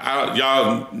 I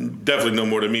y'all definitely know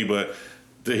more than me, but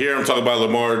to hear him talk about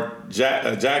Lamar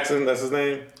Jackson, that's his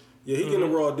name. Yeah, he getting a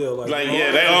raw deal. Like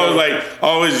they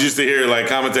always used to hear like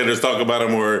commentators talk about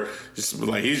him, or just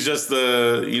like he's just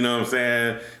the, you know what I'm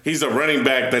saying, he's a running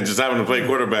back that just happened to play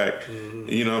quarterback.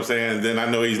 You know what I'm saying? Then I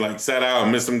know he's like sat out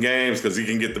and missed some games because he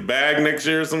can get the bag next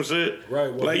year or some shit.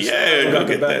 Right. Well, like go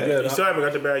get that. He still haven't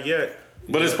got the bag yet.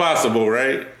 But it's possible,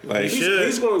 right? Like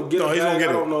he's going to get. No, he's gonna get it.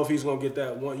 I don't know if he's going to get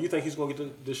that one. You think he's going to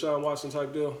get the Deshaun Watson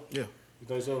type deal? Yeah. You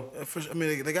think so? I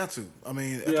mean, they got to. I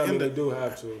mean, They do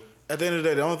have to. At the end of the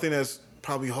day, the only thing that's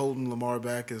probably holding Lamar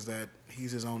back is that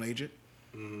he's his own agent.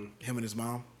 Him and his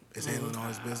mom is handling all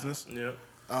his business. Yeah.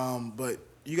 But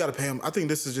you got to pay him. I think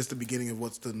this is just the beginning of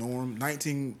what's the norm.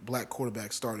 19 black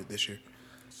quarterbacks started this year.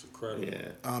 It's incredible.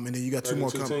 Yeah. And then you got 2 more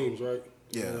coming. teams, right?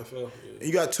 Yeah. NFL. And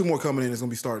you got 2 more coming in that's going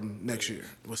to be starting next year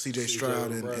with C.J.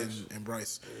 Stroud and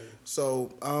Bryce. Yeah.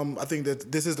 So I think that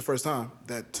this is the first time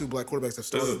that 2 black quarterbacks have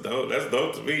started. This is dope. That's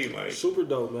dope to me. Like, super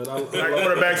dope, man. Black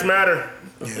quarterbacks matter.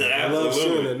 yeah, I love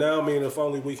seeing it. Now, I mean, if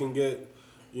only we can get,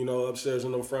 you know, upstairs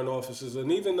in the front offices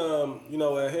and even, you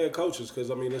know, at head coaches,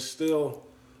 because, I mean, it's still,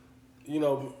 you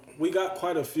know, we got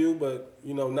quite a few, but,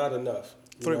 you know, not enough.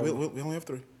 3. We only have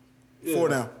 3. Yeah. 4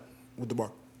 now with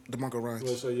DeMarco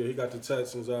Ryans. So, yeah, he got the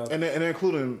Texans out. And they're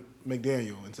including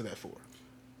McDaniel into that 4.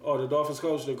 Oh, the Dolphins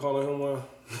coach, they're calling him one.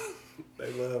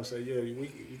 They love say, yeah,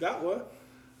 you got one.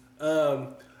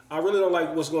 I really don't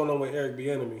like what's going on with Eric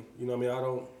Bieniemy. You know what I mean? I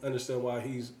don't understand why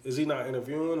is he not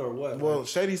interviewing or what? Well,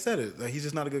 Shady said it. Like, he's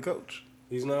just not a good coach.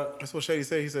 He's not? That's what Shady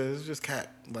said. He said it's just cap.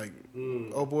 Like,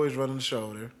 old boy's running the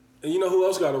show there. And you know who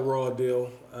else got a raw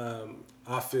deal?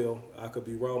 I feel, I could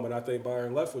be wrong, but I think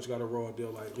Byron Leftwich got a raw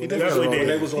deal. Like He definitely did. When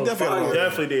they was on fire.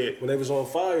 Definitely did. When they was on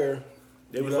fire,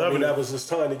 They was I mean, loving that it. was his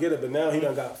time to get it. But now he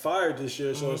done got fired this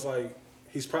year, so it's like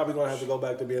he's probably going to have to go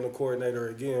back to being a coordinator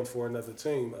again for another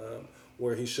team,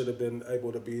 where he should have been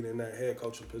able to be in that head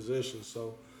coaching position.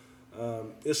 So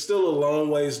it's still a long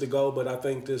ways to go, but I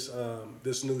think this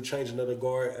new changing of the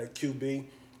guard at QB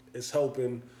is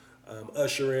helping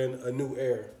usher in a new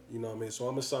era. You know what I mean? So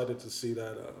I'm excited to see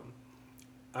that.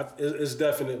 It's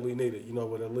definitely needed. You know,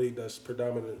 with a league that's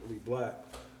predominantly black.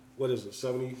 What is it?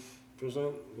 70%?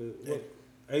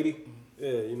 80? Yeah.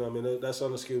 You know what I mean? That's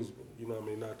unexcusable. You know what I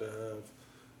mean? Not to have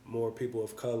more people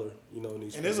of color. You know, in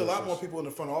these. And there's a lot more people in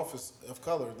the front office of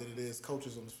color than it is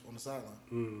coaches on the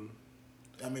sideline.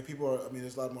 I mean,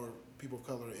 there's a lot more people of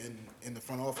color in the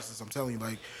front offices. I'm telling you,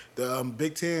 like the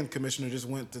Big Ten commissioner just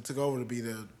took over to be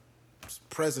the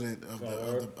president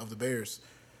of the Bears.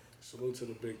 Salute to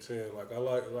the Big Ten. Like I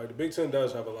like the Big Ten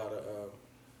does have a lot of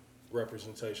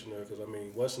representation there because I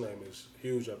mean, what's name is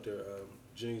huge up there.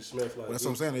 Gene Smith. Like that's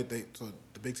what I'm saying. So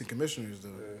the Big Ten commissioners,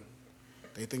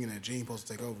 they thinking that Gene supposed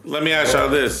to take over. let me ask y'all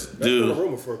this, That's been a dude.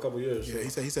 rumor for a couple years. Yeah,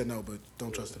 so. he said no, but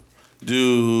don't trust him.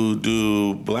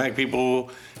 Do black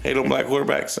people hate on black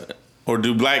quarterbacks, or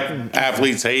do black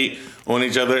athletes hate on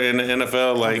each other in the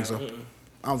NFL? Like,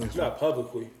 I don't think so. Not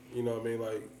publicly, you know what I mean?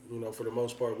 Like, you know, for the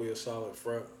most part, we a solid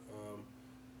front.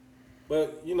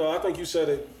 But, you know, I think you said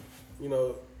it, you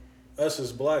know, us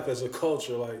as black as a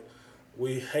culture, like,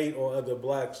 we hate on other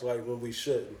blacks like when we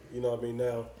shouldn't. You know what I mean?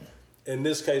 Now, in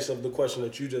this case of the question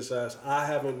that you just asked, I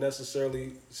haven't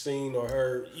necessarily seen or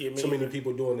heard too many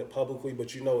people doing it publicly,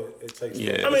 but you know it takes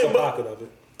a pocket of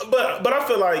it. But I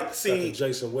feel like Like see. the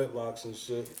Jason Whitlocks and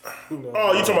shit. You know,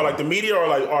 Oh, you talking about like the media, or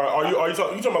like, are you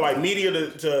talking about like media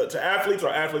to athletes, or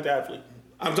athlete to athlete?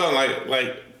 I'm talking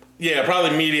like yeah,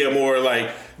 probably media more.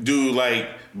 Like, do like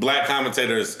black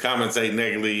commentators commentate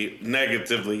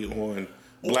negatively on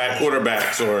black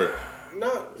quarterbacks, or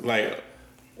not like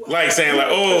saying like,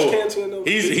 oh,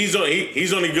 he's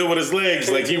only good with his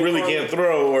legs, like he really can't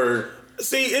throw, or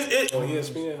See, it on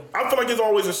ESPN. I feel like it's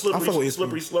always a I fuck with ESPN.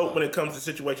 slippery slope when it comes to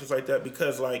situations like that,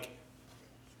 because like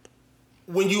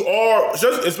when you are,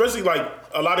 especially like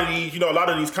a lot of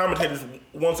these commentators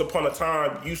once upon a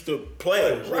time used to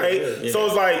play, right? Yeah. So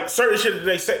it's like certain shit that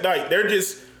they say, like they're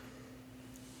just.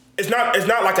 It's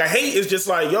not like a hate. It's just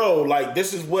like, yo, like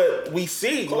this is what we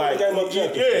see. Like, the game yeah,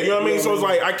 objective. you know what I mean. So it's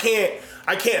like I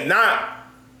can't not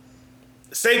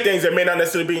say things that may not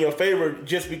necessarily be in your favor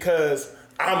just because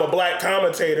I'm a black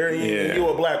commentator and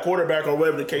you're a black quarterback or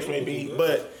whatever the case may be.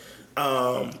 But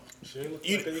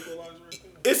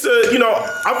it's a,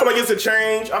 I feel like it's a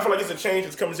change. I feel like it's a change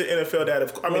that's coming to the NFL. That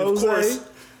of course,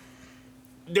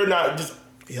 they're not just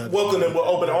welcoming with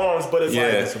open arms, but it's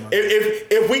like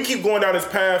if we keep going down this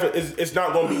path, it's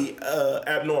not going to be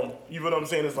abnormal. You know what I'm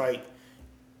saying? It's like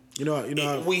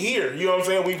we here. You know what I'm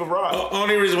saying? We've arrived. The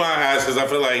only reason why I ask is I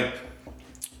feel like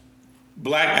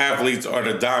black athletes are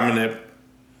the dominant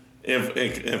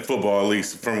in football, at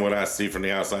least from what I see from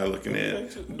the outside looking in.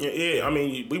 Yeah. I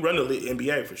mean, we run the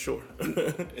NBA for sure.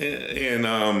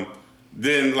 and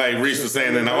then, like Reese was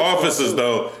saying, in the offices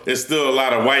though, it's still a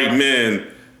lot of white men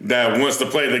that wants to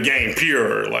play the game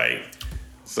pure, like.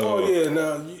 So. Oh yeah,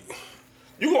 now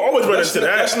you can always run into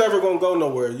that. That's never gonna go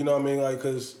nowhere. You know what I mean? Like,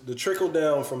 because the trickle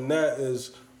down from that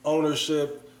is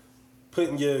ownership,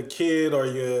 putting your kid or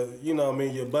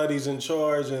your buddies in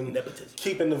charge, and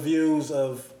keeping the views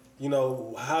of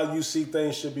how you see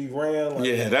things should be ran.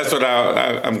 Like, that's what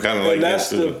I'm kind of like. And that's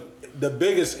the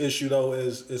biggest issue though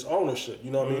is ownership.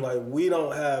 You know what I mean? Like, we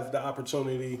don't have the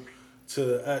opportunity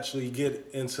to actually get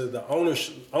into the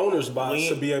owner's box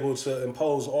to be able to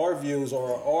impose our views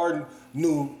or our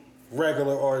new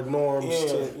regular or norms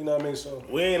to, you know what I mean? So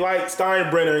we ain't like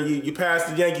Steinbrenner, you pass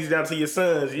the Yankees down to your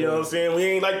sons, you know what I'm saying? We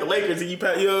ain't like the Lakers, you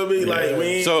pass, you know what I mean? Like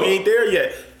we ain't there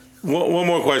yet. One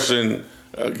more question,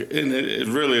 and it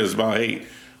really is about hate.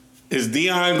 Is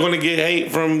Deion going to get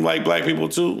hate from like black people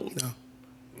too? No.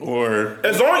 Or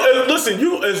as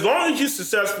long as you're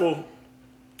successful.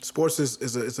 Sports is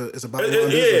about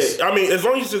business. I mean, as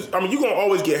long as you're gonna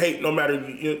always get hate, no matter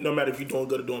if you're doing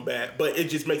good or doing bad. But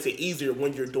it just makes it easier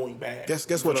when you're doing bad.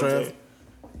 Guess what, Trav?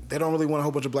 They don't really want a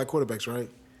whole bunch of black quarterbacks, right?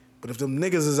 But if them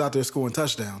niggas is out there scoring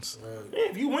touchdowns,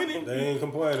 if you winning, they ain't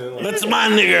complaining. Like, that's my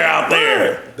nigga out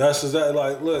there. That's exactly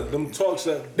like, look, them talks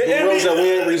that the NBA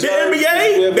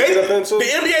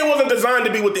wasn't designed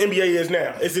to be what the NBA is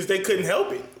now. It's just they couldn't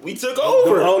help it. We took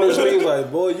over. The owners means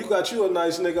like, boy, you got you a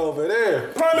nice nigga over there.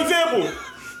 Prime example.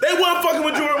 They wasn't fucking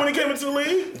with Jordan when he came into the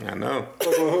league. I know. They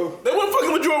wasn't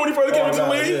fucking with Jordan when he first came into the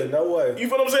league. Yeah, no way. You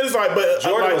feel what I'm saying? It's like, but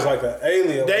Jordan was like an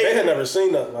alien. They had never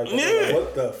seen nothing like that. Like,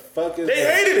 what the fuck is that?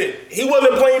 They hated it. He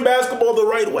wasn't playing basketball the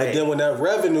right way. And then when that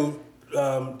revenue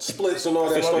splits and all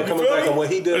that started coming back, and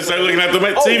what he did. They started looking at the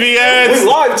TV ads. We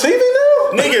live TV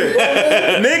now,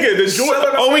 nigga. The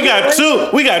Jordan. Oh, we got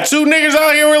two niggas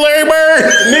out here with Larry Bird.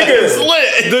 Niggas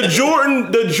lit.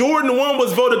 The Jordan 1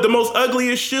 was voted the most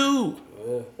ugliest shoe.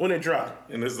 When it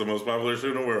dropped. And this is the most popular shoe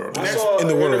in the world. I saw an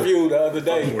interview the other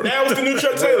day. That was the new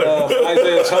Chuck Taylor.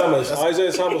 Isaiah Thomas.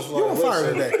 Isaiah Thomas was like,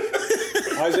 fired today.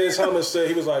 Isaiah Thomas said,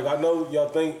 he was like, I know y'all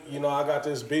think, I got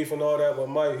this beef and all that with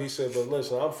Mike. He said, but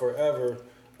listen, I'm forever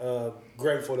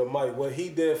grateful to Mike. What he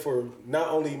did for not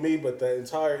only me, but the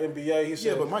entire NBA. He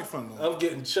said, but Mike fronted on him. I'm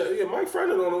getting Mike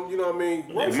fronted on him, you know what I mean?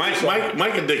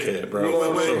 Mike a dickhead,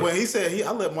 bro. When he said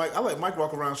I let Mike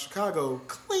walk around Chicago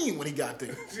clean when he got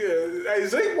there. Yeah, hey,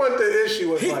 Zeke wanted the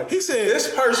issue with Mike. He said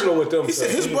it's personal with them. He said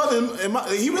his brother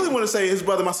he really wanted to say his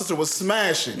brother and my sister was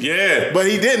smashing. Yeah. But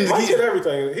he didn't. Mike did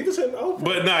everything. He was hitting open.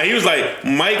 But nah, he was like,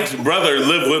 Mike's brother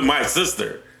lived with my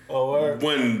sister. Oh, right.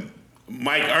 When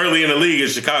Mike early in the league in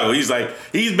Chicago,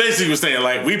 he basically was saying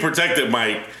like, we protected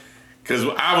Mike because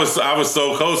I was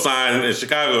so co-signed in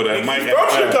Chicago that Mike from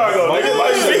Chicago. Mike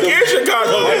in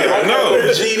Chicago. No,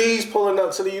 the GDs pulling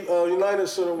up to the United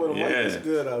Center with him. Mike is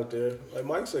good out there. Like,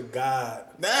 Mike's a god.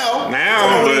 Now,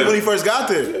 but when he first got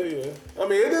there. Yeah. I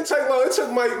mean, it didn't take long. It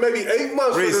took Mike maybe 8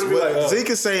 months for him to be like, Zeke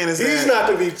is saying is he's not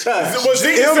to be touched.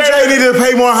 MJ needed to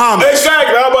pay more homage.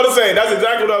 Exactly. I was about to say. That's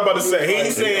exactly what I was about to say.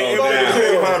 He's saying MJ needed to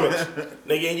pay more homage.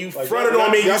 Nigga, and you fronted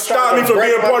on me. You stopped me from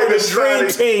being a part of this dream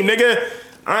team, nigga.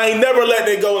 I ain't never let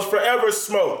that go. It's forever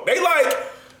smoke. They like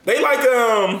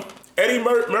Eddie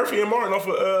Murphy and Martin off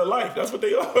of Life. That's what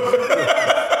they are.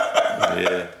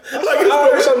 Yeah. I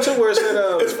heard something too where it said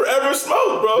it's forever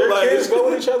smoke, bro. Their like, kids go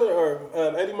with each other, or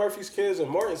Eddie Murphy's kids and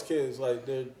Martin's kids, like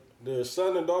their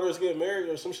son and daughters get married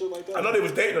or some shit like that. I know they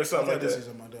was dating or something like that.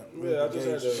 Yeah, I just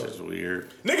heard that. That's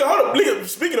weird. Nigga, hold up. Nigga,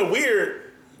 speaking of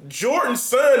weird, Jordan's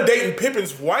son dating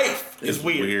Pippen's wife is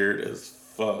weird. Weird as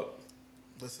fuck.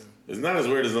 Listen. It's not as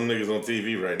weird as them niggas on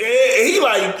TV right now. And he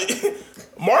like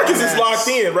Marcus is locked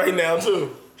in right now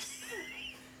too.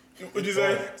 What'd you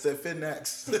say? I said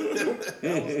Finnax.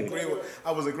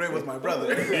 I was agreeing with my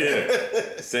brother.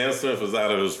 Yeah. Sam Smith is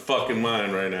out of his fucking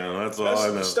mind right now. That's all I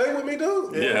know. Stay with me,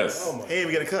 dude. Yes. Oh my. He ain't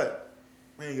even get a cut.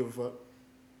 He ain't give a fuck.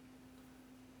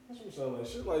 That's what I'm saying. Like,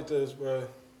 shit like this, bro.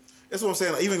 That's what I'm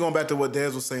saying. Like, even going back to what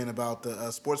Dez was saying about the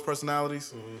sports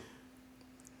personalities.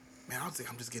 Man, I think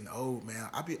I'm just getting old, man.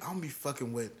 I'm gonna be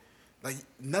fucking with Like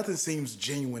nothing seems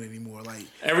genuine anymore. Like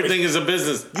Everything is a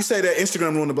business. you say that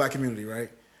Instagram ruined the black community, right?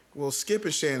 Well, Skip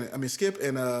and Stephen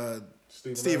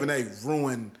A.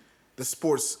 ruined the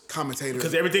sports commentators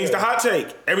Because everything's the hot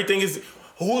take. Everything is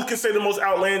who can say the most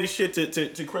outlandish shit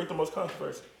to create the most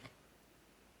controversy.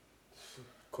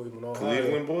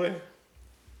 Cleveland boy.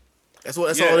 That's all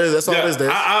it is. That's all it is. Dave.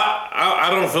 I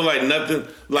don't feel like nothing.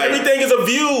 Like Everything is a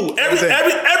view. Everything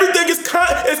is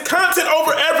content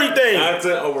over everything.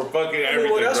 content over fucking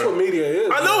everything. Well, that's bro. what media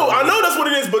is. I know that's what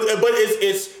it is, but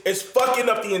it's fucking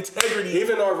up the integrity.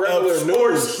 Even our regular of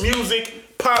sports, news.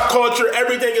 music, pop culture,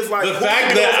 everything is like The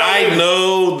fact that I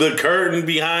know the curtain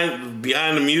behind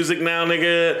the music now,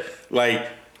 nigga, like,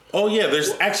 oh yeah,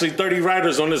 there's actually 30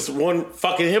 writers on this one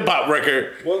fucking hip hop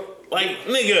record. Well, Like,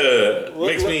 nigga,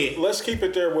 makes me. Let's keep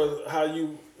it there with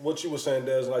what you were saying,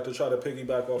 Des, like to try to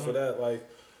piggyback off of that. Like,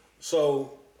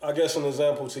 so I guess an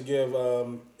example to give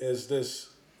is this,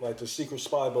 like the secret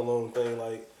spy balloon thing.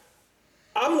 Like,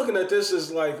 I'm looking at this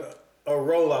as like a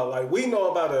rollout. Like, we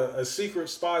know about a secret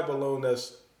spy balloon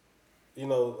that's,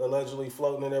 allegedly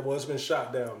floating in there. Well, it's been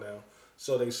shot down now,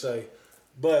 so they say.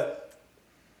 But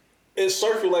it's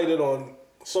circulated on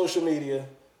social media,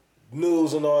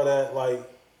 news and all that, like,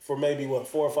 for maybe 4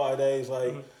 or 5 days,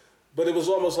 like, but it was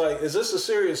almost like, is this a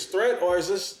serious threat or is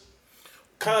this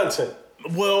content?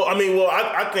 Well,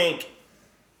 I think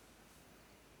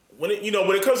when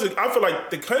it comes to, I feel like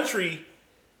the country,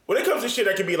 when it comes to shit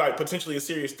that could be like potentially a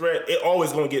serious threat, it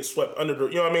always gonna get swept under the,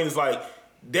 you know what I mean? It's like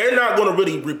they're not gonna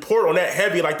really report on that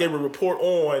heavy like they would report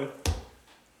on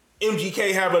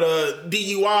MGK having a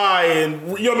DUI and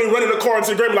running a car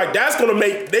into the grave. Like that's gonna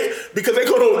make because they're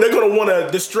gonna want to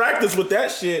distract us with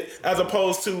that shit as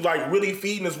opposed to like really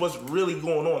feeding us what's really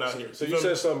going on out here. So you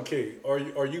said something key.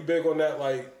 Are you big on that?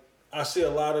 Like I see a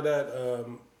lot of that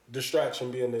distraction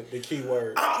being the key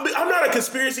word. I'm not a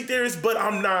conspiracy theorist, but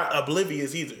I'm not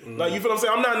oblivious either. Like you feel what I'm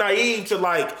saying? I'm not naive to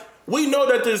like we know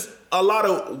that there's a lot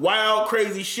of wild,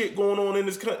 crazy shit going on in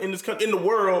the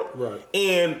world, right?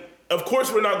 And of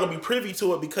course, we're not going to be privy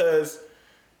to it because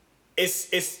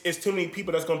it's too many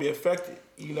people that's going to be affected.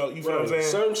 You feel what I'm saying?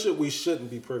 Certain shit we shouldn't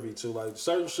be privy to. Like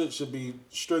certain shit should be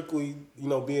strictly,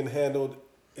 being handled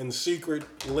in secret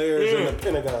layers in the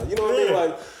Pentagon. You know what I mean?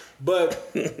 Like, but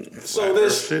so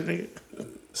this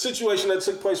situation that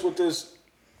took place with this,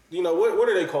 what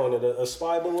are they calling it? A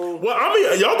spy balloon?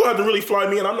 Well, y'all gonna have to really fly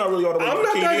me in. I'm not really all the way. I'm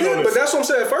not that good, but that's what I'm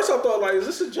saying. At first, I thought like, is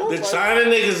this a joke? The China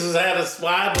niggas has had a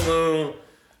spy balloon.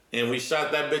 And we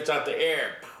shot that bitch out the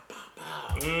air. Pow,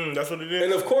 pow, pow. That's what it is.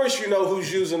 And of course, you know who's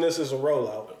using this as a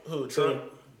rollout. Who, Trump?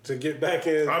 To get back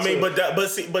in. But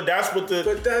that's what the.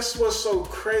 But that's what's so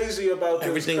crazy about this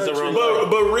everything's country. a rollout.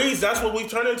 But Reese, that's what we've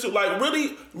turned into. Like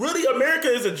really, America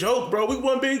is a joke, bro. We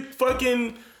one big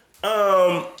fucking we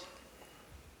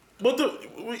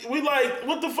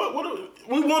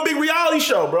one big reality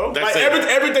show, bro. That's like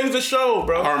everything's a show,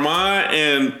 bro. Armand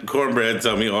and Cornbread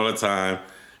tell me all the time.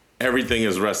 Everything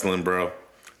is wrestling, bro.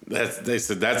 They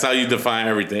said that's how you define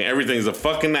everything. Everything's a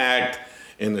fucking act,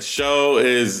 and the show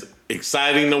is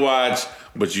exciting to watch,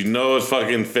 but it's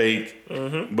fucking fake.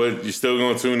 Mm-hmm. But you're still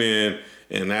gonna tune in,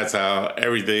 and that's how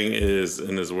everything is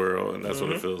in this world, and that's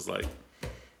what it feels like.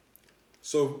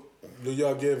 So, do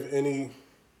y'all give any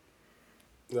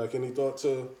thought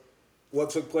to what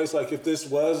took place? Like, if this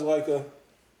was like a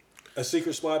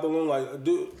secret spy balloon, like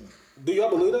do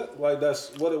y'all believe that? Like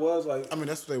that's what it was? Like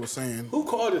that's what they were saying. Who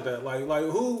called it that? Like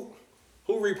who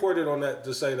reported on that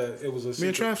to say that it was a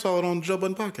secret? Me and Trav saw it on Joe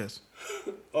Budden podcast.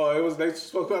 Oh, they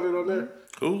spoke about it on there?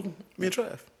 Who? Me and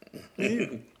Trav.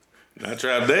 Not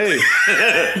Trav Day.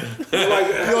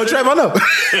 Trav, I know.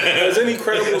 Has any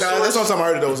credible source? That's the time I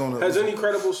heard it. That was on it. Has any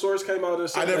credible source came out and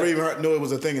said I never even knew it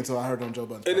was a thing until I heard it on Joe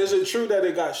Budden. And is it true that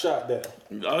it got shot down?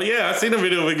 Oh yeah, I seen a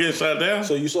video of it getting shot down.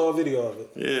 So you saw a video of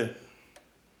it? Yeah.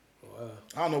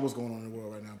 I don't know what's going on in the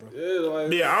world right now, bro.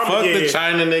 Fuck the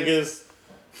China niggas.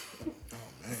 Oh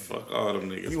man. Fuck all them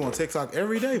niggas. You on TikTok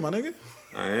every day, my nigga?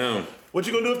 I am. What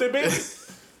you gonna do if they ban?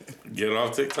 Get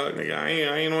off TikTok, nigga. I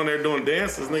ain't on there doing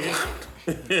dances, nigga.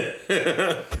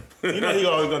 He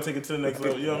always gonna take it to the next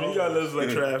level. You know what I mean? You gotta let us let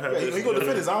Trav have it. He gonna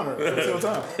defend his honor every single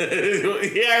time.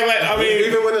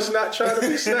 Even when it's not trying to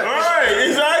be snatched. All right,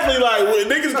 exactly. Like when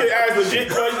niggas get asked legit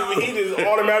questions, and he just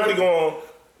automatically going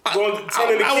I wasn't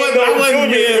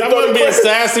being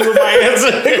sassy with my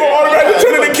answer. He gonna automatically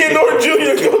turn into Kid Norton Jr.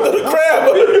 and go to the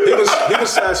crab. He was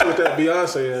sassy with that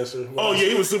Beyonce answer. Oh yeah,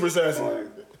 he was super sassy. Yeah,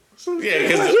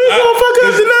 because we gonna fuck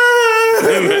up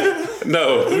tonight.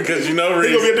 No, because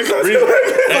Reese.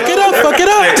 Fuck it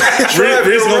up.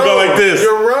 Reese gonna go like this.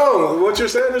 You're wrong. What you're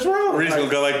saying is wrong. Reese gonna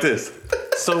go like this.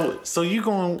 So you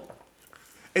going?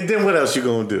 And then what else you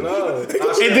gonna do? No, And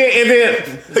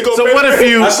then. go So back what if there.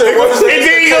 you? I said, what is it? And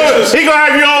then he gonna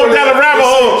have you all down a rabbit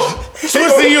hole,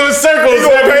 twisting you in circles. He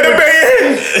gonna pay the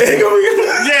band. He gonna be.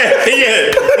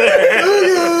 Yeah.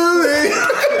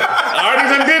 I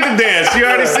already done did the dance. You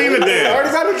already seen the I dance.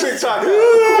 already got the TikTok. I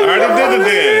already did the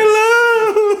dance.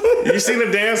 You seen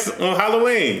the dance on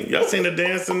Halloween? Y'all seen the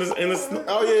dance in the snow?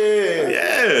 Oh yeah.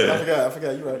 Yeah. I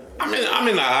forgot. You right. I'm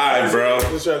in the high, bro.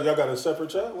 Y'all got a separate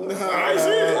chat? I ain't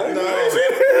seen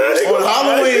it. On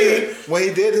Halloween, when he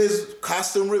did his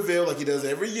costume reveal like he does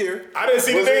every year. I didn't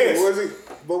see the dance.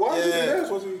 But why did he Yeah. dance?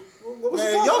 What was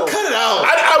Man, the y'all cut it out. I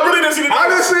really didn't see the dance. I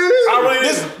didn't see it. I really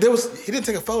didn't. He didn't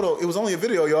take a photo. It was only a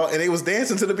video, y'all, and it was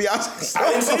dancing to the Beyonce song. I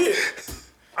didn't see it.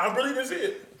 I really didn't see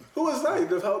it. Who was that?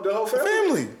 The whole family?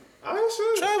 Family. I didn't see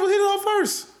it. Travis hit it off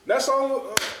first. That song,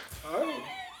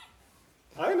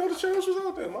 I didn't know the challenge was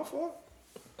out there. My fault.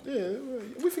 Yeah,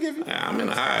 we forgive you. I'm in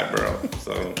the high, bro.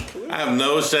 So I have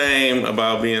no shame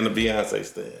about being the Beyonce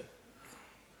stan.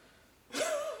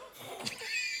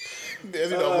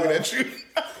 There's not looking at you.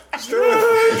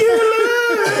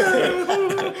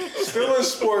 Still in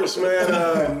sports,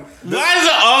 man. Why is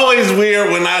it always weird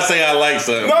when I say I like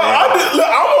something? No, bro?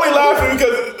 I'm only laughing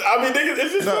because niggas,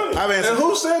 it's just No, funny. I have And answered.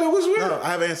 who said it was weird? No, I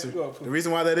have answered. The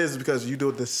reason why that is because you do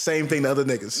the same thing to other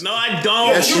niggas. No, I don't.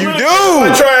 Yes, you Like, do.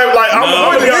 Trav, like, I'm No.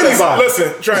 gonna be honest. Anybody. Listen,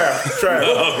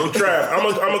 Trav, I'm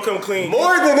gonna come clean.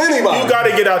 More than anybody. You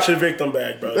gotta get out your victim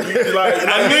bag, bro. Like,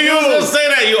 I knew you was gonna say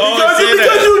that. You always say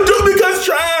because that. you do, because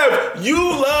Trav, you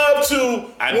love to.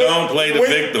 I don't play the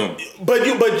victim. But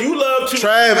you love to.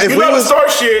 Trav, if you we love was- to start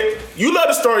shit. You love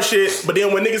to start shit. But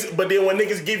then when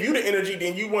niggas give you the energy,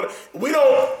 then you want to. We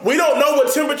don't know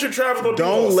what temperature Travis gonna be.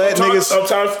 Don't on. let sometimes, niggas-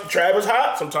 Sometimes Travis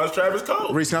hot. Sometimes Travis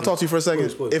cold. Reese, can I talk to you for a second?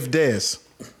 Please. If Dez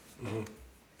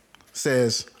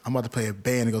says, I'm about to play a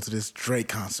band and go to this Drake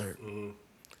concert,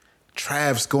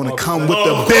 Trav's going to come with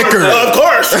the bicker. Of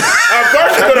course, you're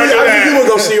gonna do that. You would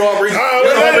go see Aubrey.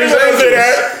 Aubrey's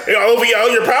that.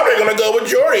 You're probably gonna go with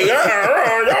Jordy.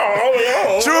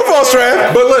 True or false,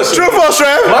 Trav? But listen. True or false,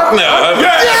 Trav? Fuck no. I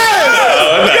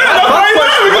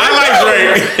like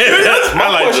Drake. I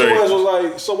like question Drake. was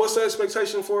like, so what's the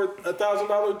expectation for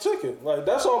 $1,000 ticket? Like,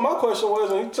 that's all my question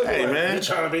was. And he took Hey, it like, man. you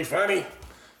trying to be funny?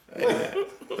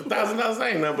 $1,000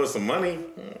 ain't nothing but some money.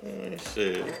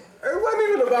 Shit. It wasn't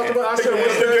even about the money. I said,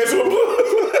 what's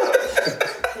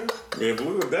the Yeah,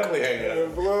 Blue would definitely hang out.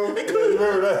 Blue? You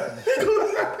remember that?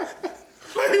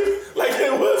 like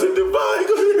it was in Dubai.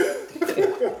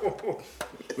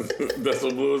 That's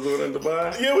what Blue was doing in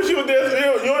Dubai? Yeah, when she was there.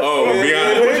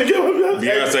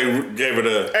 Beyonce gave her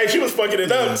the. Hey, she was fucking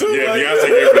it up too. Yeah, like, Beyonce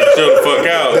gave her the chill the fuck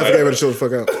out. Definitely gave her to chill the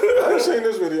fuck out. I didn't see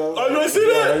this video. Oh, you ain't see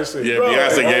that? I didn't see it. Yeah, Bro,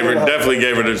 Beyonce definitely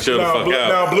gave her the chill the fuck out.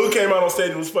 Now Blue came out on stage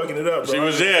and was fucking it up, bro. She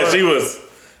was.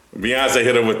 Beyonce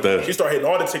hit her with She the. started hitting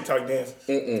all the TikTok dances.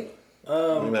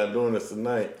 We're not doing this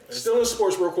tonight. Still in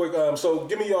sports real quick. So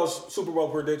give me y'all's Super Bowl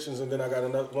predictions, and then I got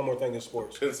one more thing in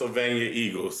sports. Pennsylvania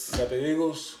Eagles. Got the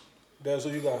Eagles. That's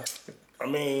who you got. I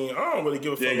mean, I don't really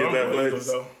give a fuck. Yeah, get I'm that, really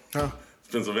Blaze. though.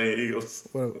 Pennsylvania Eagles.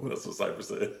 What? That's what Cypher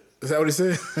said. Is that what he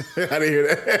said? I didn't hear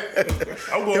that.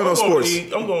 I'm Give no going sports.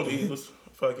 I'm going to Eagles.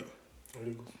 Fuck it.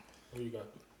 Eagles. Who you got?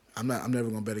 I'm never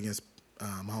gonna bet against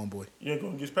my homeboy. You ain't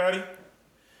going to get Patty?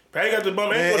 Patty got the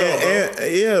bum ankle though, bro.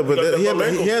 Yeah, but got that he bum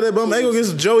ankle. had that bum ankle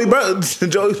against Joe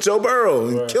Burrow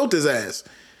and killed his ass.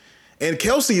 And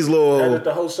Kelsey's Had little. it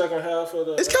the whole second half of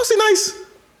the. Is Kelsey nice?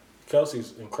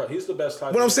 Kelsey's incredible. He's the best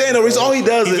type. What I'm saying though, is all he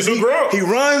does is He's a Gronk. he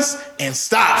runs and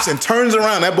stops and turns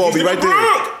around. That ball be right there.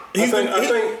 He's I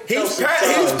think he's Kelsey's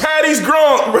size- Patty's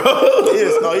Gronk, bro. He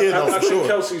is. No, he is. I No, for think sure.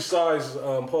 Kelsey's size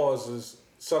pause is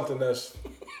something that's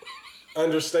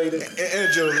understated. And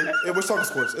agility. Yeah, we're talking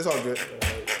sports. It's all good.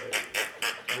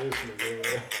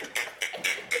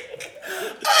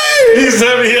 He's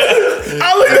heavy.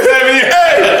 I look at hey,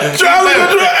 Trav,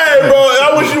 look at hey, bro.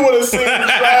 I wish you would have seen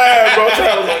Trav, bro.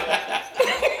 Trav was like,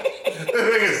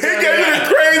 he gave me the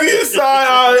craziest side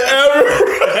eye ever.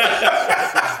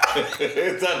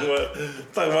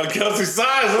 talking about Kelsey's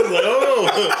size. I was like, oh,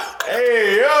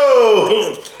 hey,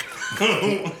 yo.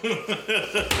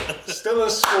 Still in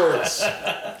sports.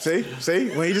 See,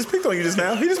 when he just picked on you just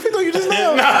now. He just picked on you just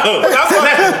now. But that's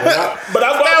why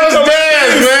That was bad,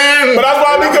 man. But that's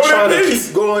why I be I'm coming trying in to peace.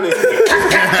 keep going.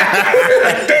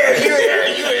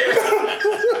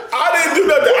 I didn't do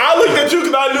nothing. I looked at you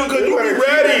because I knew because you be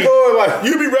ready.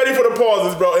 You be ready for the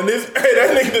pauses, bro. And this, hey,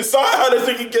 that nigga decide how that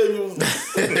nigga gave you. What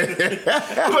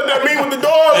that mean with the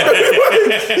dog?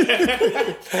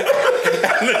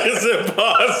 Nigga said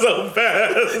pause so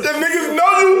fast. The niggas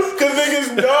know you because niggas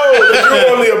know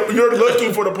that you're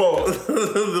looking for the pause.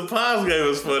 The pause game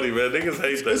was funny, man. Niggas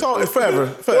hate that. It's forever.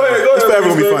 Go ahead, Forever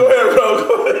gonna be Reese, funny. Go ahead, bro.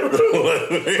 Go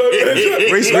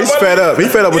ahead. Reese fed up. He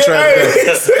fed up with Trav.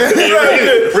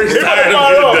 Reese tired of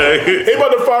good day. He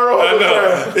about to fire off. I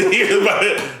know.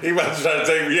 He about to try to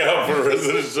take me out for the rest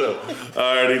of the show.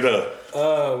 I already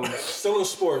know. Still in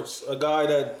sports, a guy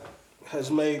that has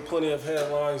made plenty of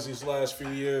headlines these last few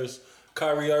years.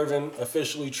 Kyrie Irving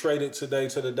officially traded today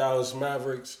to the Dallas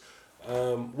Mavericks.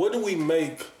 What do we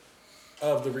make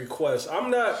of the request?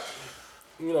 I'm not,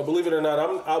 believe it or not,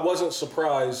 I wasn't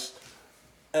surprised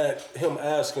at him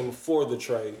asking for the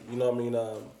trade. You know what I mean?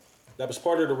 That was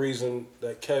part of the reason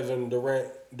that Kevin Durant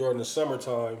during the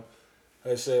summertime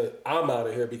had said, I'm out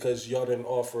of here because y'all didn't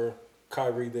offer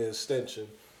Kyrie the extension.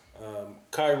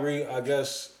 Kyrie, I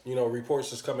guess,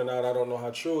 reports is coming out, I don't know how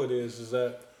true it is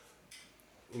that,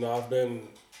 I've been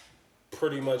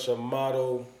pretty much a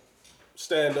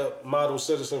stand-up model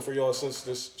citizen for y'all since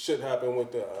this shit happened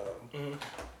with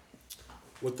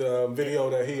the video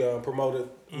that he promoted,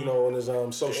 on his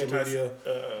social media,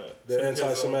 the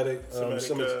anti-Semitic,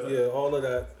 all of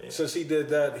that. Yeah. Since he did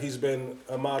that, he's been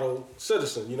a model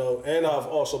citizen, and I've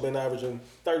also been averaging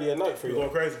 30 a night for you. Going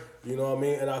crazy. You know what I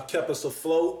mean? And I've kept us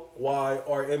afloat while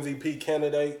our MVP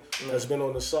candidate has been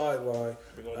on the sideline.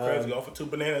 We're going crazy. Off for two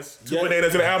bananas and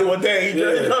an apple a day.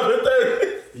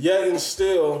 Yet and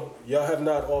still, y'all have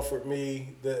not offered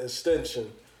me the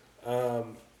extension.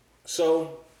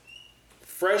 So,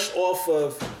 fresh off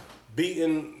of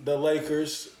beating the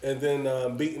Lakers and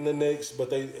then beating the Knicks,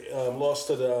 but they lost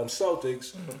to the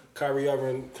Celtics, Kyrie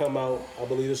Irving come out, I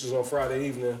believe this was on Friday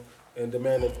evening, and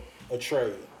demanded a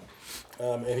trade.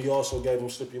 And he also gave him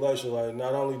stipulations like,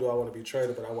 not only do I want to be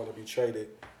traded, but I want to be traded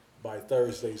by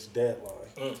Thursday's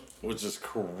deadline. Which is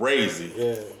crazy.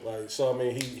 Yeah, so I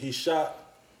mean, he shot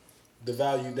the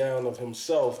value down of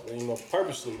himself,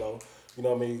 purposely though. You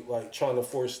know what I mean? Trying to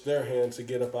force their hand to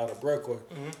get up out of Brooklyn.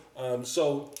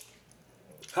 So,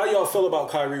 how y'all feel about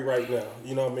Kyrie right now?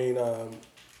 You know what I mean?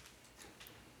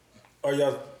 Are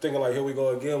y'all thinking here we go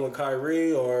again with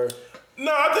Kyrie, or?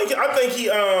 No, I think he.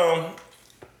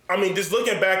 Just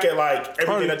looking back at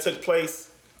everything that took place,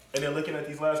 and then looking at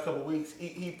these last couple of weeks,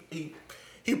 he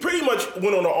pretty much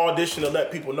went on an audition to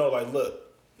let people know, look,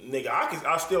 nigga,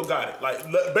 I still got it.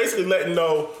 Basically letting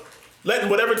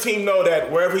whatever team know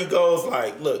that wherever he goes,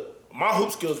 look, my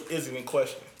hoop skills isn't in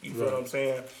question. You feel what I'm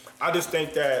saying? I just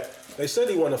think that they said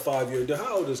he won a 5-year.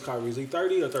 How old is Kyrie? Is he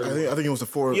 30 or 30? I think it was a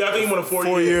 4. Yeah, I think he won a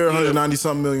 4-year,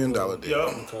 $190-something million deal.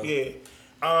 Yeah, okay.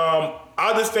 Yeah.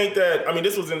 I just think that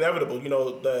this was inevitable.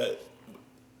 That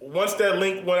once that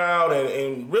link went out,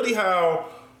 and really how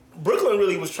Brooklyn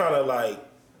really was trying to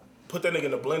put that nigga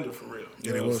in the blender for real.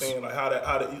 You know what I'm saying? How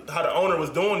the owner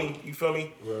was doing him. You feel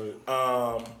me? Right.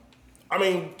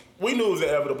 We knew it was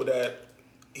inevitable that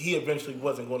he eventually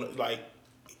wasn't going to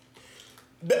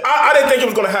I didn't think it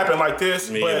was going to happen like this,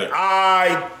 but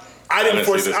I didn't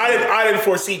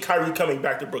foresee Kyrie coming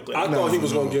back to Brooklyn. I thought he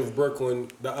was going to give Brooklyn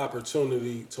the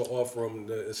opportunity to offer him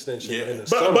the extension in the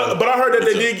summer. But I heard that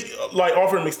they did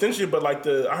offer him extension, but I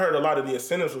heard a lot of the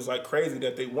incentives was crazy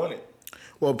that they wanted.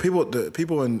 Well, people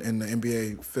in the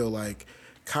NBA feel like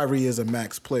Kyrie is a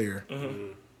max player.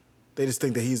 They just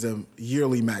think that he's a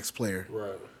yearly max player.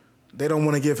 Right. They don't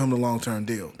want to give him the long-term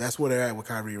deal. That's where they're at with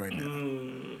Kyrie right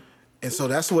now. And so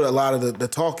that's what a lot of the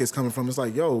talk is coming from. It's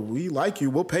yo, we like you.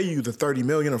 We'll pay you the $30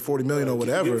 million or $40 million or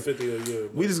whatever. $50 a year.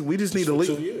 We just need to lease.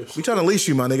 2 years. We trying to lease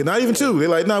you, my nigga. Not even 2. They're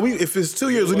like, nah. If it's 2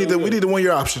 years, we need the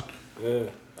 1-year option. Yeah,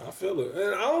 I feel it,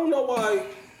 and I don't know why.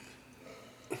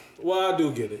 Well, I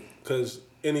do get it, because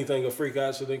anything, a freak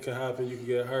accident can happen. You can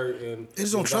get hurt, and they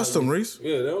just don't trust him, Reese.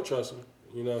 Yeah, they don't trust him.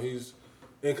 He's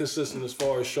inconsistent as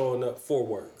far as showing up for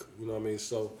work. You know what I mean?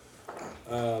 So.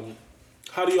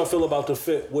 How do y'all feel about the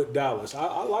fit with Dallas?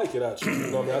 I like it, actually.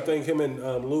 You know what I mean? I think him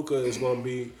and Luka is going to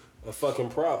be a fucking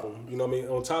problem. You know what I mean?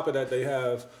 On top of that, they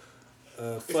have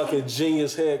a fucking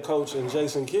genius head coach in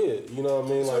Jason Kidd. You know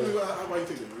what I mean? How do you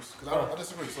think that, Bruce? Because I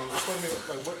disagree. So explain to me,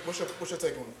 what's your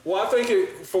take on it? Well, I think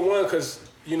for one, because,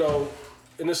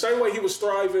 in the same way he was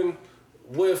thriving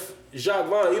with Jacques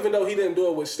Vaughn, even though he didn't do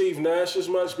it with Steve Nash as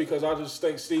much, because I just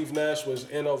think Steve Nash was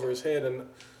in over his head, and,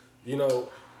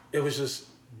 it was just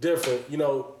different.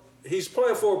 He's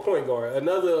playing for a point guard,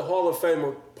 another Hall of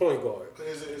Famer point guard.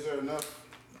 Is there enough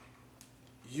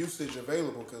usage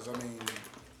available? Because,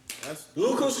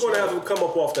 Luka's going to have to come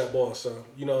up off that ball, son.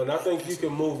 And I think you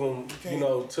can move him,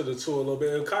 to the 2 a little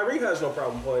bit. And Kyrie has no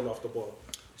problem playing off the ball.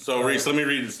 So, Reese, let me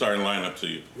read the starting lineup to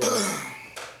you.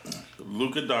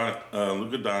 Luka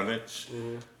Doncic,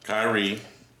 Kyrie,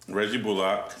 Reggie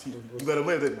Bullock. You let him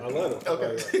win, didn't you? I let him.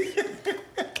 Okay.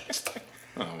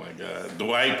 Oh my God,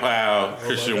 Dwight Powell,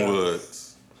 Christian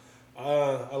Woods.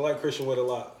 I like Christian Wood a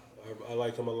lot. I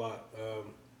like him a lot.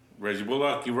 Reggie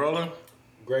Bullock, you rolling?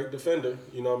 Great defender.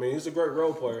 You know what I mean? He's a great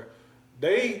role player.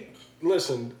 They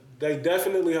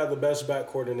definitely have the best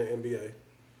backcourt in the NBA.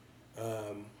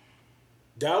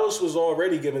 Dallas was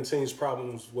already giving teams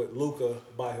problems with Luka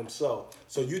by himself.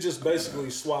 So you just basically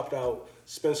swapped out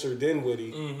Spencer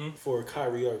Dinwiddie for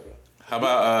Kyrie Irving. How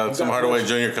about Tim Hardaway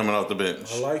Jr. coming off the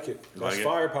bench? I like it. That's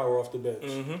firepower off the bench.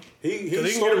 He can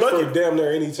started get a for bucket. damn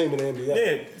near any team in the NBA.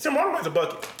 Yeah, Tim Hardaway's a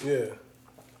bucket. Yeah.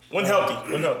 When healthy.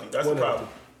 That's the problem.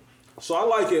 So I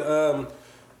like it.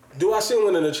 Do I see him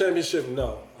winning the championship?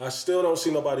 No. I still don't see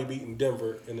nobody beating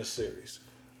Denver in the series.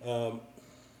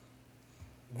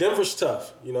 Denver's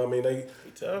tough. You know what I mean?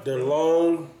 They're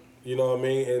long, you know what I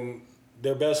mean? And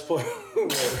their best player.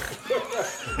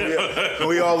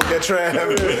 We all look at Trav.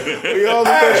 We all look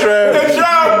at Trav. And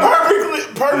Trav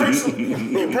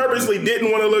purposely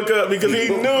didn't want to look up because he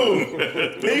knew.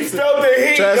 He felt the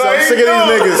heat. Trav, I'm sick of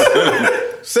these niggas.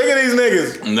 Sick of these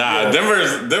niggas. Nah,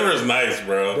 Denver's nice,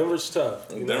 bro. Denver's tough.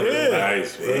 You know? Denver's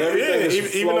nice, bro.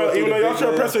 Even though y'all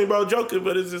trying to press me about Joker,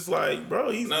 but it's just like,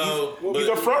 bro, he's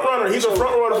a front runner. He's a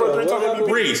front runner for 3-time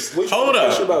MVP. Reese, What you hold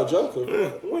up. about Joker?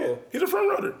 When? He's a front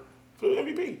runner for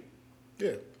MVP.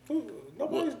 Yeah.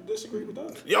 Nobody disagreed with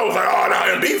that. Yo was like, oh, no,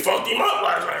 Embiid fucked him up.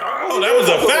 I was like, Oh, that was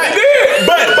a fact. Yeah,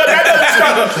 but that doesn't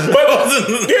stop. But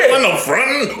Wasn't no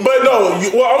fronting. But no,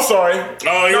 I'm sorry.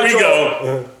 Oh, here we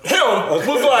go. Him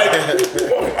was like,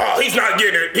 oh, he's not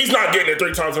getting it. He's not getting it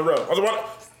 3 times in a row. I was like,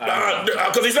 what?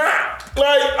 Because he's not.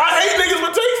 Like, I hate niggas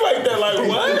with takes like that. Like,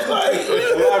 what? Like,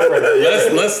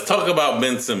 Let's talk about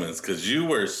Ben Simmons because you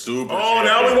were super. oh,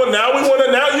 now you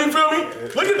feel me?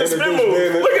 Look at the spin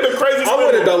move. Look at the crazy spin I'm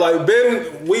with it move. though. Like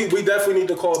Ben, we definitely need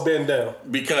to call Ben down.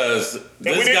 because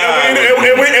this And guy.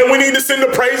 we need to send the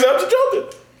praise up to Joker.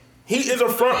 He is a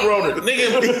front runner.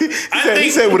 Nigga,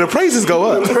 He said, when the praises go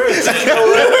up. Bless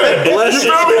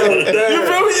You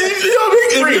feel me?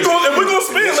 If we're gonna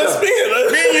spin, let's spin.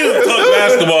 me and you talk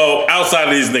basketball outside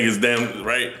of these niggas, damn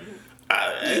right.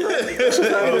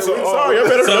 Sorry, I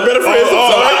better phrase it.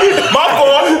 My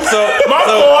fault,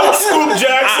 Scoop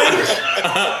Jackson.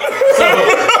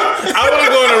 I want to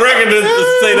go on the record to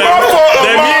say that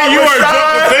me and you are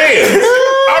Joker fans.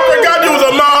 I forgot you was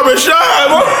a Ahmad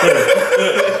Rashad.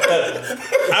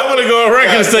 I want to go on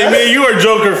record and say me and you are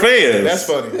Joker fans. That's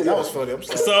funny. That was funny. I'm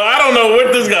sorry. So I don't know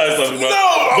what this guy's talking about.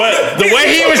 No, but the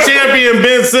way he was championing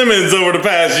Ben Simmons over the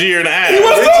past year and a half. He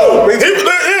was too.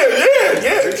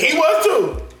 He was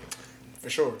too. For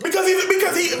sure. Because it's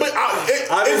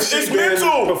Ben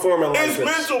mental. performing like It's this.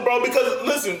 mental, bro. Because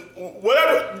listen,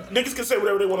 whatever niggas can say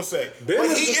whatever they want to say. Ben But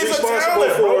is he is a responsible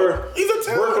talent, bro. for He's a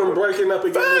talent. Brooklyn breaking up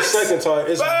again the Facts. second time.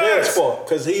 It's Facts. Ben's fault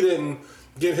because he didn't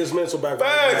get his mental back.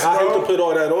 Facts, I hate bro. to put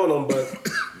all that on him, but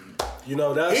you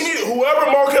know that's He needed whoever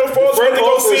Markel Fultz went to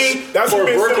go see. That's what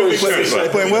Ben Simmons Brooklyn was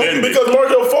Playing well? because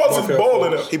Markel Fultz is Markelle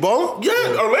balling Fultz. up. He balling?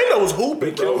 Yeah, Orlando was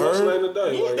hooping, killed bro. what's the name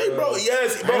today. Yeah, Like, bro.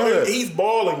 Yes, I know bro. that. He's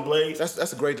balling, Blaze.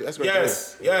 That's a great. Yes,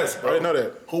 Yes, bro. I didn't know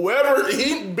that. Whoever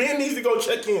Ben needs to go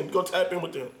check in, go tap in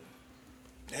with them.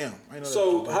 Damn. I didn't know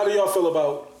So that. how do y'all feel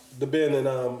about the Ben and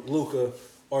Luka,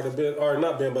 or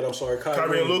not Ben, but I'm sorry,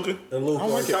 Kyrie and Luka? and Luka, I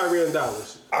like it. Kyrie and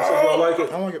Dallas. I like it.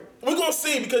 I don't like it. We're gonna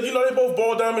see because they both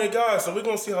ball dominant guys, so we're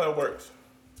gonna see how it works.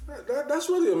 That's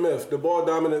really a myth. The ball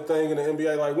dominant thing in the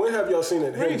NBA. Like, when have y'all seen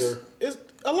it hinder? It's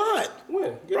a lot.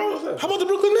 When? Give me Bro, an example. How about the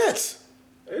Brooklyn Nets?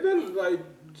 It didn't like.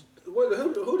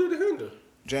 Who did it hinder?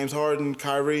 James Harden,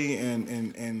 Kyrie,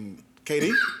 and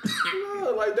KD.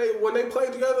 No, like when they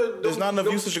played together. There's not enough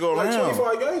usage to go like around.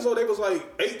 25 games, so they was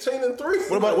like 18-3.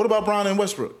 What about Brown and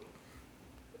Westbrook?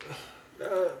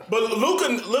 But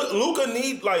Luka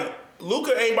need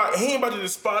Luka ain't about to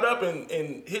just spot up and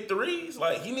hit the reads.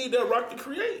 Like he need that rock to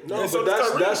create. No, And so but does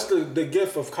Kyrie. that's the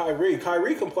gift of Kyrie.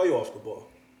 Kyrie can play off the ball.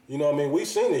 You know what I mean? We've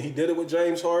seen it. He did it with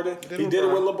James Harden. He did it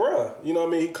with LeBron. You know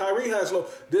what I mean? Kyrie has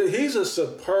he's a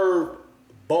superb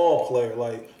ball player.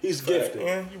 Like, he's gifted.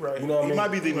 Yeah, you're right. You know what I He mean?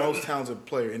 might be the most talented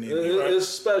player in the NBA. It's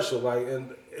special. Like,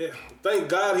 thank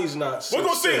God he's not 6'6". We're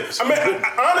gonna see. I mean,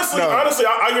 honestly,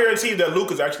 I guarantee you that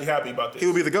Luka's actually happy about this. He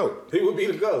would be the GOAT. He would be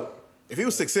the GOAT. If he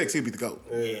was 6'6", he'd be the GOAT.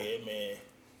 Yeah,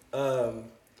 man.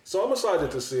 So I'm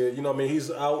excited to see it. You know what I mean?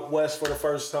 He's out west for the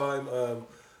first time.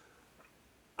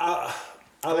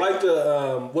 I like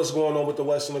the what's going on with the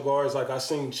Western guards. Like, I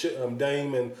seen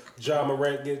Dame and Ja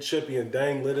Morant get chippy, and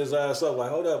Dame lit his ass up. Like,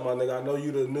 hold up, my nigga. I know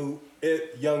you the new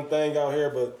young thing out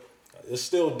here, but it's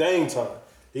still Dame time.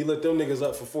 He lit them niggas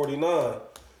up for 49.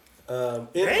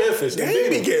 In Memphis. Dame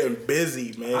be getting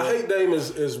busy, man. I hate Dame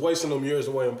is wasting them years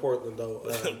away in Portland, though.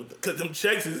 Because them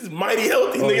checks is mighty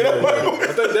healthy, nigga. Yeah. I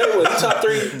think Dame was top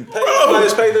 3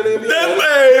 highest paid in the NBA.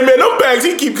 Hey, man, them bags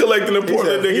he keep collecting in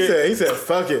Portland, nigga. He said,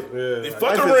 fuck it. Yeah. Fuck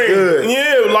Life a is ring. good.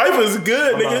 Yeah, life is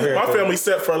good, I'm out nigga. here, My bro. family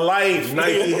set for life.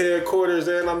 Nike nigga. headquarters,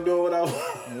 and I'm doing what I want.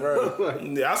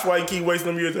 Yeah, that's why he keep wasting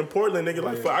them years in Portland, nigga.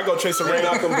 Like, fuck, I go chase a ring.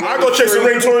 Knock 'em I go chase a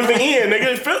ring towards the end,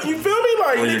 nigga. You feel me?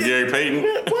 Like, When you're nigga, Gary Payton.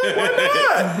 why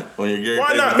not? When you're Gary Why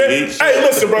Payton. not, man? Beach. Hey,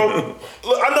 listen, bro.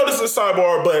 Look, I know this is a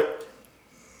sidebar, but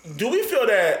do we feel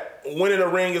that winning a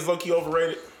ring is low-key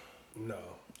overrated? No,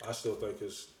 I still think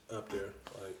it's up there.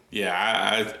 Like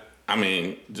Yeah, I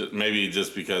mean, maybe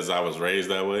just because I was raised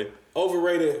that way.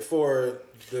 overrated for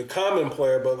the common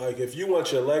player, but like if you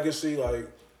want your legacy, like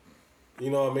you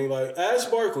know what I mean, like ask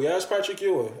Barkley, ask Patrick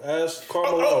Ewing, ask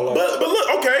Carmelo. Like, But look,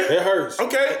 okay. it hurts.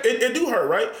 Okay, it do hurt,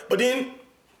 right? But then,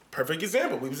 perfect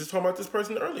example. We was just talking about this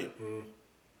person earlier.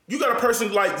 You got a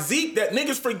person like Zeke that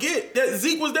niggas forget that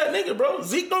Zeke was that nigga, bro.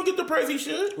 Zeke don't get the praise he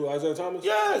should. Who, Isaiah Thomas?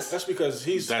 Yes. That's because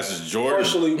That's just Jordan.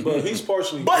 he's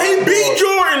partially. But he beat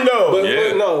Jordan though. But, Yeah,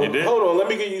 but no, he did. hold on. Let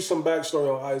me give you some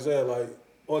backstory on Isaiah. Like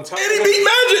on top, And he of, beat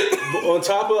Magic. on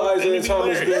top of Isaiah beat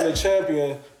Thomas Larry. being a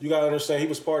champion, you gotta understand he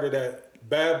was part of that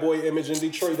bad boy image in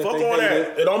Detroit that Fuck they all hated.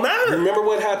 that. It don't matter. Remember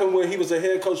what happened when he was a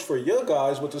head coach for your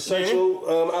guys with the sexual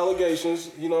allegations?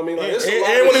 You know what I mean? Like, And, it's a lot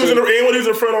and of when he was shit. and when he was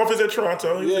in front office at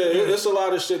Toronto. Yeah, it's a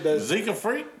lot of shit that Zeke a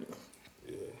freak?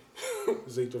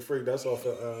 Zeke the Freak. That's off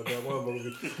of that one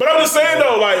movie. But I'm just saying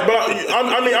though, like, but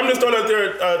I'm just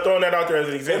throwing that out there as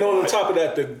an And example. on top of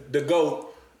that, the GOAT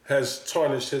has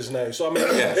tarnished his name. So I mean,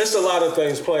 it's a lot of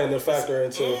things playing the factor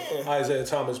into Isaiah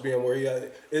Thomas being where he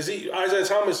at. Isaiah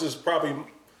Thomas is probably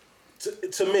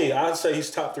to me, I'd say he's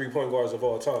top 3 point guards of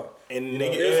all time. And, You know,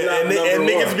 niggas, if not and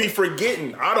number niggas one. be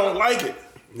forgetting. I don't like it.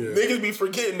 Niggas be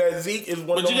forgetting that Zeke is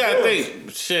one of But them you gotta boys.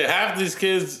 think, shit, half these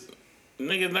kids,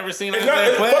 niggas never seen It's that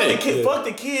not, play. fuck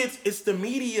the kids. It's the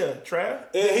media, Trav.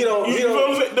 And he don't. You He know what I'm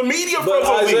don't. saying? The media But fronts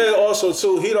on me. Isaiah also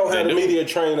too. He don't have They the do. media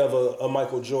train of a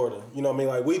Michael Jordan. You know what I mean?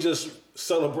 Like we just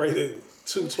celebrated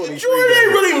 223. Jordan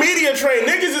ain't really media trained.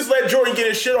 Niggas just let Jordan get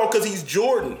his shit off because he's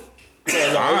Jordan.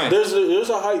 Fine. There's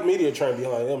a hype media train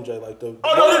behind MJ. Like the There's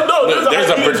a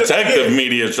hype media protective train.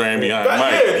 media train behind Yeah,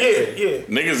 Mike. yeah.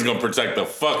 Niggas gonna protect the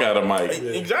fuck out of Mike.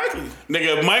 Exactly.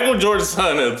 Nigga, Michael Jordan's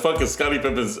son is fucking Scottie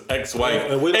Pippen's ex-wife.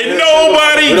 And And, we don't-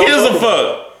 nobody we don't gives a talk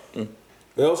fuck.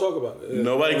 They don't talk about it.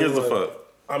 Nobody gives a fuck.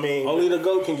 I mean, Only the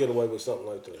GOAT can get away with something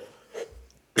like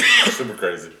that. Super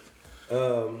crazy.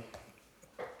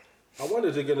 I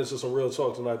wanted to get into some real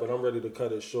talk tonight, but I'm ready to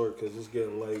cut it short because it's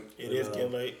getting late. it is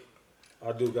getting late.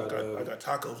 I do got I got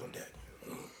tacos on deck.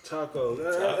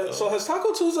 tacos. So has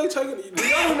Taco Tuesday taken? Do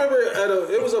y'all remember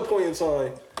it was a point in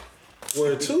time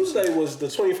where Tuesday was the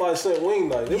 25-cent wing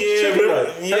night. It was Yeah, chicken man.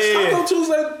 night. Yeah. Has Taco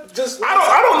Tuesday just?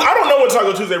 I don't know when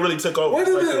Taco Tuesday really took over. When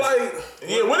did Like it this. like?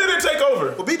 Yeah, when did it take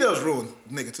over? Well, B-Dubs ruined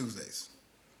nigga Tuesdays.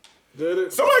 Did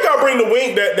it? Somebody got to bring the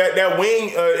wing that wing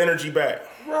energy back.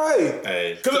 Right.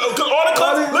 Hey. Cause all the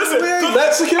clubs, listen. Man, 'cause-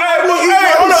 Mexican. Hey,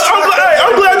 hold up,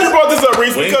 I'm glad you brought this up,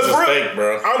 Reese. Wings Because is fake,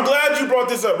 bro. I'm glad you brought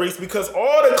this up, Reese. Because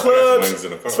all the clubs, wings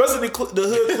in the car. especially the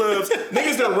hood clubs,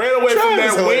 niggas that ran away from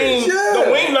that Travis wing, hilarious.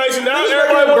 the wing nights, and now Niggas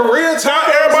everybody making want burrito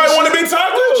tacos to be I'm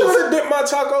trying tacos. to dip my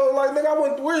taco. Like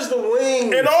nigga, where's the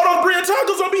wing? And all those bread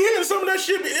tacos don't be hitting. Some of that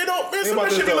shit, it don't. Man, some of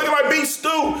that shit be looking like beef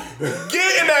stew. Get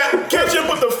in that ketchup,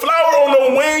 put the flour on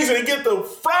the wings, and get the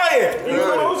frying. You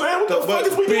know what I'm saying? What the fuck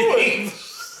is we doing?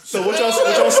 So what y'all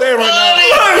saying right now?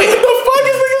 What the fuck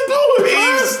is niggas doing?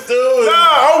 Beef stew.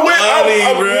 Nah,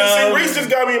 I'm bro. see, Reese just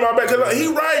got me in my back. Cause he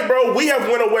right, bro. We have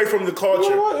went away from the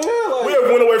culture. Yeah, like, We have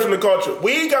went away from the culture.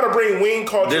 We gotta bring wing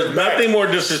culture There's back. nothing more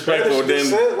disrespectful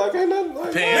than like ain't nothing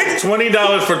like paying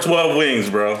 $20 for 12 wings,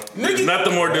 bro. There's Nigga-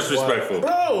 nothing more disrespectful.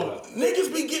 Bro,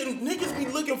 niggas be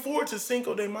looking forward to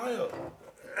Cinco de Mayo.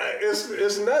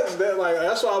 It's nuts that like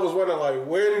that's why I was wondering like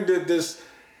when did this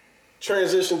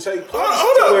transition take place?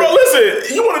 Hold up, bro.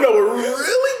 Listen, you want to know what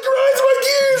really grinds my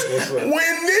gears? up?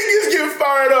 When niggas get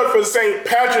fired up for St.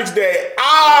 Patrick's Day,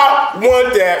 I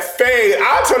want that fade.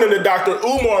 I turn into Dr.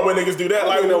 Umar when niggas do that.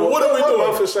 Like, what are we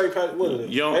doing? For St. Patrick? What is it?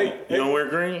 You don't wear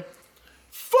green?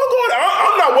 Fuck all that.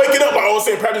 I'm not waking up like, oh,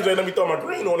 St. Patrick's Day, let me throw my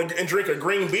green on and drink a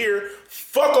green beer.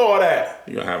 Fuck all that.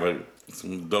 You gonna have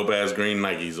some dope ass green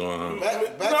Nikes on,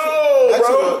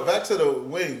 huh? Back to the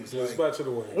wings. Let's Like, back to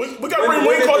the wing. We gotta bring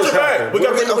wing culture back. We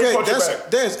gotta bring the wing culture back.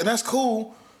 that's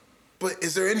cool. But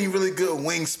is there any really good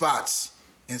wing spots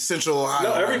in Central Ohio.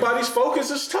 No, everybody's focus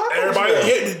is tacos. Everybody,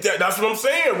 now. that's what I'm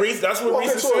saying, Reese. That's what Walk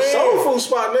Reese is into a soul saying. food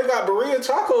spot and they got burrito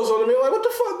tacos on them. You're like, what the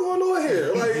fuck going on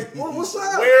here? Like, what's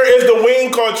up? Where is the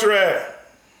wing culture at?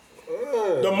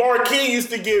 The Marquee used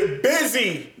to get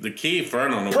busy. The key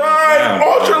Fern on the Prime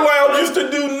Ultra Lounge used to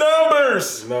do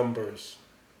numbers.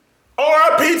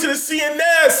 RIP to the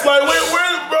CNS. Like,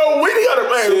 where bro, we gotta,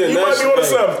 man, you might be onto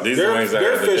something. These wings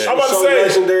are fish. I'm about to So say,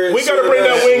 legendary we gotta bring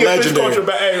that wing and fish Legendary. culture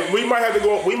back. Hey, we might have to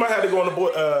go on the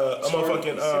board, a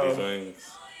motherfucking, These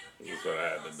wings. That's what I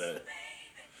had today.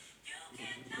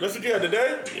 that's what you had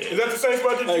today? Is that the same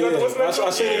spot that you Hey, got the yeah. what's that? I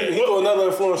seen he threw another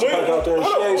influencer back out there and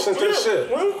she ain't sent that shit.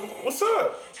 What's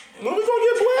up? When we gonna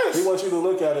get We blessed? want you to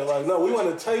look at it like, no, we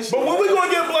want to taste it. But when we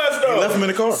gonna get blessed though? He left him in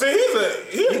the car. See,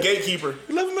 he's a gatekeeper.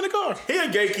 He left him in the car. He a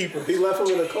gatekeeper. He left him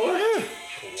in the car? Yeah.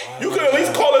 You could at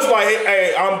least call us like,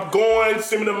 hey, I'm going,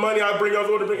 send me the money, I bring y'all's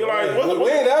order, bring you like, Look, we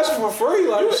ain't asking for free.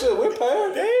 Like, shit, we're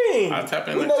paying. Dang. I tap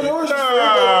in We there know too. yours is free.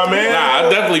 Nah, man. Nah, I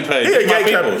definitely pay. He a My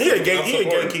gatekeeper. people. He a I'm supporting.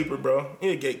 gatekeeper, bro. He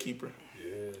a gatekeeper.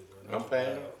 I'm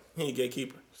paying. He a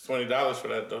gatekeeper. $20 for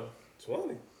that though.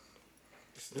 20.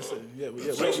 Yeah, Let me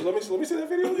see that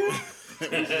video again.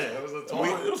 That was a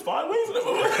It was 5 wings in that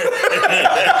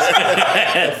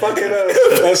Fucking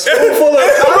a spoonful of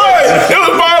Right. It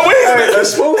was 5 wings. a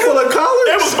spoonful of It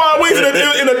collards. was 5 wings in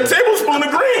a tablespoon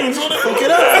of greens. Fuck it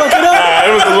up. Nah,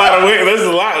 it was a lot of wings. There's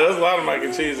a lot of mac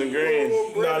and cheese and greens.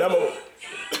 Nah, that one.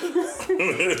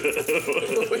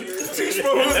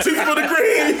 Teaspoon of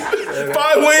greens.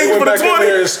 5 wings Went for the back in there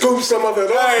 20. and scooped some of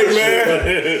it off. Hey, and man.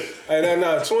 shit. Hey,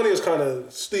 nah, 20 is kind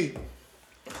of steep.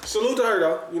 Salute to her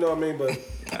though, you know what I mean? But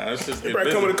Nah, let's just get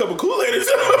Probably busy. come with a couple Kool-Aid or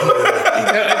something.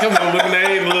 Come on,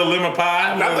 lemonade, a little lemon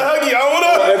pie. Not the huggy, I don't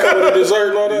know. they come with a dessert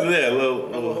and all that. Yeah, a little.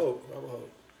 I would hope.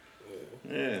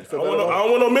 Yeah. I don't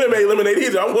want no Minute Maid lemonade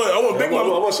either. I want Big I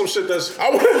Mama. want some shit that's. I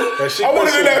want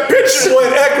it in that put picture. some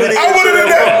sweat equity I want it in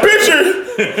into that picture.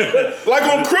 Like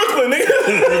on Crooklyn, nigga.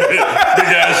 They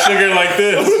got sugar like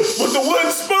this. With the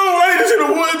wooden spoon, right into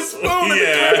the wooden spoon.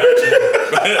 Yeah.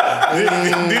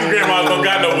 These grandmas don't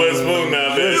got no wooden spoon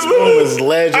now. Spoon was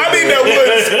legendary. I need that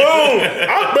wooden spoon.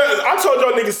 I told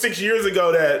y'all niggas 6 years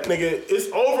ago that, nigga, it's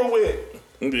over with.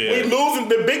 We Yeah. losing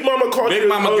the Big Mama culture. Big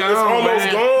Mama is gone, almost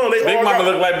man. gone. They Big all Mama got,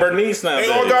 look like Bernice now. They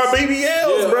all got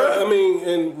BBLs, Yeah, bro. I mean,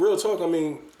 in real talk, I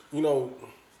mean, you know,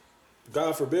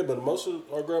 God forbid, but most of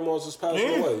our grandmas is passing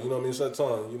away. You know what I mean? It's that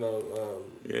time. You know.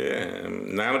 Yeah.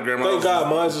 Now the grandma. Thank God,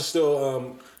 mine's is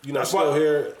still, you know, That's still why-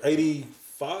 here.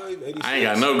 85, 86. I ain't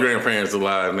got no grandparents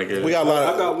alive, nigga. We got a lot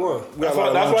I of. got one. We got a lot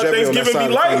of That's why longevity on that Thanksgiving side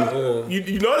be of light.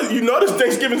 things. You notice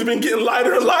Thanksgiving's been getting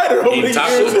lighter and lighter over Eating these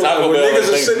tacos. years. Taco When Bell niggas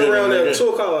on are sitting around there at Thanksgiving,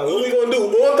 2 o'clock, like, what we gonna do?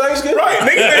 On Thanksgiving? Right,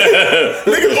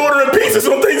 niggas ordering pizzas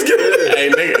on Thanksgiving. Hey,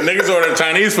 niggas ordering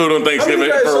Chinese food on How many Thanksgiving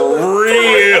you guys- for How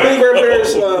real. many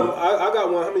grandparents? I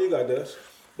got one. How many you got, Des?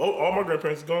 All my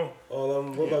grandparents are gone. All of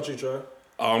them. What about you, Trey?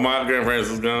 All my grandparents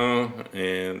is gone,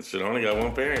 and shit, I only got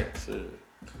one parent. Shit.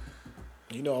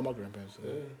 You know all my grandparents.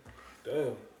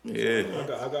 Damn. Yeah.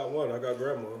 I got one. I got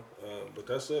grandma. But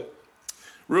that's it.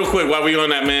 Real quick, while we on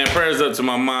that, man, prayers up to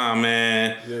my mom,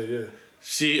 man. Yeah.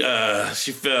 She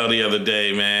fell the other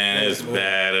day, man. It's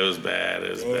bad. It was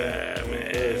bad,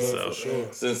 man. So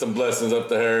send some blessings up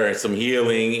to her and some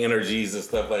healing energies and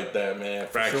stuff like that, man.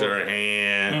 Fractured her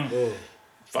hand.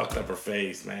 Fucked up her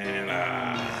face, man.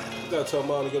 You gotta tell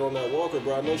mom to get on that walker,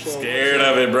 bro. I know she don't Scared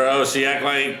of it, bro. She act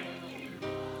like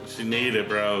she need it,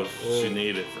 bro. She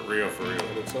need it for real, for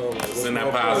real. Send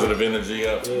that positive energy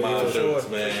up to my dudes,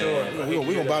 man.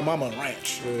 We gonna buy mama a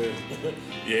ranch.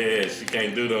 Yeah, she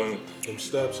can't do them. Them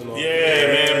steps and all. Yeah,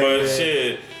 man, but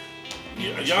shit.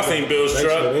 Y'all seen Bill's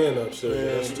Thanks for truck? being upstairs.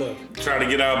 Yeah, that's tough. Trying to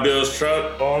get out Bill's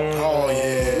truck. Oh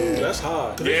yeah. That's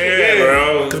high. Yeah,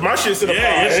 bro. Cause my shit's in the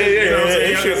Yeah, box. yeah, You know what I'm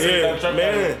saying? yeah, Shit, yeah.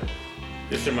 man.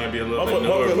 This shit might be a little bit Motherfucker,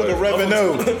 newer, Look at but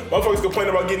revenue. Motherfuckers complain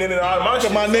about getting in and out of my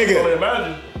shit. my nigga. I can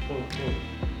imagine.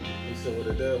 He said what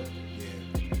it did.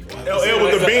 LL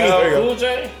with the beanie. Cool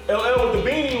J? LL with the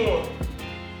beanie on.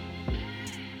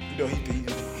 You know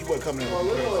he wasn't coming in. Oh,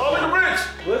 look at Rich.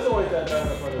 Lizzo ain't that bad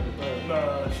up under the thing.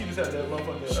 Nah, she just had that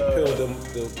motherfucker.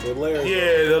 Peeled the layer.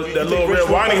 Yeah, that little red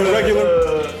whining hood.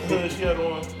 regular? Hood she had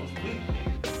on.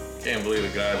 Can't believe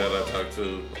the guy that I talked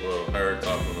to, well, heard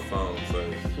talking on the phone, so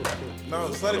No,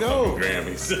 just let it go.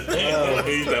 Grammys.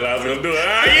 He thought I was gonna do it.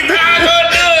 You thought I was gonna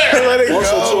do it. Let it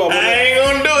Also, go. too, I ain't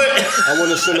gonna do it. I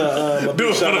want to send a Do big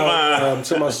it shout for the out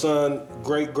to my son.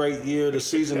 Great year. The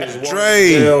season is winding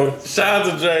Dre. down. Shout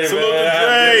out to Dre, Salute man. to I had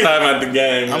a Dre. good time at the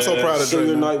game, man. I'm so proud of Dre.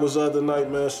 Senior man. night was the other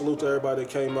night, man. Salute to everybody that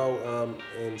came out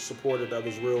and supported. That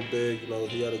was real big. You know,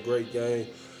 he had a great game.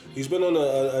 He's been on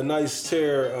a nice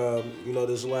tear,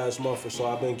 this last month or so.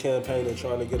 I've been campaigning,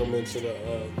 trying to get him into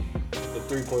the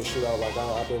 3-point shootout. Like,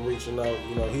 I've been reaching out.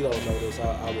 He don't know this.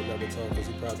 I would never tell him because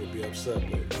he'd probably be upset.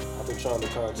 But I've been trying to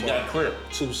contact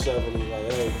 270.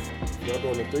 Like, hey, y'all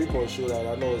doing the 3-point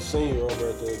shootout. I know a senior over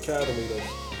at the academy that's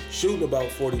shooting about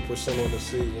 40% on the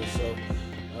season. So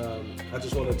I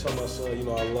just want to tell my son,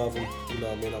 I love him.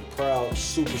 I'm proud,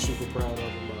 super, super proud of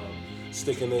him.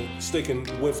 Sticking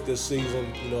with this season.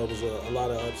 It was a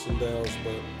lot of ups and downs,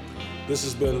 but this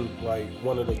has been like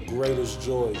one of the greatest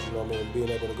joys, being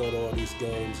able to go to all these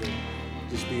games and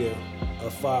just be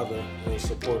a father and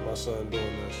support my son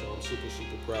doing that. So I'm super,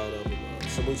 super proud of him.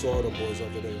 Salute to all the boys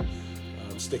over there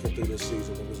sticking through this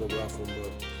season. It was a rough one,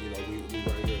 but we right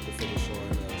here at the finish line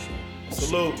now. So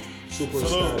Salute. Super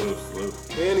excited.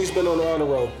 And he's been on the honor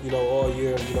roll, all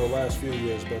year, last few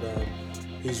years, but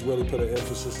he's really put an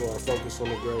emphasis on focus on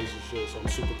the grades and shit, so I'm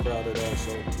super proud of that.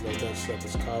 So, next step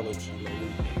is college.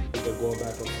 We've been going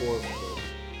back and forth,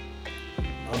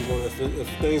 but I'm going if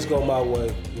things go my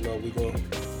way, we're going to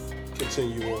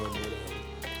continue on. But,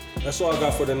 that's all I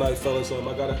got for tonight, fellas. I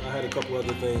had a couple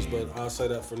other things, but I'll say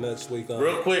that for next week.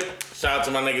 Real quick, shout out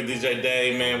to my nigga DJ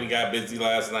Dame, man. We got busy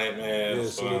last night, man. Yeah,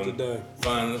 salute to Dame.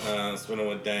 Fun spending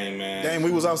with Dame, man. Dame,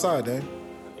 we was outside, Dame.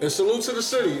 And salute to the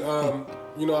city.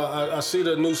 I see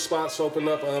the new spots open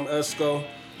up, Esco.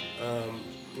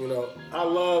 I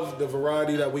love the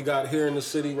variety that we got here in the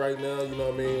city right now,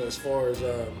 as far as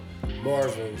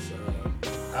Marvin's,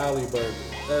 Alley Burger,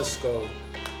 Esco,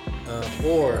 as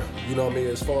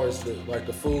far as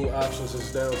the food options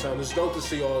is downtown. It's dope to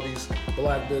see all these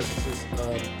black businesses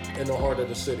in the heart of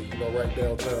the city, right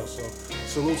downtown. So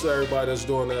salute to everybody that's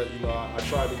doing that. I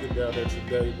tried to get down there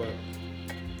today, but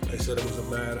they said it was a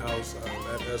madhouse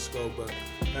at Esco, but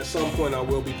at some point I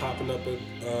will be popping up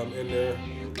in there.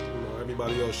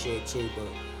 Everybody else should too, but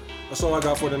that's all I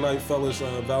got for tonight, fellas.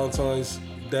 Valentine's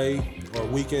Day or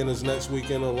weekend is next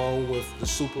weekend along with the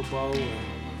Super Bowl. And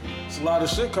it's a lot of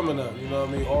shit coming up,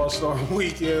 All-Star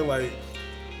weekend, like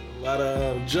a lot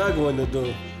of juggling to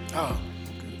do.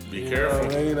 Be careful.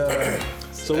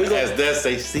 So we gonna, as they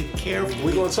say, seek careful.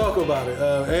 We're gonna talk about it.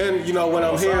 And what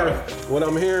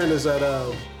I'm hearing is that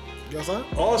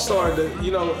All-Star,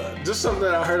 just something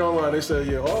that I heard online. They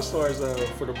said, All-Star's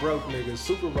for the broke niggas.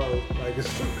 Super Bowl, like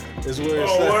is where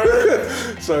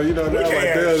it's at. So now like the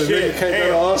nigga can't go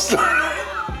to All-Star.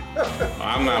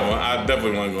 I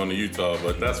definitely want to go to Utah,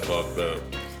 but that's fucked up.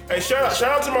 Hey, shout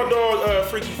out to my dog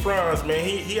Freaky Franz, man.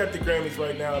 He at the Grammys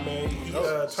right now, man. He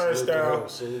turnstile.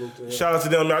 Shout out to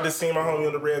them. I just seen my homie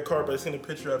on the red carpet. I seen a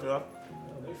picture of him.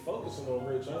 They focusing on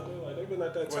Rich, aren't they? Like they've been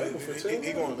at that table for 10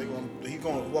 years. He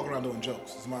going walking around doing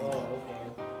jokes. It's my okay.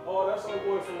 Oh, that's our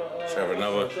boy from the Trevor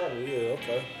Noah. Yeah,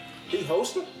 okay. He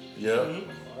hosted? Yeah.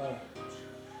 They're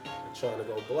trying to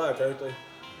go black, ain't they?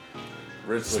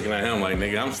 Rich looking at him like,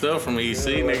 nigga, I'm still from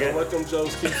EC, nigga. Don't let them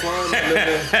jokes keep flying,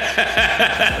 nigga.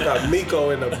 I got Miko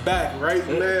in the back right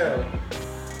now.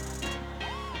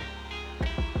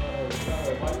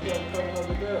 Why you gotta come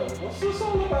over there? What's this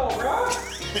all about, Rob?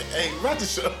 Hey, Roger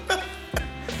Show.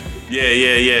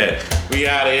 Yeah. We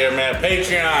out of here, man.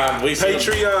 Patreon.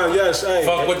 Patreon, yes. Hey,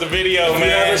 fuck with the video, if man. you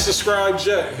haven't subscribed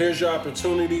yet, here's your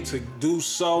opportunity to do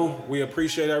so. We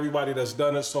appreciate everybody that's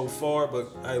done it so far, but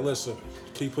hey, listen,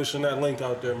 keep pushing that link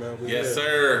out there, man. Yes,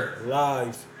 sir.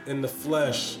 Live, in the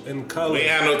flesh, in color. We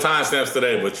ain't have no timestamps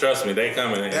today, but trust me, they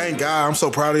coming in. Thank God, I'm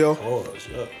so proud of y'all. Pause,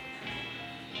 yeah.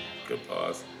 Good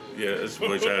pause. Yeah, it's your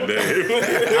boy Chad Dave.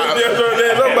 That's what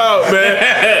it's about,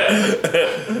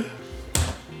 man.